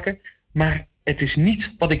muziek maken. Maar het is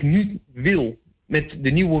niet wat ik nu wil. Met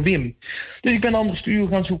de nieuwe Wim. Dus ik ben een andere studio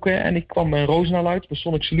gaan zoeken. En ik kwam bij Roosendaal uit, bij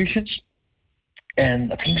Sonic Solutions. En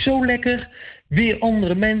dat ging zo lekker. Weer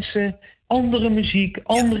andere mensen, andere muziek,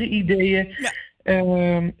 andere ideeën.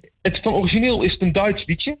 Ja. Het van origineel is het een Duits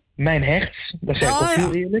liedje. Mijn Herz. Dat zeg ik ook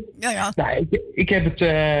heel eerlijk. Ja. Nou, ik heb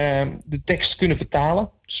de tekst kunnen vertalen.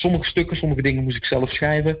 Sommige stukken, sommige dingen moest ik zelf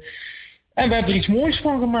schrijven. En we hebben er iets moois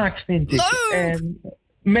van gemaakt, vind ik. Leuk. En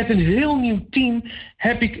met een heel nieuw team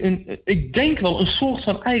heb ik ik denk wel een soort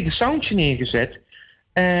van eigen soundje neergezet.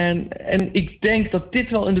 En ik denk dat dit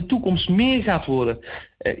wel in de toekomst meer gaat worden.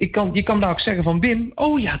 Je kan daar ook zeggen van Wim,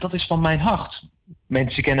 oh ja, dat is van Mijn Hart.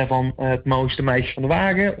 Mensen kennen van Het mooiste meisje van de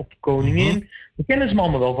wagen of Koningin. Daar kennen ze me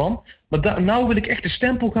allemaal wel van. Maar nou wil ik echt de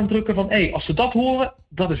stempel gaan drukken van, als ze dat horen,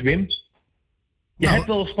 dat is Wim. Je hebt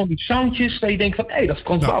wel eens van die soundjes dat je denkt van, dat is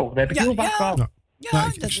Frans Bauer. Dat heb ik heel vaak gehad.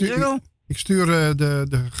 Ik stuur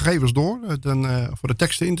de gegevens door voor de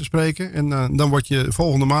teksten in te spreken. En dan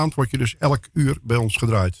volgende maand word je dus elk uur bij ons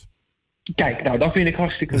gedraaid. Kijk, nou, dat vind ik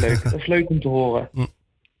hartstikke leuk. Dat is leuk om te horen.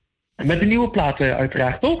 Met de nieuwe platen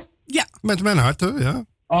uiteraard, toch? Ja. Met Mijn Hart, ja.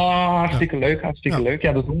 Hartstikke leuk, hartstikke leuk.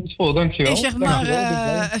 Ja, dat doen we het voor, dankjewel. En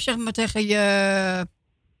zeg maar tegen je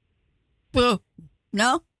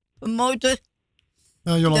promotor.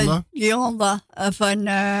 Jolanda. Jolanda, van...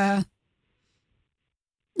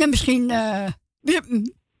 Ja, misschien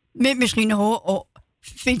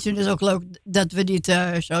vindt ze het ook leuk dat we dit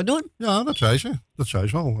zo doen. Ja, dat zei ze. Dat zei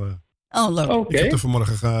ze al. Leuk. Okay. Ik heb er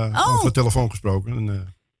vanmorgen over de telefoon gesproken.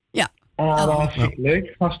 En, hartstikke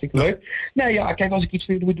leuk, hartstikke leuk. Nou ja, kijk, als ik iets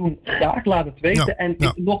wil doen, graag, laat het weten.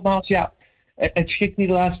 Nogmaals, het schikt niet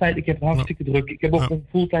de laatste tijd. Ik heb het hartstikke druk. Ik heb ook een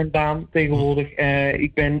fulltime baan tegenwoordig.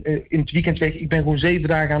 Ik ben in het weekend weg. Ik ben gewoon 7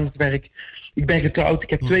 dagen aan het werk. Ik ben getrouwd. Ik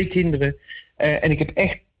heb 2 kinderen. En ik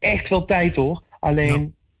heb echt wel tijd hoor.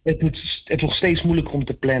 Alleen, het wordt steeds moeilijker om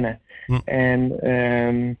te plannen.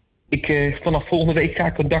 En vanaf volgende week ga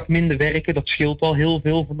ik een dag minder werken. Dat scheelt wel heel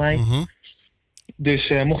veel voor mij. Dus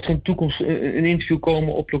mocht er in de toekomst een interview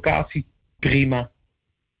komen op locatie, prima.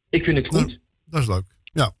 Ik vind het goed. Dat is leuk.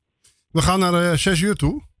 Ja. We gaan naar 6 uur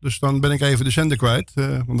toe. Dus dan ben ik even de zender kwijt.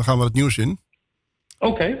 Want dan gaan we het nieuws in.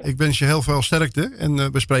 Oké. Ik wens je heel veel sterkte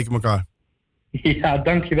en we spreken elkaar. Ja,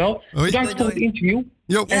 dankjewel. Hoi. Bedankt voor het interview.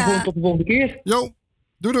 Jo. En gewoon tot de volgende keer. Jo.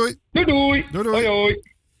 Doei. Doei. Hoi.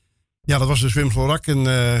 Ja, dat was dus Wim Florak. En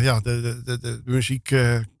de muziek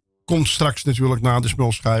komt straks natuurlijk na de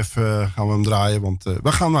smulschijf. Gaan we hem draaien. Want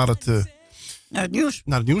we gaan naar het nieuws.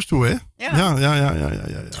 Naar het nieuws toe, hè? Ja.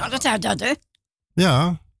 Gaat het uit dat, hè?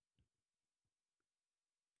 Ja.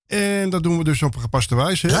 En dat doen we dus op een gepaste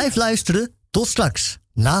wijze. Blijf luisteren. Tot straks.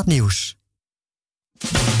 Na het nieuws.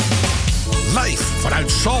 Live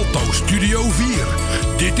vanuit Salto Studio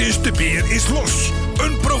 4. Dit is De Beer is Los.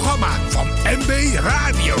 Een programma van MB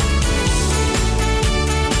Radio.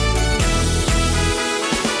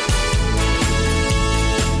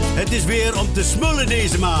 Het is weer om te smullen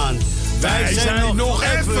deze maand. Wij zijn nog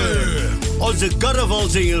even. Onze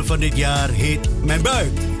carnavalsingel van dit jaar heet Mijn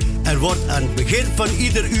Buik. en wordt aan het begin van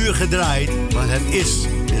ieder uur gedraaid, want het is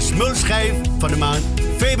de smulschijf van de maand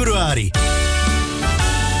februari.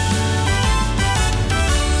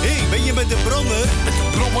 Hé, ben je met de brommer? Met de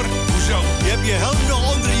brommer? Hoezo? Je hebt je helm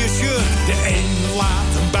nog onder je shirt. De een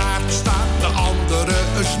laat een baard staan, de andere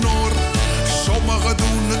een snor. Sommigen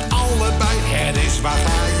doen het allebei, het is waar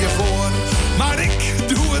ga je voor. Maar ik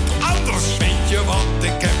doe het anders, weet je wat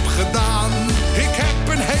ik heb gedaan? Ik heb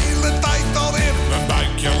een hele tijd alweer mijn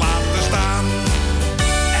buikje laten staan.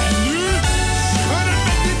 En nu schudden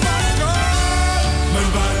met die buiken.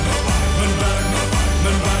 Mijn buik, mijn buik, mijn buik, mijn buik,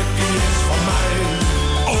 mijn buik die is van mij.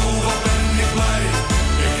 Oh, wat ben ik blij,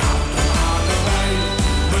 ik houd er aardig bij.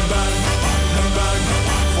 Mijn buik, mijn buik, mijn buik, mijn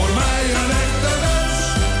buik, voor mij een echte wens.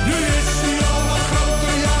 Nu is hij al wat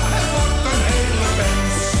groter, ja, het wordt een hele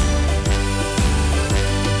wens.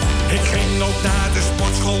 Ik ging ook naar de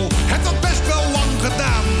sportschool, het had best wel lang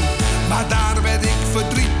gedaan. Maar daar werd ik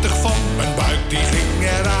verdrietig van, mijn buik die ging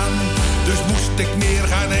eraan. Dus moest ik meer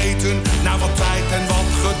gaan eten, na wat tijd en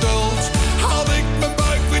wat geduld. Had ik mijn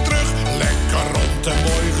buik weer terug, lekker rond en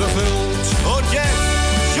mooi gevuld. Oh Jack,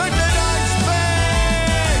 shut it out,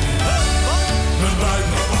 back! Mijn buik,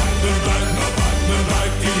 mijn buik, mijn buik, mijn buik, mijn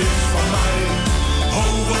buik die is van mij.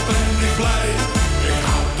 Oh, wat ben ik blij, ik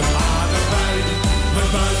houd er aardig bij. Mijn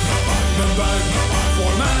buik, mijn buik, mijn buik, mijn buik,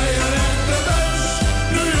 voor mij een echte wens.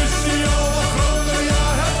 Nu is hij al wat groter, ja,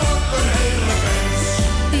 het wordt een hele wens.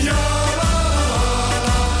 Ja, la la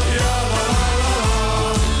la, ja la la la,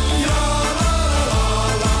 ja la la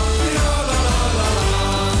la, ja la la la,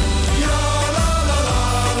 ja la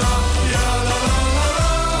la la, ja la la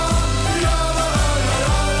la,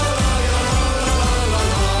 ja la la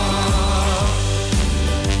la.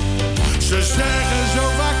 Ze zeggen zo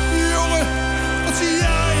vaak, jongen, wat zie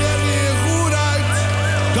jij er weer goed uit.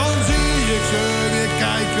 Dan zie ik ze weer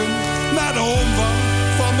kijken naar de omvang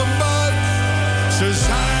van mijn buik. Ze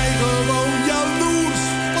zijn gewoon jaloers,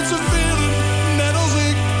 want ze willen, net als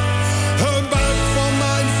ik, een buik van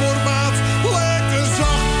mijn formaat. Lekker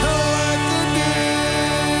zacht en lekker dik.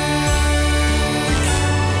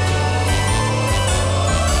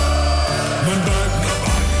 Mijn buik, mijn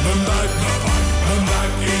buik, mijn buik, mijn buik, mijn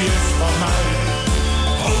buik die is van mij.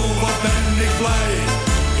 Oh, wat ben ik blij,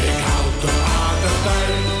 ik houd er aardig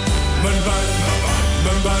bij. Mijn buik, mijn buik,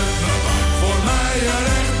 mijn buik, mijn buik, voor mij een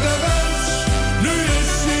echte wens. Nu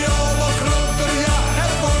is hij al wat groter, ja,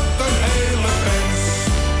 het wordt een hele wens.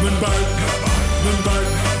 Mijn buik, mijn buik, mijn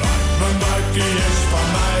buik, mijn buik, mijn buik die is van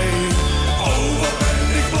mij. Oh, wat ben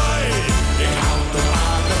ik blij, ik houd er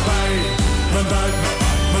aardig bij. Mijn buik, mijn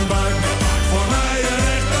buik, mijn buik, mijn buik, voor mij een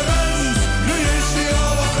echte wens. Nu is hij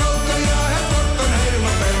al wat groter, ja, het wordt een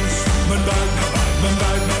hele wens. Mijn buik, mijn buik, mijn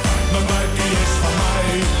buik, mijn buik, mijn buik die is van mij.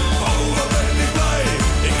 Oh, wat ben ik blij,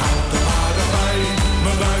 ik houd er aardig bij.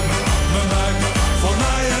 Mijn buik, mijn buik, mijn buik, mijn buik, voor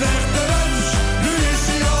mij een echte wens. Nu is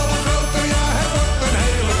hij al wat groter, ja, het wordt een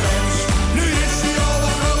hele wens. Nu is hij al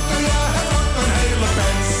wat groter, ja, het wordt een hele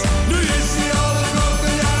wens. Nu is hij al wat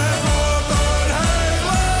groter, ja, het wordt een hele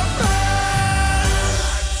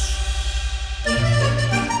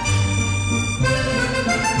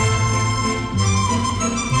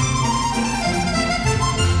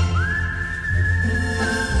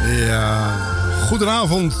Ja,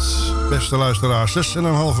 goedenavond, beste luisteraars.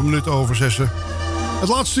 6,5 minuten over 6. Het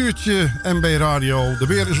laatste uurtje MB Radio. De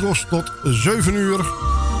weer is los tot 7 uur.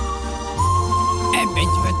 En bent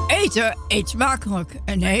u met eten? Eet smakelijk.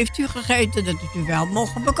 En heeft u gegeten dat het u wel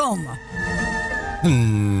mogen bekomen?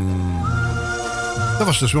 Dat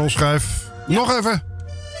was de smulschijf. Ja. Nog even.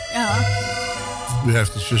 Ja. U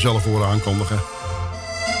heeft het zelf horen aankondigen.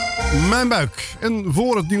 Mijn buik. En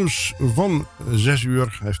voor het nieuws van 6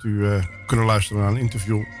 uur heeft u kunnen luisteren naar een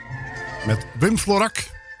interview met Wim Florak.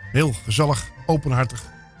 Heel gezellig, openhartig,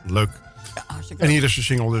 leuk. Ja, en hier is de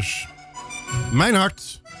single dus Mijn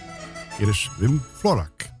Hart. Hier is Wim Florak.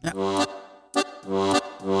 Ja.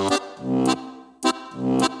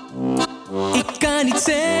 Ik kan niet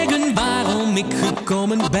zeggen waarom ik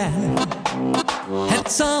gekomen ben.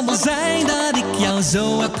 Het zal wel zijn dat ik jou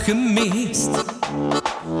zo heb gemist.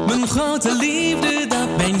 Mijn grote liefde,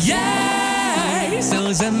 dat ben jij.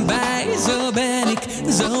 Zo zijn wij, zo ben ik,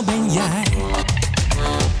 zo ben jij.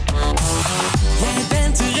 Jij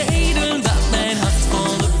bent de reden dat mijn hart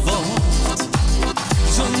voller wordt.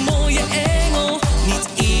 Zo'n mooie engel,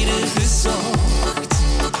 niet ieder gezocht.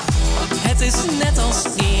 Het is net als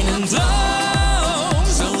in een droom.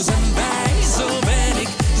 Zo zijn wij, zo ben ik,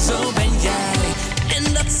 zo ben jij.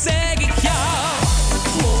 En dat zeg ik jou.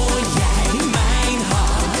 Hoor jij mijn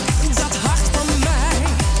hart, dat hart van mij.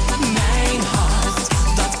 Mijn hart,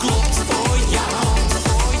 dat klopt voor jou,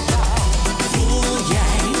 voor jou.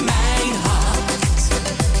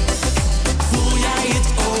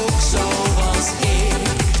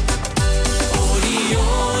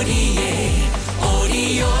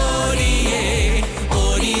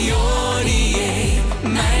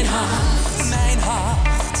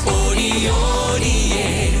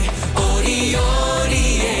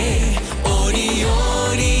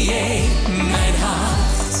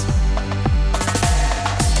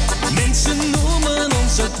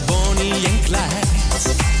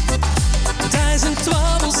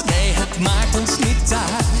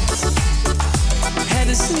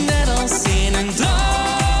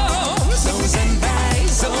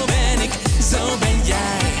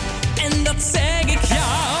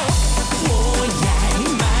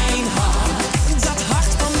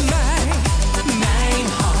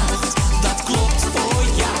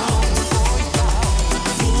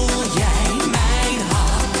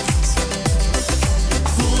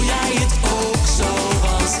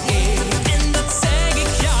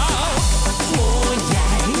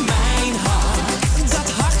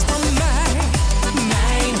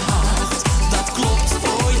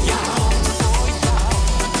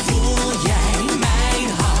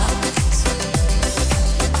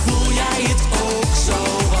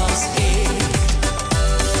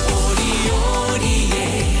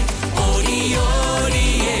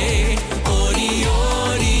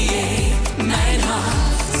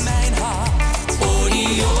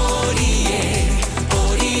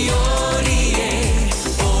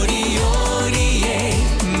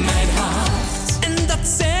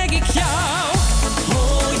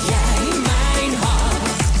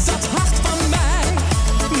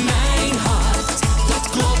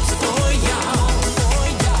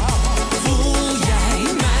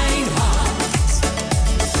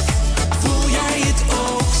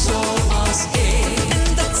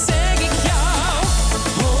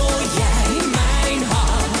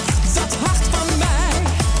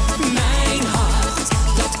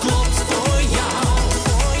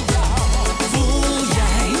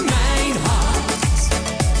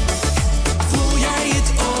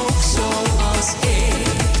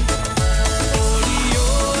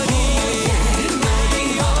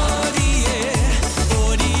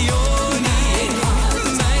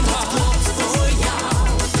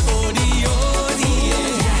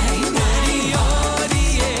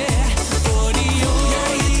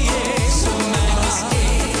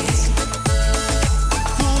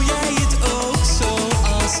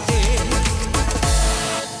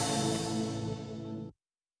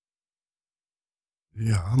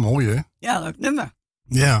 Ja, mooi hè? Ja, leuk nummer.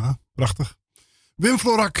 Ja, prachtig. Wim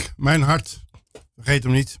Florak, Mijn Hart. Vergeet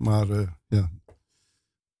hem niet, maar ja.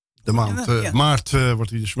 De maand maart wordt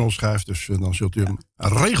hij de smulschijf, dus dan zult u hem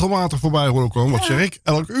regelmatig voorbij horen komen. Wat zeg ik?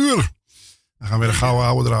 Elk uur. Dan gaan we weer een gouden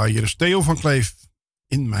oude draaien. Hier is Theo van Kleef,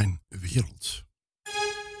 In Mijn Wereld.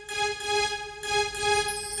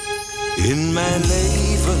 In mijn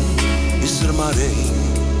leven is er maar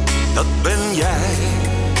één, dat ben jij.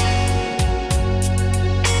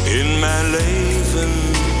 In mijn leven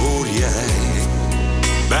hoor jij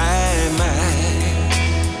bij mij.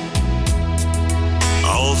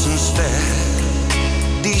 Als een ster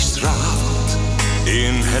die straalt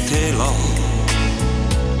in het heelal,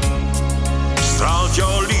 straalt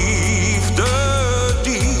jouw liefde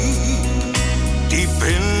diep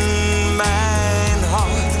in mijn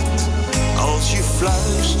hart. Als je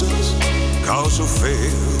fluistert, ik hou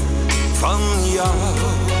zoveel van jou.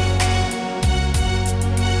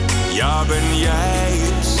 Ja, ben jij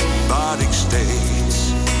het waar ik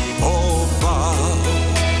steeds op bouw.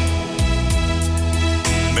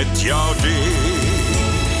 Met jou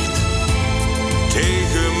dicht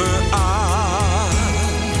tegen me aan,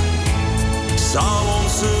 zal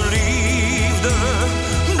onze liefde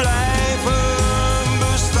blijven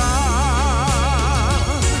bestaan.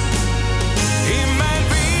 In mijn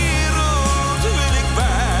wereld wil ik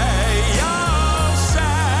bij jou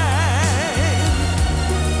zijn.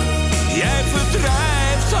 Jij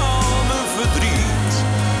verdrijft al mijn verdriet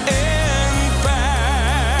en pijn.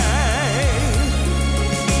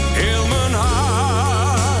 Heel mijn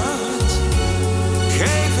hart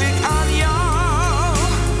geef ik aan jou,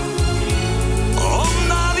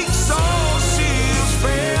 omdat ik zo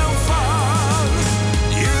zielsveel van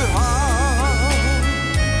je hou.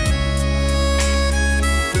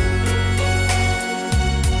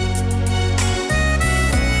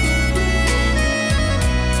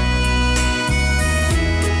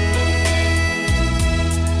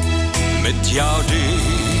 Met jou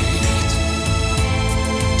dicht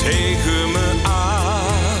tegen me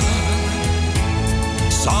aan,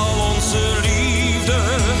 zal onze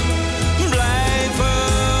liefde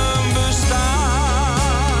blijven bestaan.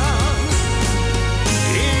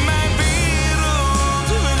 In mijn wereld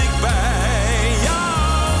wil ik bij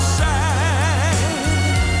jou zijn.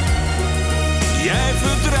 Jij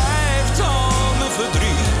verdrijft al mijn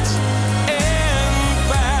verdriet en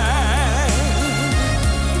pijn.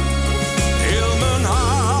 Heel mijn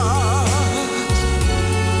hart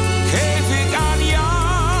geef ik aan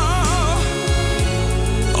jou,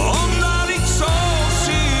 omdat ik zo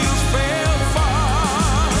zielsveel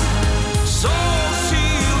van, zo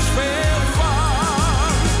zielsveel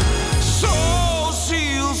van, zo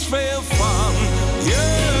zielsveel van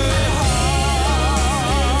je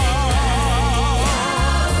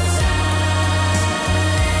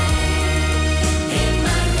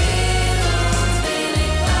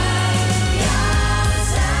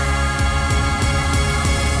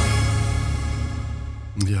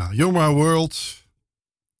Ja, You're My World.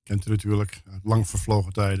 Kent u natuurlijk, uit lang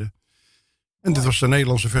vervlogen tijden. En dit was de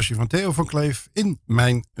Nederlandse versie van Theo van Kleef, In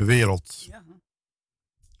Mijn Wereld. Ja.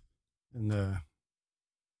 En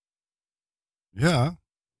ja,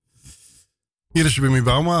 hier is Wimmy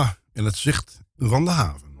Bauma in het zicht van de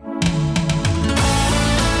haven.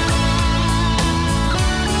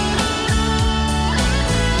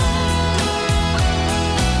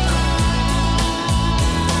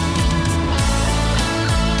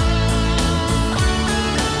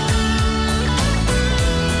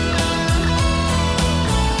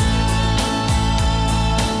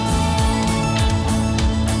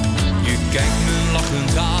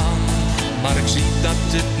 Maar ik zie dat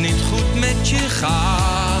het niet goed met je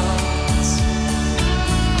gaat.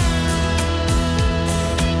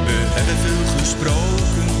 We hebben veel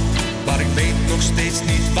gesproken, maar ik weet nog steeds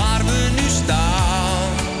niet waar we nu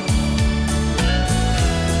staan.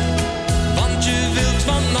 Want je wilt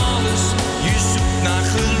van alles, je zoekt naar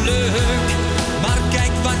geluk. Maar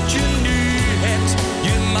kijk wat je nu hebt,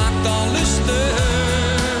 je maakt alles stuk.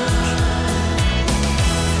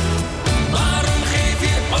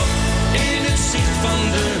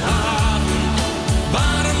 Van de haven,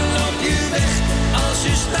 waarom loop je weg als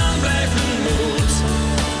je staan blijven moet?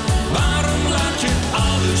 Waarom laat je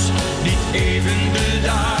alles niet even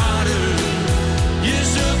bedaren?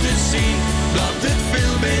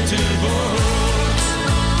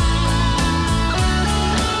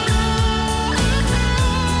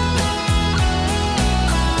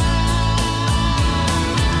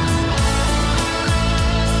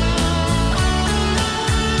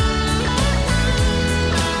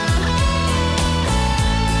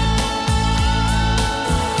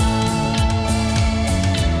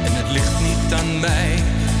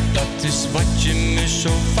 is wat je me zo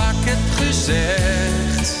vaak hebt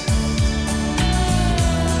gezegd.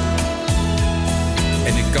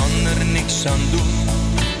 En ik kan er niks aan doen.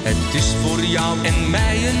 Het is voor jou en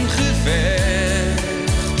mij een gevecht.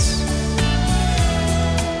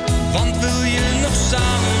 Want wil je nog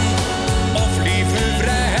samen of liever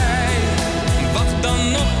vrij? Wacht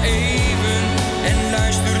dan nog even en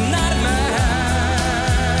luister naar mij.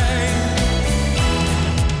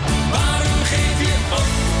 Waarom geef je op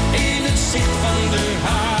in het zicht van de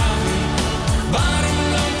haven? Waarom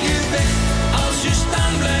loop je weg als je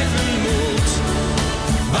staan blijven moet?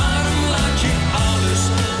 Waarom laat je alles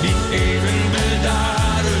niet even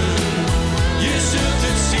bedaren? Je zult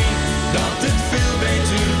het zien dat het veel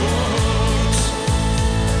beter wordt.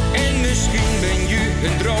 En misschien ben je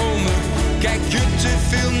een dromer, kijk je te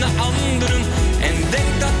veel naar anderen en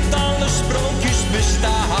denk dat alle sprookjes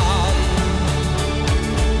bestaan.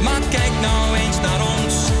 Maar kijk nou eens naar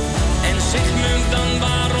ons en zeg me dan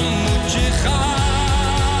waarom moet je gaan?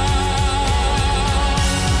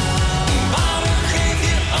 Waarom geef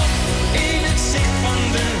je op in het zicht van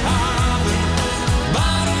de haven?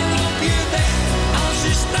 Waarom loop je weg als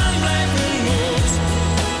je staan blijven moet?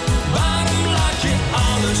 Waarom laat je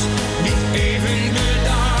alles niet even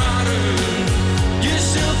bedaren? Je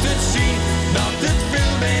zult het zien dat het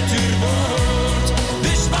veel beter wordt.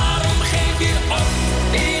 Dus waarom geef je op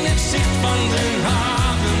in het zicht van de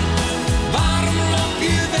haven? Waarom loop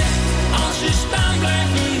je weg als je staan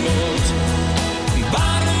blijven moet?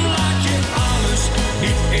 Waarom laat je alles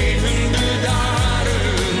niet even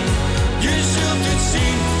bedaren? Je zult het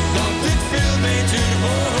zien dat het veel beter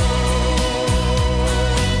wordt.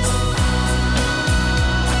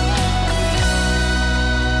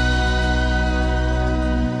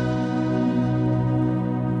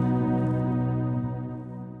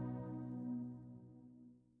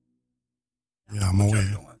 Ja, mooi. Hè?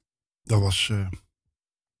 Dat was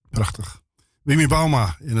prachtig. Wimmy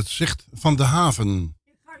Bauma in het zicht van de haven.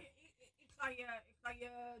 Ik ga je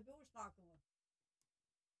doorschakelen.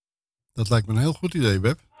 Dat lijkt me een heel goed idee,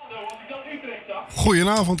 Web.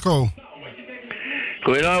 Goedenavond, Ko.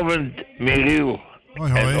 Goedenavond, Michiel.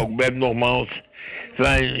 Hoi, hoi. En ook Beb nogmaals.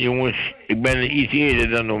 Fijn, jongens. Ik ben iets eerder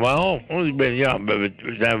dan normaal. Want ik ben,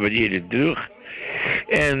 we zijn wat eerder terug.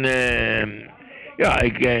 En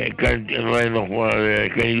ik kan alleen nog maar,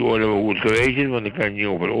 ik kan niet oordelen hoe het geweest is, want ik kan het niet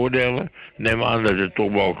over oordelen. Ik neem aan dat het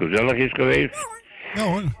toch wel gezellig is geweest. Ja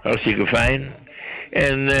hoor. Hartstikke fijn.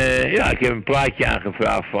 En ik heb een plaatje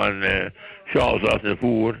aangevraagd van Charles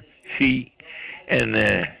Aznavour, Zie. En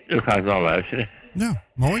dat ga ik dan luisteren. Ja,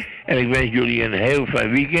 mooi. En ik wens jullie een heel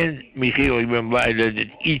fijn weekend. Michiel, ik ben blij dat het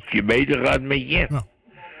ietsje beter gaat met je. Ja.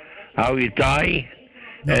 Hou je taai.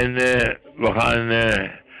 Ja. En we gaan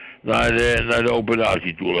naar de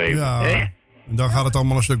operatie toe leven. Ja, en dan gaat het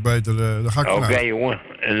allemaal een stuk beter. Oké, jongen.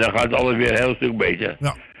 En dan gaat alles weer een heel stuk beter.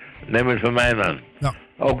 Ja. Neem het van mij aan. Ja.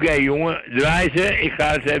 Oké, jongen. Draai ze. Ik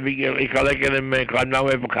ga het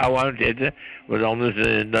nou even gauw aanzetten. Want anders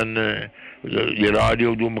dan je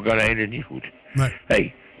radio doen elkaar heen is niet goed. Nee.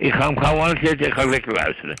 Hey, ik ga hem gauw aanzetten en ga lekker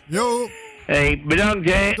luisteren. Jo. Hey, bedankt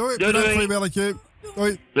hè. Doei. Bedankt voor je belletje.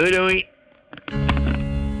 Doei. Doei, doei.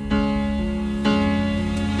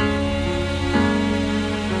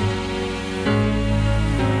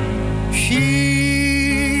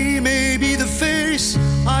 She may be the face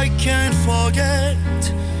I can't forget,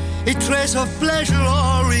 a trace of pleasure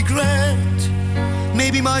or regret,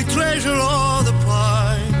 maybe my treasure or the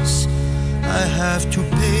price I have to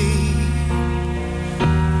pay.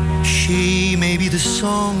 She may be the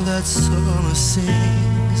song that summer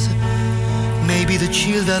sings, maybe the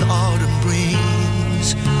chill that autumn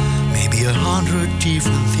brings, maybe 100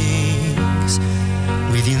 different things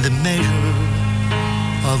within the measure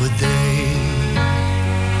of a day.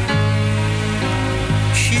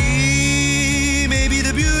 She may be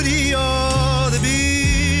the beauty or the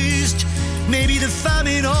beast, maybe the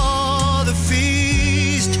famine or the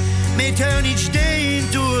feast, may turn each day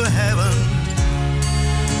into a heaven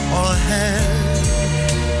or a hell.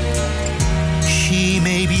 She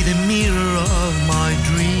may be the mirror of my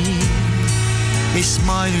dream, a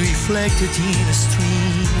smile reflected in a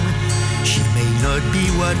stream. She may not be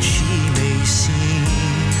what she may seem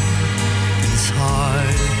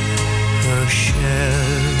inside her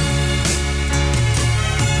shell.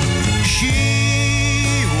 She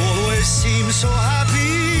always seems so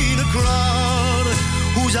happy in a crowd,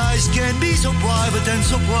 whose eyes can be so private and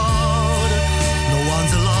so proud. No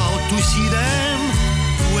one's allowed to see them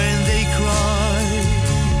when they cry.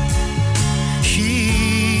 She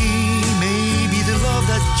may be the love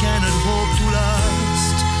that cannot hope to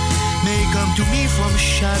last, may come to me from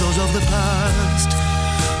shadows of the past,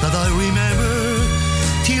 that I remember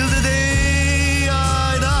till the day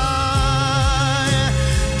I die.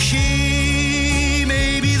 She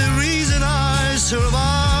may be the reason I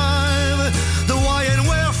survive, the why and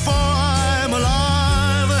wherefore I'm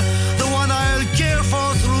alive, the one I'll care for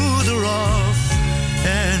through the rough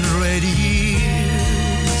and ready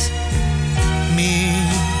years. Me,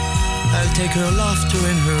 I'll take her laughter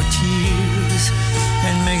and her tears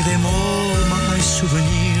and make them all my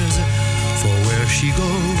souvenirs. For where she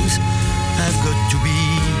goes, I've got to be.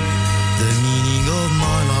 The meaning of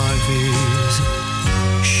my life is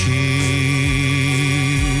she.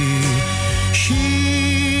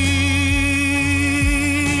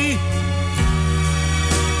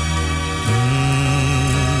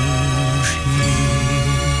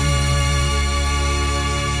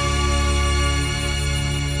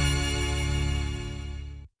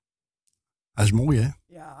 Hij is mooi, hè?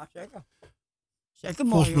 Ja, zeker. Zeker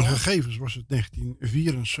mooi. Volgens mijn hoor. gegevens was het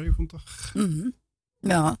 1974.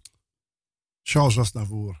 Ja. Charles was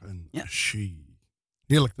daarvoor. En she.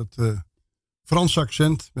 Heerlijk, dat Frans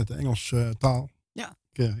accent met de Engelse taal. Ja.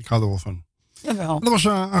 Ik hou er wel van. Jawel. Dat was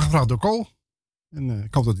aangevraagd door Cole. En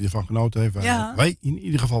ik hoop dat hij ervan genoten heeft. Ja. Wij in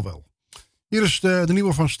ieder geval wel. Hier is de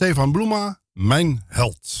nieuwe van Stefan Bloema. Mijn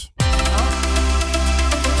held.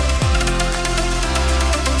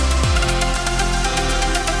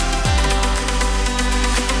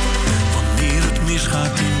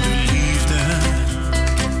 Misgaat in de liefde,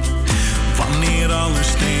 wanneer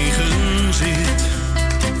alles tegen zit,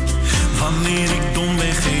 wanneer ik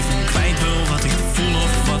domweg even kwijt wil wat ik voel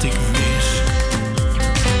of wat ik mis,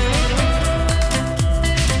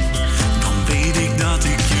 dan weet ik dat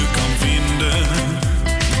ik je kan vinden,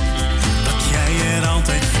 dat jij er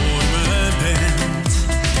altijd voor me bent.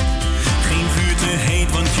 Geen vuur te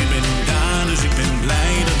heet, want je bent daar, dus ik ben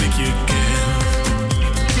blij dat ik je ken.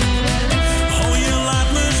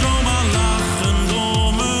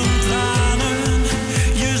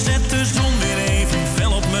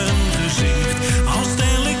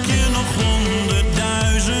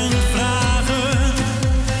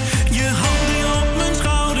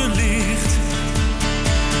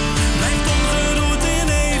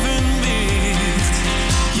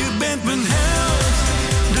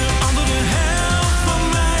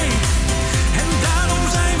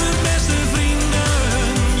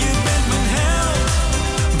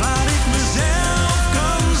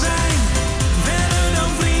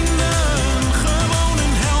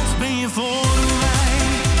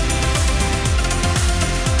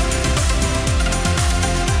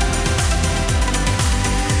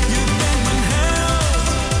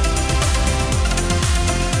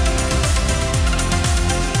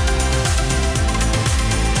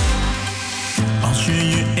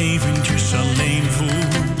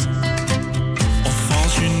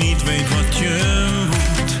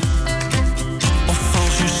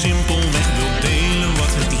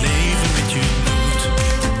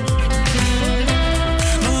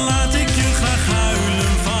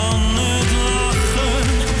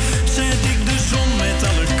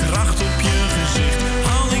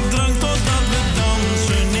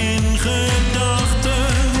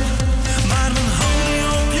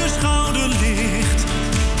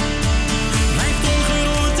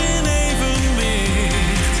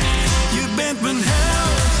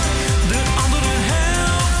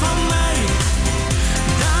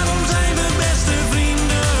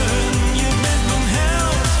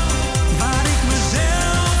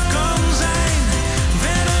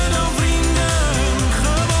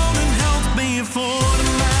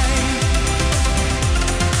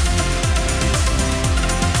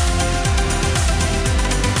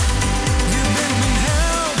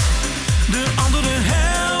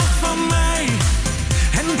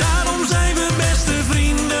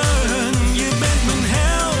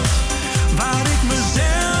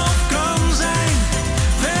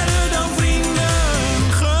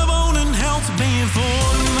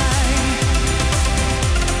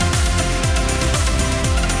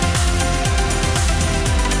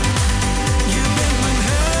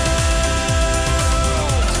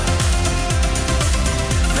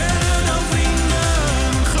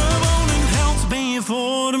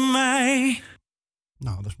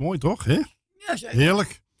 Mooi toch, hè? Ja, zeker.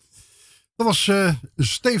 Heerlijk. Dat was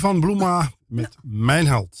Stefan Bloema met Mijn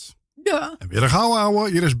Held. Ja. En weer een gauw ouwe.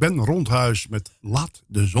 Hier is Ben Rondhuis met Laat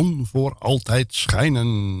de zon voor altijd schijnen.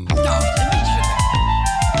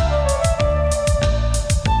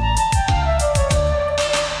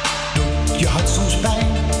 Je hart soms pijn,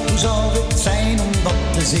 hoe zou het zijn om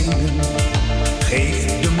dat te zingen?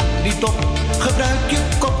 Geef de moed niet op, gebruik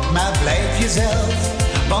je kop, maar blijf jezelf.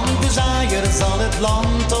 Want de zaaier zal het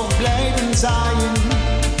land toch blijven zaaien.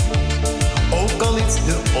 Ook al is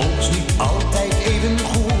de oogst niet altijd even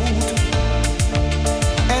goed.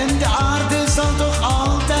 En de aarde zal toch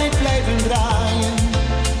altijd blijven draaien.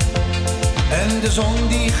 En de zon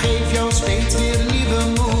die geeft jou steeds weer nieuwe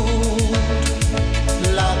moed.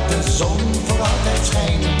 Laat de zon voor altijd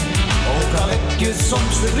schijnen. Ook al heb je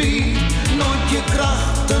soms verdriet, nooit je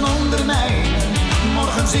krachten ondermijnen.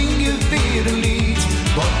 Morgen zing je weer een lied.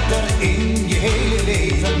 Wordt er in je hele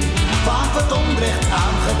leven vaak wat onrecht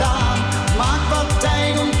aangedaan. Maak wat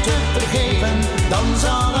tijd om te vergeven, dan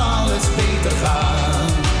zal alles beter gaan.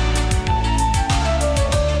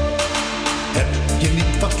 Heb je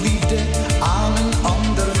niet wat liefde aan een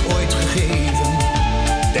ander ooit gegeven?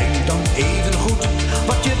 Denk dan even goed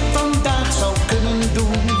wat je vandaag zou kunnen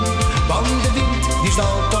doen. Want de wind die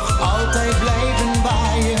zal toch altijd blijven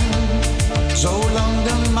waaien, zolang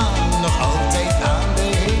de maan nog altijd aan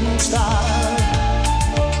de hemel staat.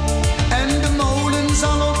 En de molen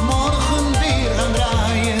zal ook morgen weer gaan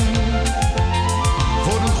draaien.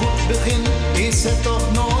 Voor een goed begin is het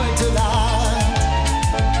toch nooit te laat.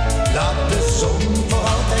 Laat de zon voor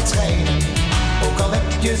altijd schijnen. Ook al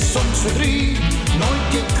heb je soms verdriet,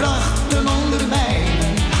 nooit je krachten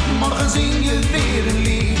ondermijnen. Morgen zing je weer een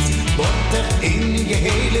lied. Wordt er in je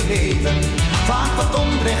hele leven vaak wat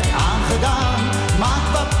onrecht aangedaan.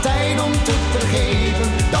 Maak wat tijd om te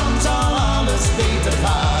vergeven, dan zal alles beter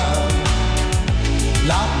gaan.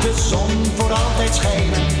 Laat de zon voor altijd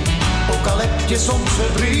schijnen. Ook al heb je soms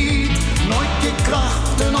verdriet, nooit je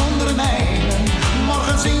krachten ondermijnen.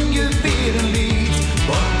 Morgen zing je weer een lied.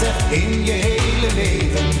 Wordt er in je hele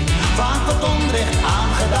leven vaak wat onrecht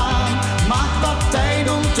aangedaan. Maak wat tijd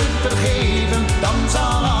om te vergeven, dan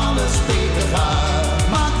zal alles beter gaan.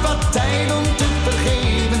 Maak wat tijd om te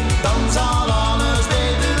vergeven, dan zal alles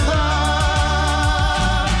beter gaan.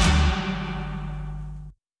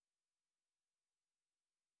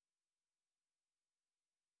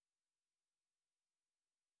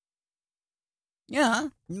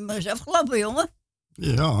 Ja, maar is afgelopen, jongen.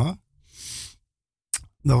 Ja.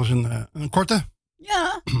 Dat was een korte.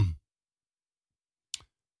 Ja.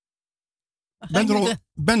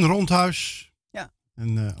 Ben Rondhuis. Ja.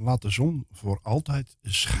 En laat de zon voor altijd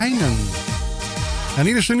schijnen. En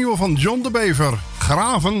hier is de nieuwe van John de Bever.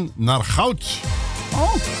 Graven naar goud.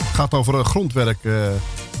 Oh. Het gaat over grondwerk.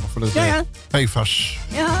 Over het PFAS.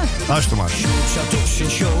 Ja. Luister maar. Zat op zijn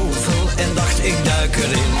shovel en dacht ik duik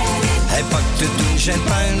erin. Hij pakte toen zijn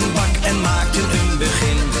puinbak en maakte een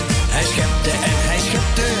begin. Hij schepte en hij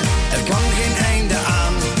schepte, er kwam geen einde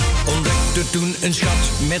aan. Ontdekte toen een schat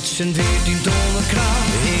met zijn 14 tonnen kraan.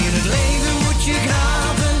 In het leven moet je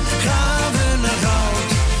graven, graven naar goud.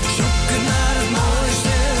 Zoeken naar het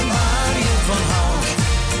mooiste waar je van houdt.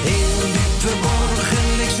 Heel diep verborgen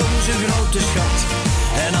ligt soms een grote schat.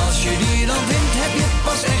 En als je die dan vindt, heb je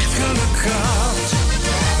pas echt geluk gehad.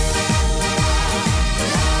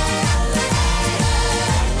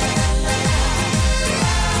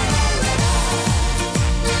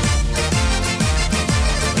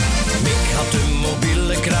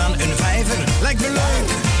 Kraan, een vijver, lijkt me leuk.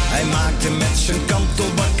 Hij maakte met zijn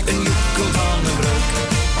kantelbak een joekel van een breuk.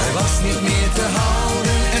 Hij was niet meer te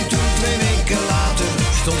houden en toen 2 weken later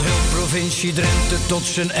stond heel provincie Drenthe tot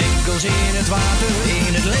zijn enkels in het water.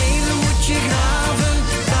 In het leven moet je graven,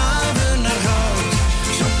 graven naar goud.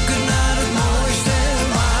 Zoeken naar het mooiste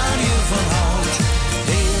waar je van houdt.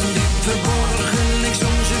 Heel diep verborgen ligt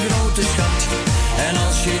soms een grote schat. En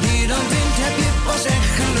als je die dan vindt, heb je pas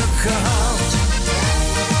echt geluk gehad.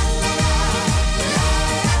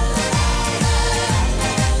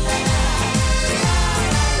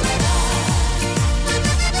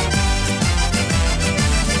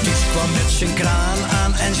 Zijn kraan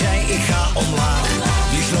aan en zei ik ga omlaag.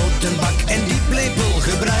 Die sloot een bak en die lepel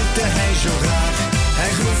gebruikte hij zo graag.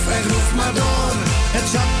 Hij groef maar door, het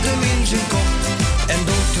zat hem in zijn kop. En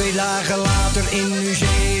dook 2 dagen later in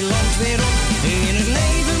Nieuw-Zeeland weer op. In het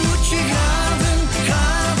leven moet je graven,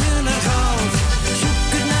 graven naar goud.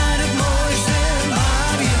 Zoeken naar het mooiste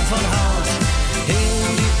waar je van houdt. Heel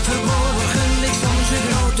diep verborgen ligt soms een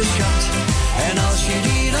grote schat. En als je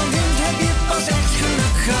die dan vindt, heb je pas echt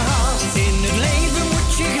geluk gehad. In het leven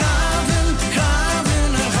moet je graven, graven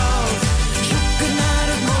naar goud. Zoeken naar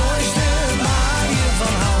het mooiste waar je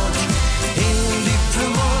van houdt. Heel diep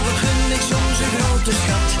verborgen ligt soms een grote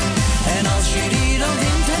schat. En als je die dan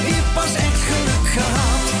vindt, heb je pas echt geluk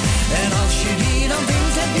gehad. En als je die dan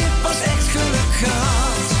vindt, heb je pas echt geluk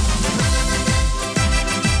gehad.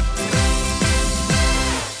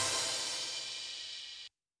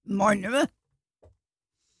 Mooi nummer.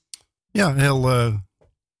 Ja, heel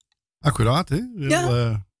accuraat, hè?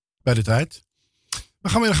 Heel, bij de tijd. We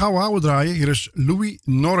gaan weer een gouden ouwe draaien. Hier is Louis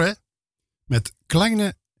Norre met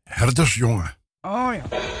Kleine Herdersjongen. Oh ja.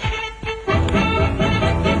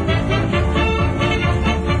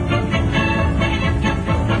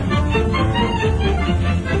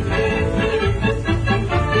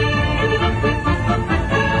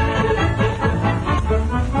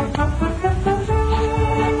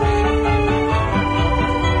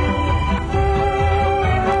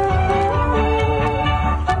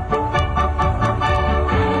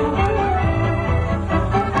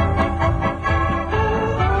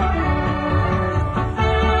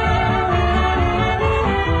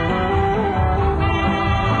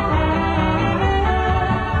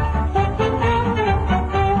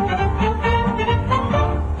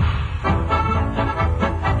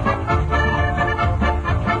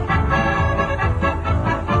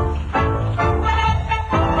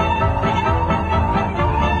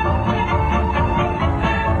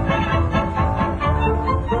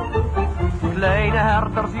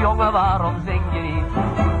 Jongen, waarom zing je niet?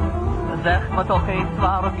 Zeg me toch eens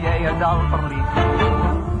waarom jij het al verliet.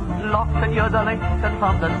 Lokten je de lichten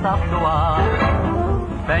van de stad zo aan?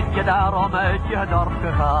 Ben je daarom uit je dorp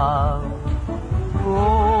gegaan?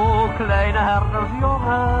 O, kleine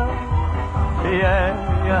herdersjongen,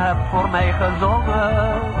 je hebt voor mij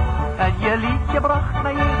gezongen. En je liedje bracht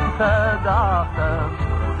mij in gedachten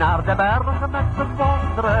naar de bergen met z'n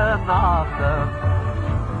wonderen nachten.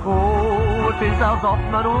 Oh, het is alsof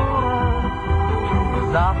mijn oren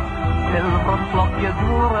zacht zilveren klokjes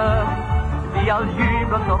horen, die al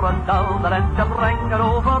jubelen door een dal de lente brengen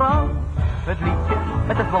overal. Het liedje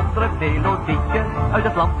met het wonderlijk melodietje uit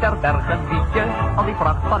het land der bergen liedje, al die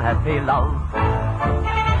pracht van het heelal.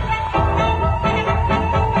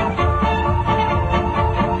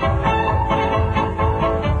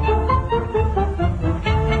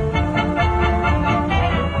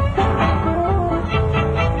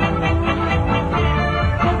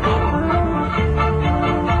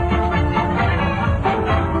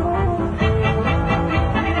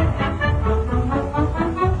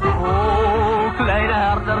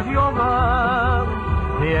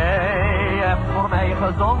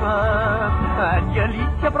 Gezongen, en je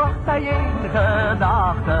liedje bracht mij in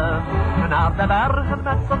gedachten naar de bergen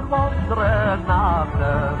met z'n wonderen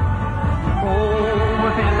nachten. Oh,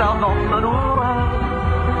 het is alsof mijn oren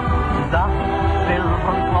zacht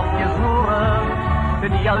zilveren klokjes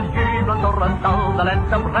horen, die al jubelen door een dal de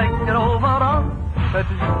lente brengen overal. Het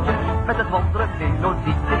liedje met het wonderlijk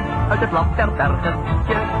melodietje uit het land der bergen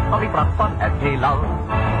liedje, al die pracht van het heelal.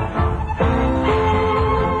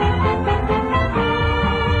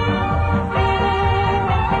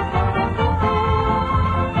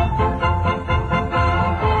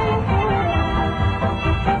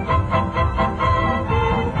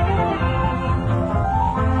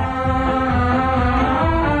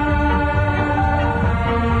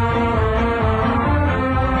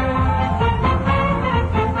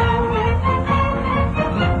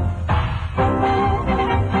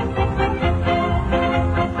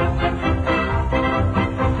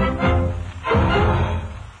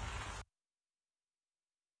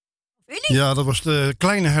 Ja, dat was de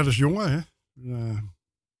Kleine Herdersjongen, hè?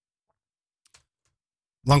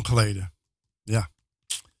 Lang geleden. Ja.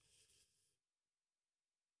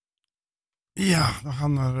 Ja, we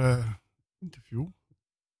gaan naar interview.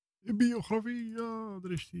 De biografie, ja,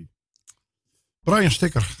 daar is die. Brian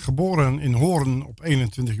Sticker, geboren in Hoorn op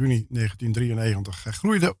 21 juni 1993. Hij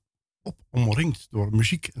groeide op omringd door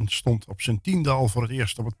muziek en stond op zijn 10e al voor het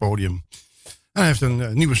eerst op het podium. En hij heeft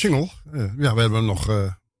een nieuwe single. Ja, we hebben hem nog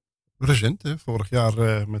recent. Hè. Vorig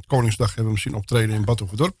jaar met Koningsdag hebben we hem zien optreden in Bad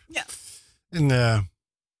Overdorp. Ja. En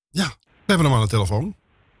ja, we hebben hem aan de telefoon.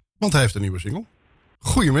 Want hij heeft een nieuwe single.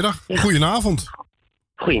 Goedemiddag, ja. Goedenavond.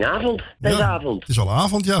 Goedenavond, deze avond. Het is al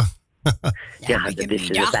avond, ja. Ja, dat is,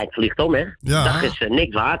 de tijd vliegt om, hè. Ja. De dag is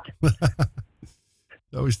niks waard.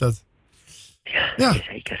 Zo is dat. Ja,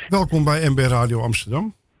 zeker. Welkom bij MB Radio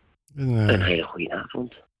Amsterdam. En, een hele goede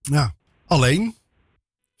avond. Ja, alleen.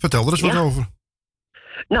 Vertel er eens wat over.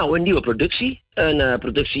 Nou, een nieuwe productie. Een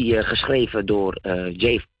productie geschreven door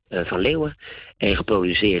Jay van Leeuwen en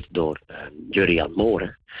geproduceerd door Jurriaan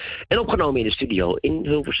Mooren. En opgenomen in de studio in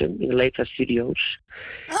Hilversum, in de Leeftijd Studios.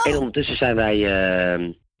 En ondertussen zijn wij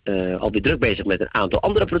alweer druk bezig met een aantal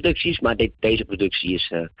andere producties. Maar deze productie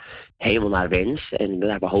is helemaal naar wens. En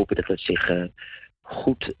we hopen dat het zich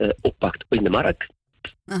goed oppakt in de markt.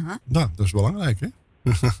 Nou, dat is belangrijk, hè?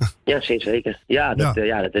 Ja, zeker. Ja,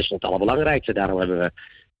 dat is het allerbelangrijkste. Daarom hebben we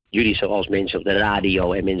jullie zoals mensen op de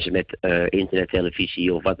radio en mensen met internet,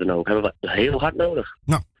 televisie of wat dan ook, hebben we heel hard nodig.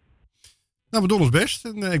 Nou, we doen ons best.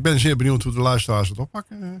 En ik ben zeer benieuwd hoe de luisteraars het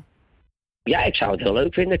oppakken. Ja, ik zou het heel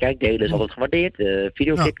leuk vinden. Kijk, delen is altijd gewaardeerd.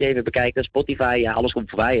 Videoclipje even bekijken, Spotify, ja, alles komt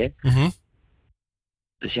voorbij, hè.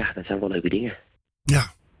 Dus ja, dat zijn wel leuke dingen.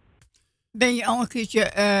 Ja. Ben je al een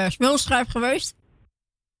keertje smulschrijf geweest?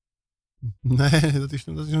 Nee, dat is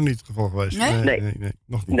nog niet het geval geweest. Nee.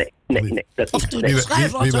 Nog niet. Nee. Of de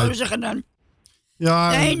schrijflat, zouden we zeggen dan. Ja,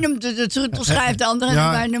 de een noemt het de troetelschrijf, de andere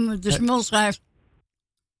wij noemen het de smulschrijf.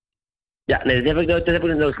 Ja, nee, dat heb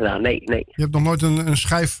ik nooit gedaan. Nee. Je hebt nog nooit een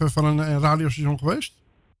schijf van een radiostation geweest?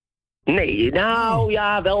 Nee, nou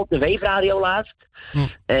ja, wel op de Weefradio laatst.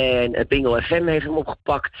 En Bingo FM heeft hem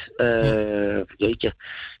opgepakt. Weet je,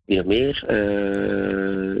 wie nog meer?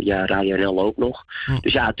 Ja, Radio NL ook nog.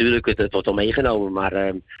 Dus ja, natuurlijk, het wordt al meegenomen.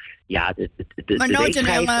 Maar ja, maar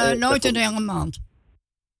nooit een hele maand?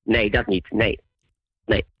 Nee, dat niet. Nee.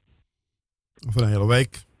 Of een hele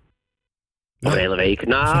week? Of een hele week.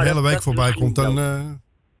 Nou, als een hele week voorbij komt, dan...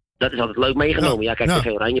 Dat is altijd leuk meegenomen. Ja, kijk, TV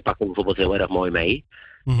Oranje pakt hem bijvoorbeeld heel erg mooi mee.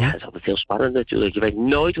 Ja, dat is altijd heel spannend natuurlijk. Je weet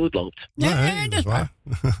nooit hoe het loopt. Nee, dat is waar.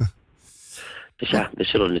 Dus ja, we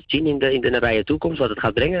zullen het zien in de nabije toekomst wat het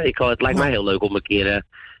gaat brengen. Het lijkt mij heel leuk om een keer,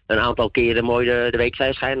 een aantal keren mooi de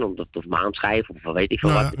weekschijf schijnen. Of maandschijf, of wat weet ik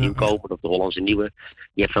veel wat. De Nieuwkoper of de Hollandse Nieuwe.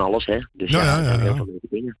 Je hebt van alles, hè. Dus er zijn heel veel leuke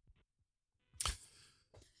dingen.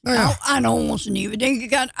 Nou, aan de Hollandse Nieuwe denk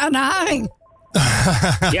ik aan de haring.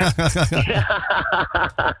 Ja,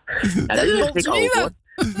 dat is ik ook, hoor.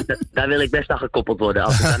 Daar wil ik best aan gekoppeld worden.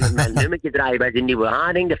 Als ik dan met mijn nummertje draai bij de nieuwe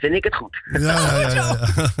haring, dan vind ik het goed. Ja.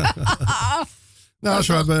 Nou,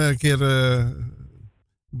 zo hebben een keer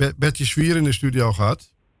Bertje Zwier in de studio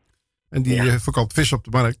gehad. En die verkoopt vis op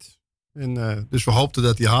de markt. En, dus we hoopten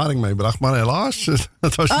dat hij haring meebracht. Maar helaas,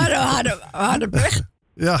 dat was niet... Hadden weg.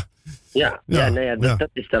 Ja. Dat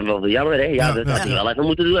is dan wel jammer, hè? Ja, dat had hij wel even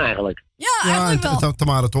moeten doen eigenlijk. Ja, en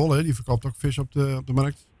Tamara Tol, hè, die verkoopt ook vis op de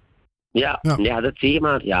markt. Ja, dat zie je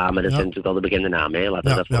maar. Ja, maar dat zijn natuurlijk wel de bekende namen, hè? Laten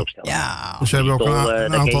we dat vooropstellen. Ja. Dus we hebben ook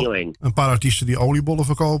een paar artiesten die oliebollen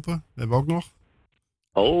verkopen. Dat hebben we ook nog.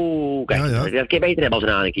 Oh, kijk, dat kun je beter hebben als een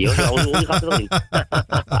haringje, hoor. De olie gaat er wel in.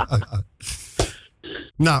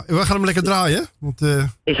 Nou, we gaan hem lekker draaien. Want,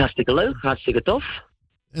 is hartstikke leuk, hartstikke tof.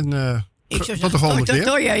 En tot de volgende keer.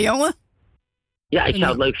 Tot jij, jongen. Ja, ik zou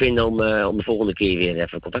het leuk vinden om de volgende keer weer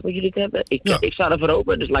even contact met jullie te hebben. Ik sta ervoor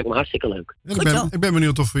open, dus het lijkt me hartstikke leuk. Ja, ik ben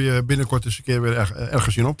benieuwd of we je binnenkort eens een keer weer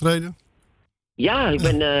ergens zien optreden. Ja, ik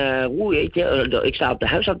ben, ik sta op de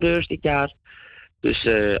huisartsbeurs dit jaar. Dus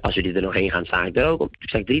als jullie er nog heen gaan, sta ik er ook op. Ik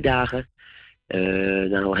zeg 3 dagen.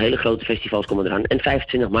 Nou, hele grote festivals komen eraan. En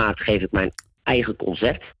 25 maart geef ik mijn eigen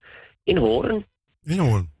concert in Hoorn. In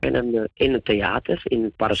Hoorn? En in het theater, in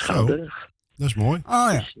het Park Schouwburg. Dat is mooi. Oh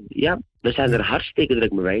ja. Dus, ja, we zijn er hartstikke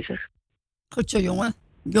druk mee bezig. Goed zo, jongen.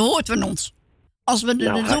 Je hoort van ons. Als we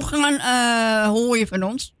er naartoe gaan, hoor je van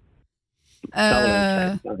ons. Dat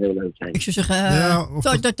zou heel leuk zijn. Ik zou zeggen,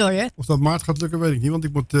 of dat maart gaat lukken, weet ik niet. Want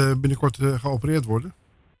ik moet binnenkort geopereerd worden.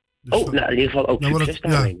 Dus nou, in ieder geval ook succes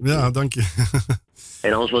daarmee. Ja, dank je.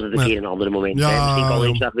 En anders wordt het een keer een andere moment. Ja, misschien kan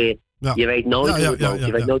dinsdag weer. Ja. Je weet nooit hoe het loopt.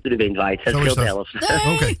 Je weet nooit hoe de wind waait. Het scheelt de helft.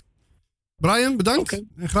 Oké. Brian, bedankt.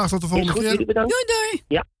 En graag tot de volgende keer. Jullie bedankt. Doei.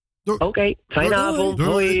 Ja. Oké, fijne avond.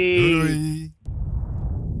 Doei.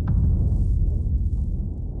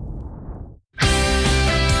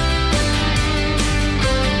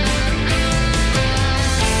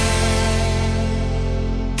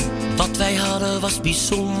 Wat wij hadden was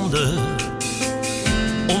bijzonder,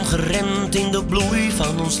 ongeremd in de bloei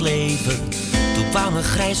van ons leven. Toen kwamen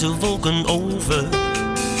grijze wolken over,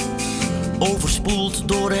 overspoeld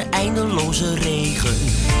door de eindeloze regen.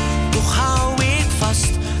 Toch hou ik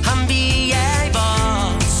vast aan wie jij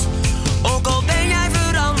was, ook al ben jij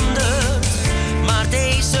veranderd, maar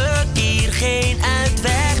deze keer geen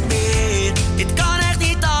uitweg meer. Dit kan echt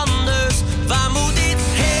niet anders, waar moet dit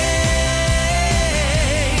heen?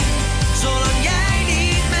 Zolang jij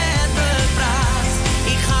niet met me praat,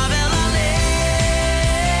 ik ga wel alleen.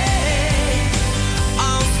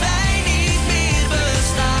 Als wij niet meer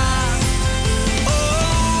bestaan,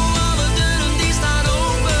 oh, alle deuren die staan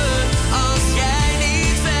open. Als jij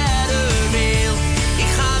niet verder wil,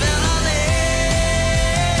 ik ga wel alleen.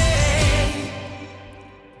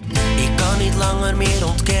 Ik kan niet langer meer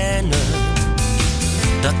ontkennen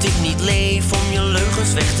dat ik niet leef om je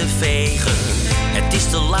leugens weg te vegen. Het is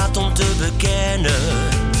te laat om te bekennen.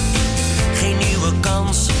 Geen nieuwe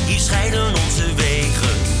kans, hier scheiden onze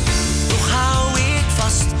wegen. Toch hou ik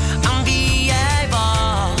vast aan wie jij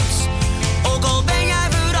was, ook al ben jij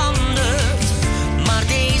veranderd, maar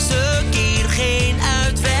deze keer geen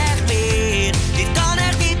uitweg meer. Dit kan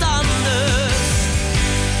echt niet anders.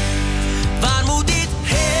 Waar moet dit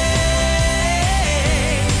heen?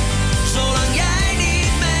 Zolang jij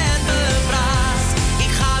niet met me praat.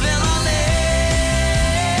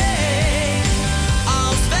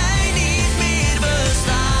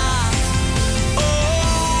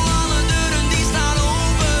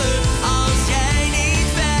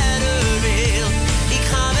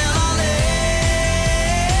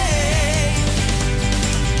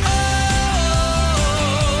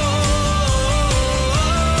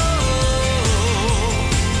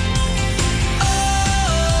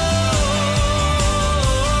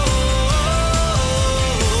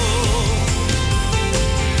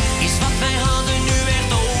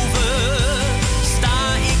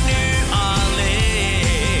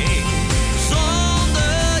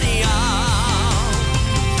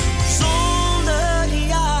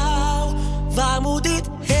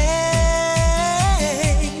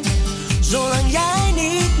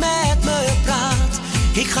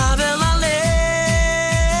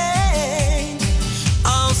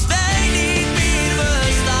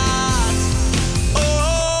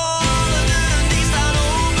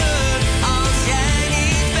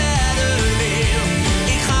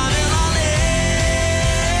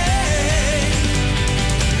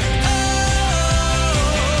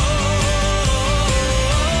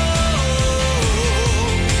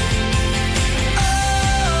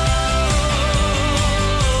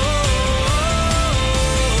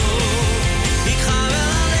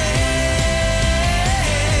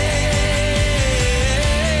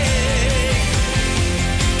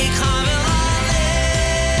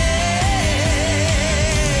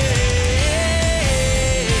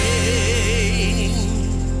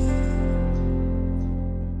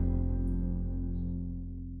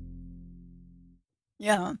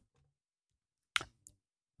 Ja.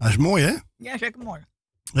 Hij is mooi, hè? Ja, zeker mooi.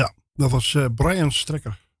 Ja, dat was Brian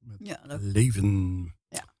Strekker. Ja, dat... Leven.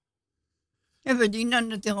 Ja. En we dienen aan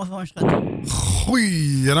de telefoon, schat.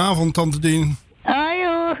 Goedenavond, tante Dien.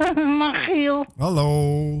 Hallo, Magiel. Hallo.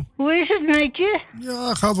 Hoe is het met je?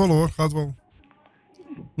 Ja, gaat wel hoor, gaat wel.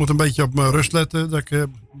 Ik moet een beetje op mijn rust letten, dat ik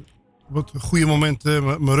op het goede moment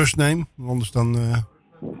mijn rust neem. Anders dan...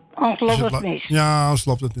 Anders loopt het mis. Ja, anders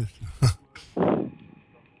loopt het mis.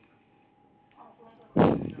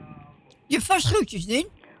 Je vast groetjes, Dien?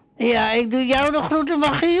 Ja, ik doe jou de groeten,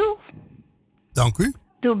 Magiel. Dank u.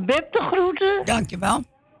 Doe Beb de groeten. Dankjewel.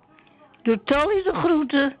 Doe Tolly de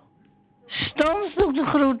groeten. Stans doe ik de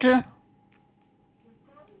groeten.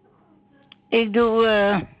 Ik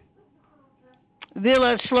doe Wil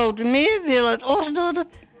uit Slotermeer, Wil uit Osdorp,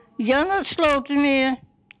 Jan uit Slotermeer,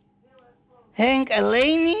 Henk en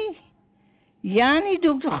Leni, Jani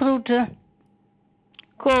doe ik de groeten,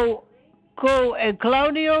 Co en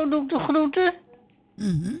Claudio doe ik de groeten.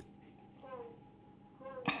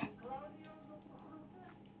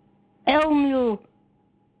 Elmiel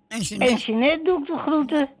en Jeanette doe ik de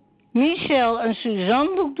groeten. Michel en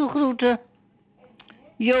Suzanne doe ik de groeten.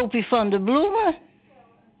 Jopie van de Bloemen.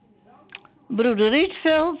 Broeder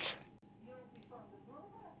Rietveld.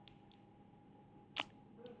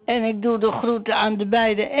 En ik doe de groeten aan de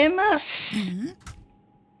beide Emma's.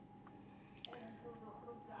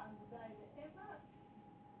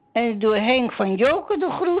 En ik doe Henk van Joker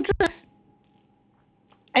de groeten.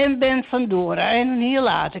 En Ben van Dora. En hier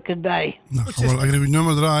laat ik het bij. Nou, gaan we lekker uw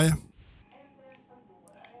nummer draaien.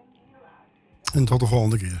 En tot de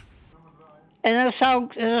volgende keer. En dan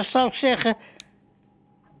zou ik zeggen...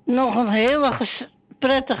 Nog een hele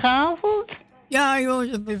prettige avond. Ja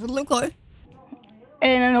joh, dat is wel leuk hoor.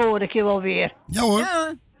 En dan hoor ik je wel weer. Ja hoor.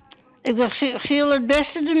 Ja. Ik wil Giel het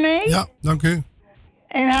beste ermee. Ja, dank u.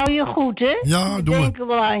 En hou je goed, hè? Ja, ik doe denk er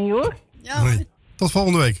wel aan je, hoor. Ja. Nee. Tot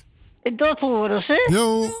volgende week. Tot horen, hè?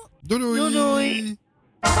 Jo. Doei doei. Doei doei.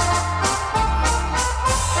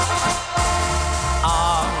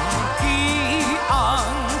 Ankie,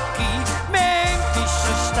 Ankie, mijn is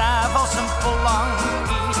zo stijf als een plankie.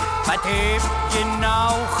 Wat heb je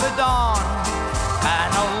nou gedaan?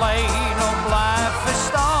 En alleen nog blijven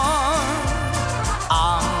staan.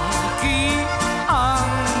 Ankie,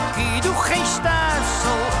 Ankie, doe geen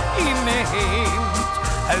stijfsel in mijn hemd.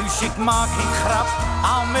 Heus, ik maak geen grap,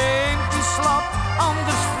 al mijn die slap,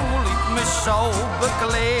 anders voel ik me zo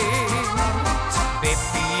bekleed.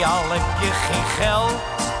 Pippie, al heb je geen geld,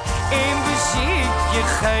 en bezit je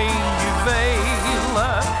geen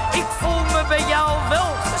juwelen. Ik voel me bij jou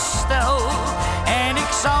wel gesteld, en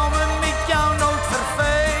ik zou me met jou nooit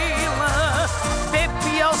vervelen.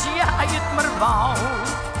 Pippie, als jij het maar wou,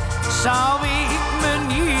 zou ik me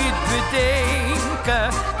niet bedenken.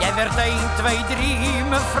 Jij werd 1, 2, 3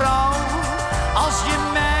 mevrouw, als je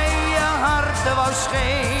mij je hart wou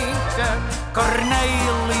schenken.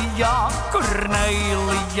 Cornelia,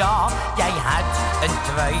 Cornelia, jij had een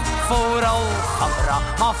 2 voor Algebra,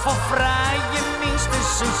 maar voor vrije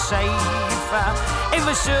minstens een 7. En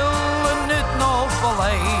we zullen het nog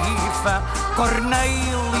beleven.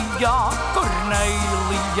 Cornelia,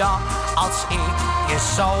 Cornelia, als ik je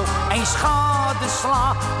zo eens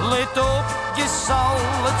gadesla, let op, je zal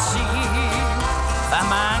het zien. Van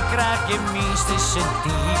mij krijg je minstens een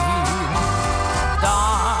 10.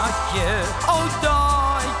 Datje, oh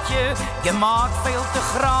datje, je maakt veel te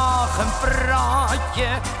graag een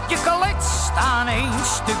praatje. Je kletst aan 1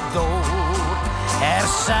 stuk door, er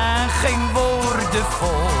zijn geen woorden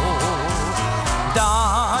voor.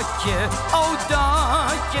 Datje, oh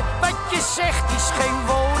datje, wat je zegt is geen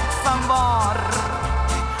woord van waar.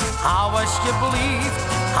 Hou alsjeblieft,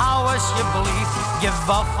 je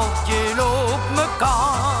waffeltje op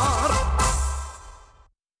mekaar.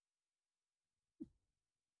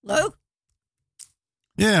 Leuk.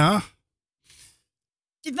 Ja.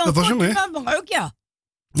 Dat was hem, hè? Dat was leuk, ja.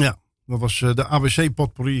 Ja, dat was de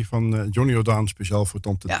ABC-potpourri van Johnny Jordaan, speciaal voor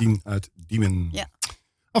tante Tien uit Diemen. Ja.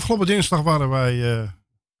 Afgelopen dinsdag waren wij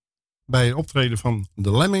bij het optreden van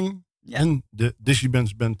de Lemming en de Dizzy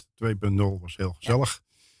Bands Band 2.0. Was heel gezellig.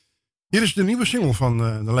 Hier is de nieuwe single van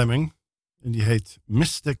de Lemming. En die heet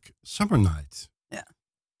Mystic Summer Night. Ja.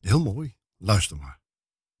 Heel mooi. Luister maar.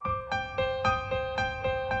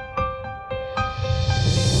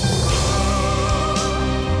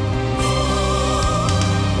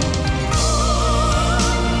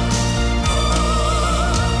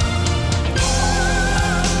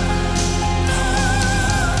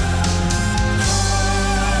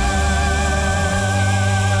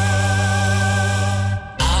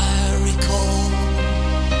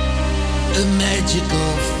 A a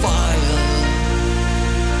magical fire,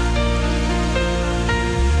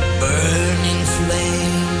 burning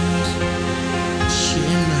flames,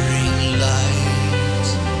 shimmering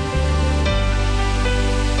lights,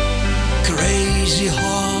 crazy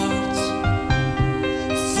hearts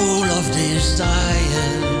full of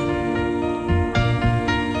desire.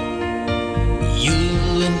 You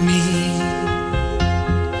and me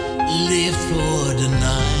live for the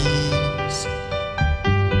night.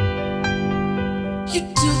 You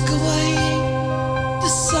took away the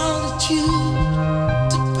solitude,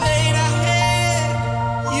 the pain I had.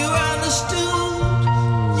 You understood.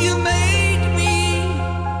 You made me.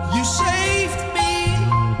 You saved me.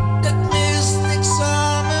 That mystic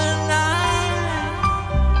summer night.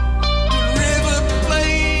 The river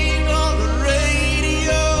played on the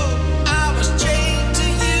radio. I was chained to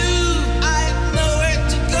you. I had nowhere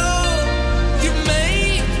to go. You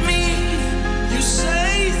made me. You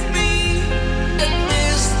saved me. That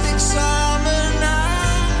mystic summer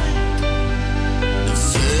night. The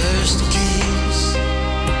first kiss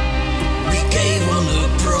we gave on the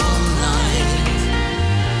prom night.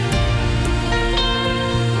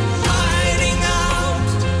 Hiding out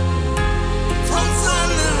from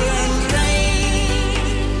thunder and rain.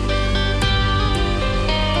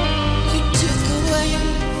 You took away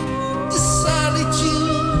the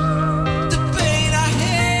solitude, the pain I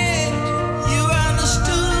had. You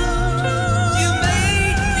understood. You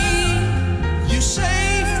made me. You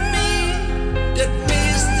saved me. That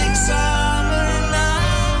mystic summer night.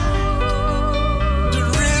 The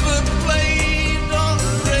river played on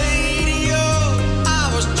the radio. I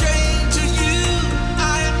was chained to you.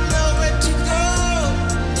 I had nowhere to go.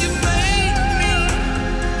 You made me.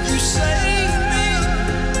 You saved me.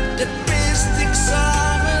 That mystic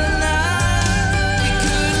summer night. We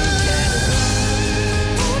couldn't get enough.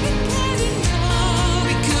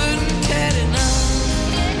 We couldn't get enough.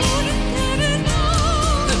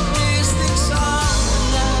 The mystic summer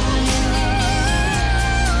night.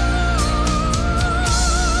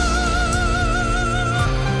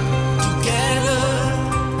 Together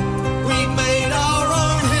we made our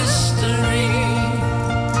own history,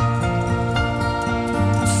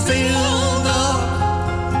 filled up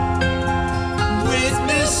with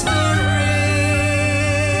mystery.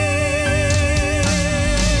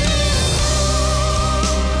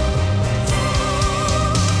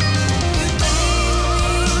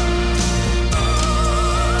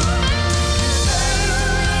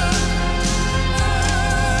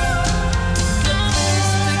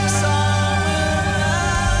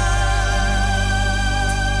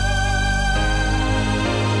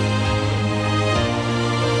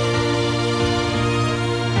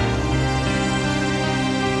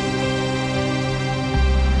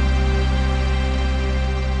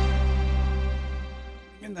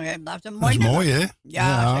 Dat is een Dat is mooi, hè?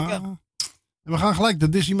 Ja, zeker. En we gaan gelijk de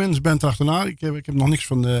Discymans Band achterna. Ik heb nog niks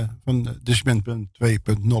van de Discymans Band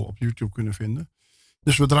 2.0 op YouTube kunnen vinden.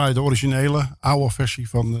 Dus we draaien de originele, oude versie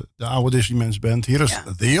van de oude Discymans Band. Hier is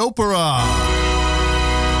The Opera.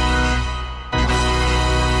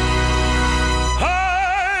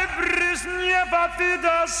 Hej, bryznie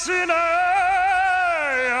papida syneja.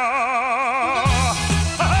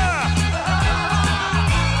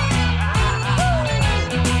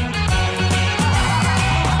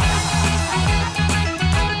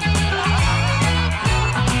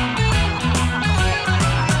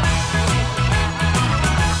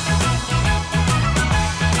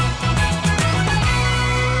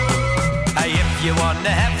 Hey, if you want to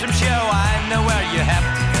have some show, I know where you have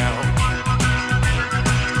to go.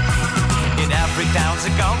 In every town's a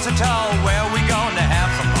concert hall where we gonna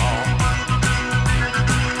have them all.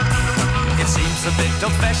 It seems a bit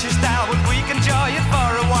old-fashioned style, but we can enjoy it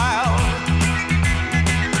for a while.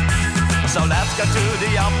 So let's go to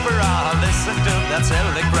the opera, listen to that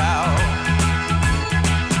silly crowd.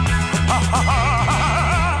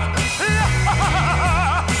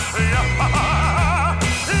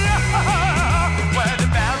 Where the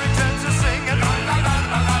baritons are singing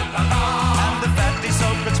and the fatties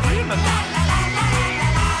open screaming.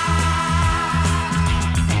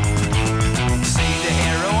 See the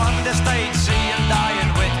hero on the stage, see him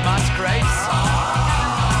dying with much grace.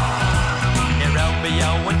 Here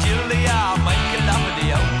Romeo and Julia making love in the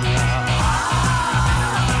opera.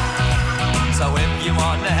 So if you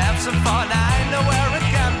want to have some fun, I know where it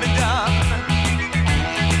can be done.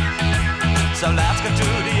 So let's go to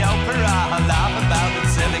the opera, laugh about the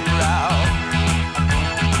silly crowd.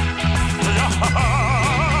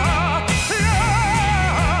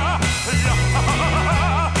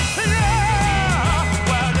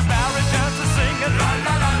 Where the baritons are singing,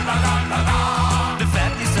 the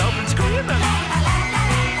fatties open screaming.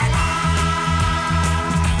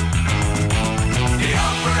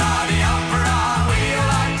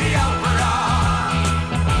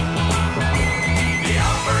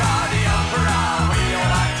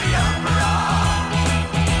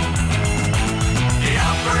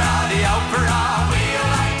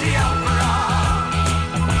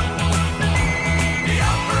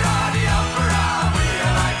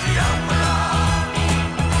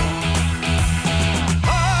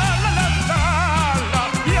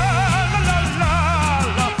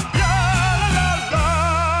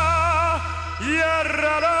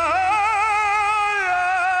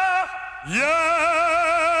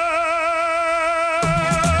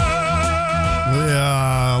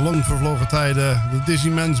 van vervlogen tijden. De Dizzy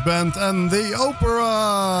Men's Band en The Opera.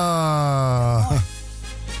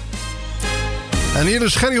 En hier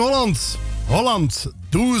is Gerry Holland. Holland,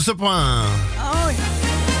 12 points. Oh ja.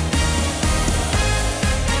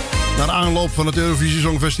 Naar aanloop van het Eurovisie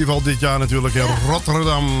Songfestival dit jaar natuurlijk in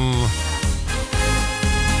Rotterdam.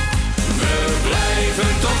 We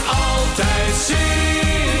blijven tot altijd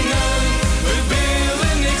zingen. We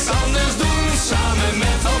willen niks anders doen samen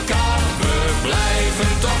met elkaar. We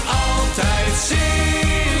blijven tot altijd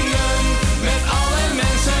zingen. Met alle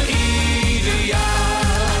mensen ieder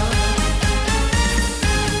jaar.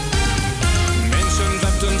 Mensen,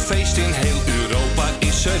 wat een feest in heel Europa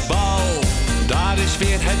is het bal. Daar is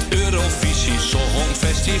weer het Eurovisie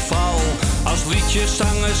Songfestival. Als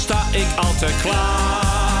liedjeszanger sta ik altijd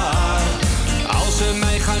klaar. Als ze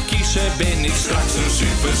mij gaan kiezen ben ik straks een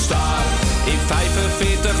superstar. In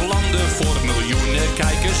 45 landen voor miljoenen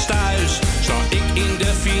kijkers thuis. Zal ik in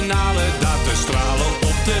de finale daar te stralen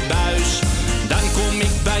op de buis. Dan kom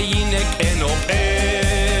ik bij Jinek en op 1.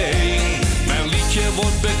 Mijn liedje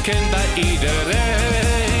wordt bekend bij iedereen.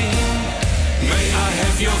 May I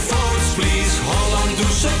have your votes please, Holland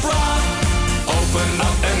doe ze praat. Open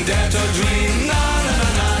up and dare to dream, na na na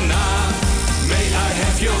na na. May I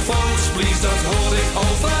have your votes please, dat hoor ik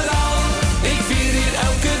overal. Ik vier hier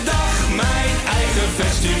elke dag mijn eigen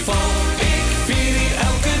festival. Ik vier hier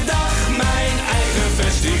elke dag mijn eigen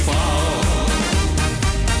festival.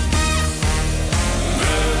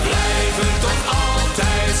 We blijven tot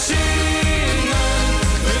altijd zingen.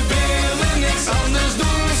 We willen niks anders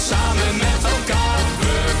doen samen met elkaar.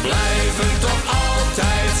 We blijven tot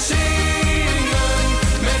altijd zingen.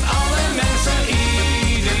 Met alle mensen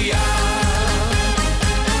ieder jaar.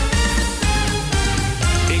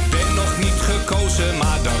 Ik ben nog niet gekozen,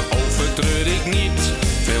 maar daarover treur ik niet.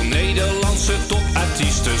 Veel Nederlandse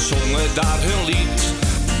topartiesten zongen daar hun lied.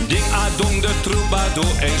 Ding Adong, de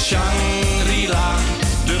Troubadour en Shangri-La.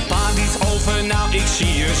 De party's over, nou ik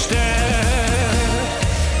zie een ster.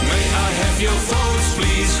 May I have your votes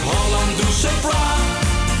please, Holland doe ze praat.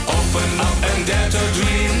 Open up and dare to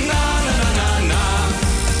dream, na na na na na.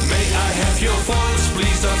 May I have your votes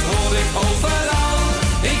please, dat hoor ik overal.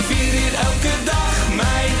 Ik vier hier elke dag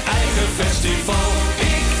mijn eigen festival.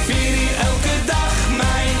 Ik vier hier elke dag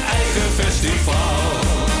mijn eigen festival.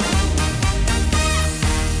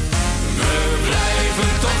 We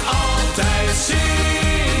blijven tot altijd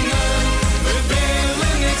zingen. We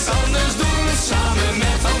willen niks anders doen samen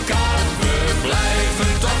met elkaar. We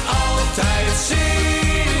blijven tot altijd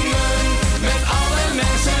zingen. Met alle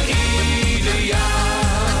mensen ieder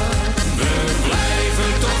jaar. We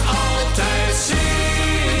blijven tot altijd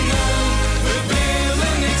zingen. We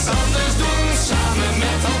willen niks anders doen samen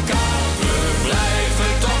met elkaar. We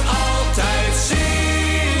blijven tot altijd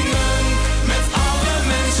zingen. Met alle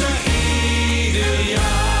mensen ieder jaar.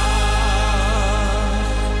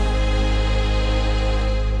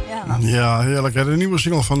 Ja, heerlijk. Hè? De nieuwe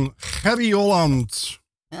single van Gerry Holland.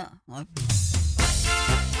 Ja, mooi.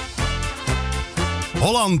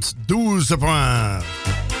 Holland, 12 points.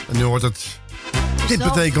 En nu hoort het. Dit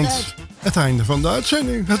betekent het einde van de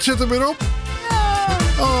uitzending. Het zit er weer op.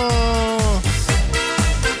 Oh.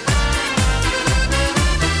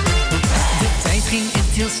 De tijd ging echt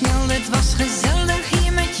heel snel, het was gezellig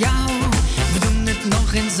hier met jou. We doen het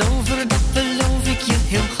nog eens over, dat beloof ik je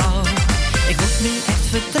heel gauw. Ik moet nu echt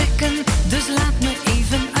vertrekken, dus laat me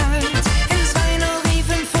even uit. En zwaai nog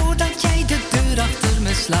even voordat jij de deur achter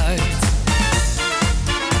me sluit.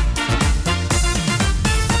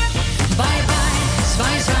 Bye bye,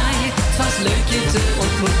 zwaai zwaai, het was leuk je te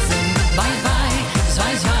ontmoeten. Bye bye,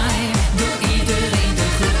 zwaai zwaai, doe iedereen de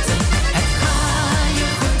groeten. Het gaat je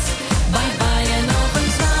goed, bye bye en nog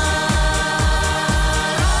een zwaai.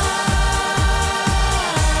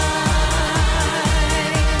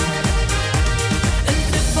 Een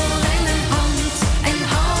knuffel en een hand en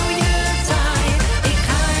hou je taai. Ik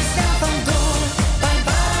ga er snel vandoor, bye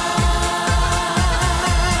bye.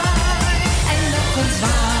 En nog een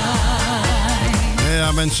zwaai.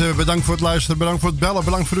 Ja, mensen, bedankt voor het luisteren. Bedankt voor het bellen.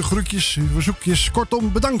 Bedankt voor de groetjes, uw verzoekjes.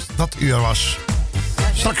 Kortom, bedankt dat u er was.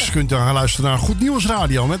 Straks kunt u gaan luisteren naar Goed Nieuws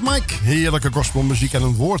Radio met Mike. Heerlijke gospelmuziek en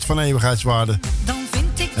een woord van eeuwigheidswaarde.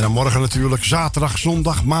 En dan morgen natuurlijk zaterdag,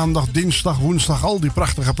 zondag, maandag, dinsdag, woensdag. Al die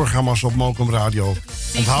prachtige programma's op Mokum Radio.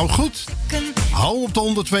 Onthoud goed. Hou op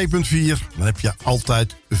de 102.4. Dan heb je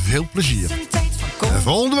altijd veel plezier. En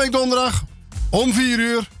volgende week donderdag om 4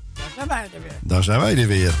 uur. Daar zijn wij er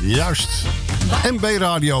weer. Juist. MB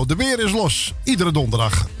Radio, de weer is los. Iedere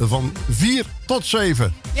donderdag van 4 tot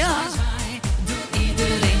 7. Ja.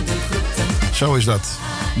 Zo is dat.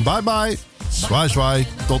 Bye bye. Zwaai zwaai.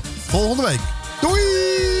 Tot volgende week.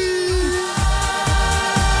 Doei!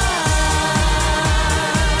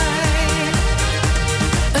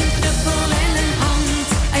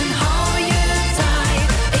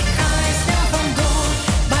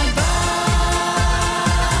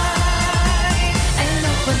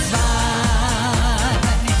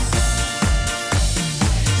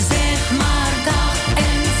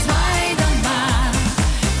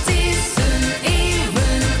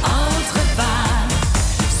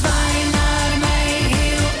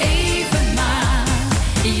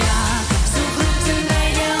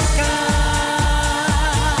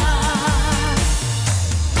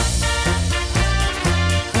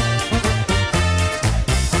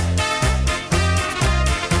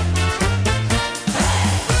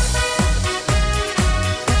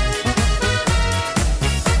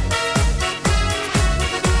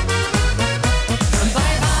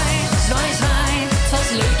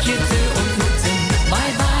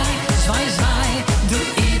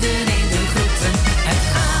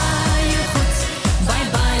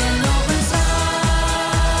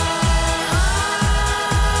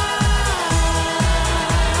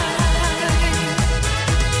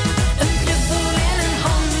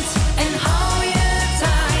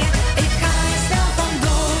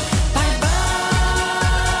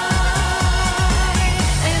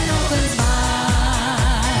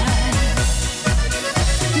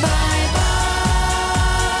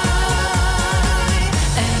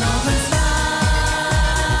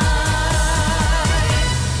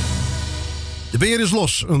 Weer is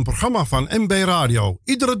los, een programma van MB Radio.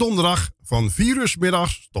 Iedere donderdag van 4 uur 's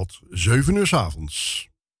middags tot 7 uur 's avonds.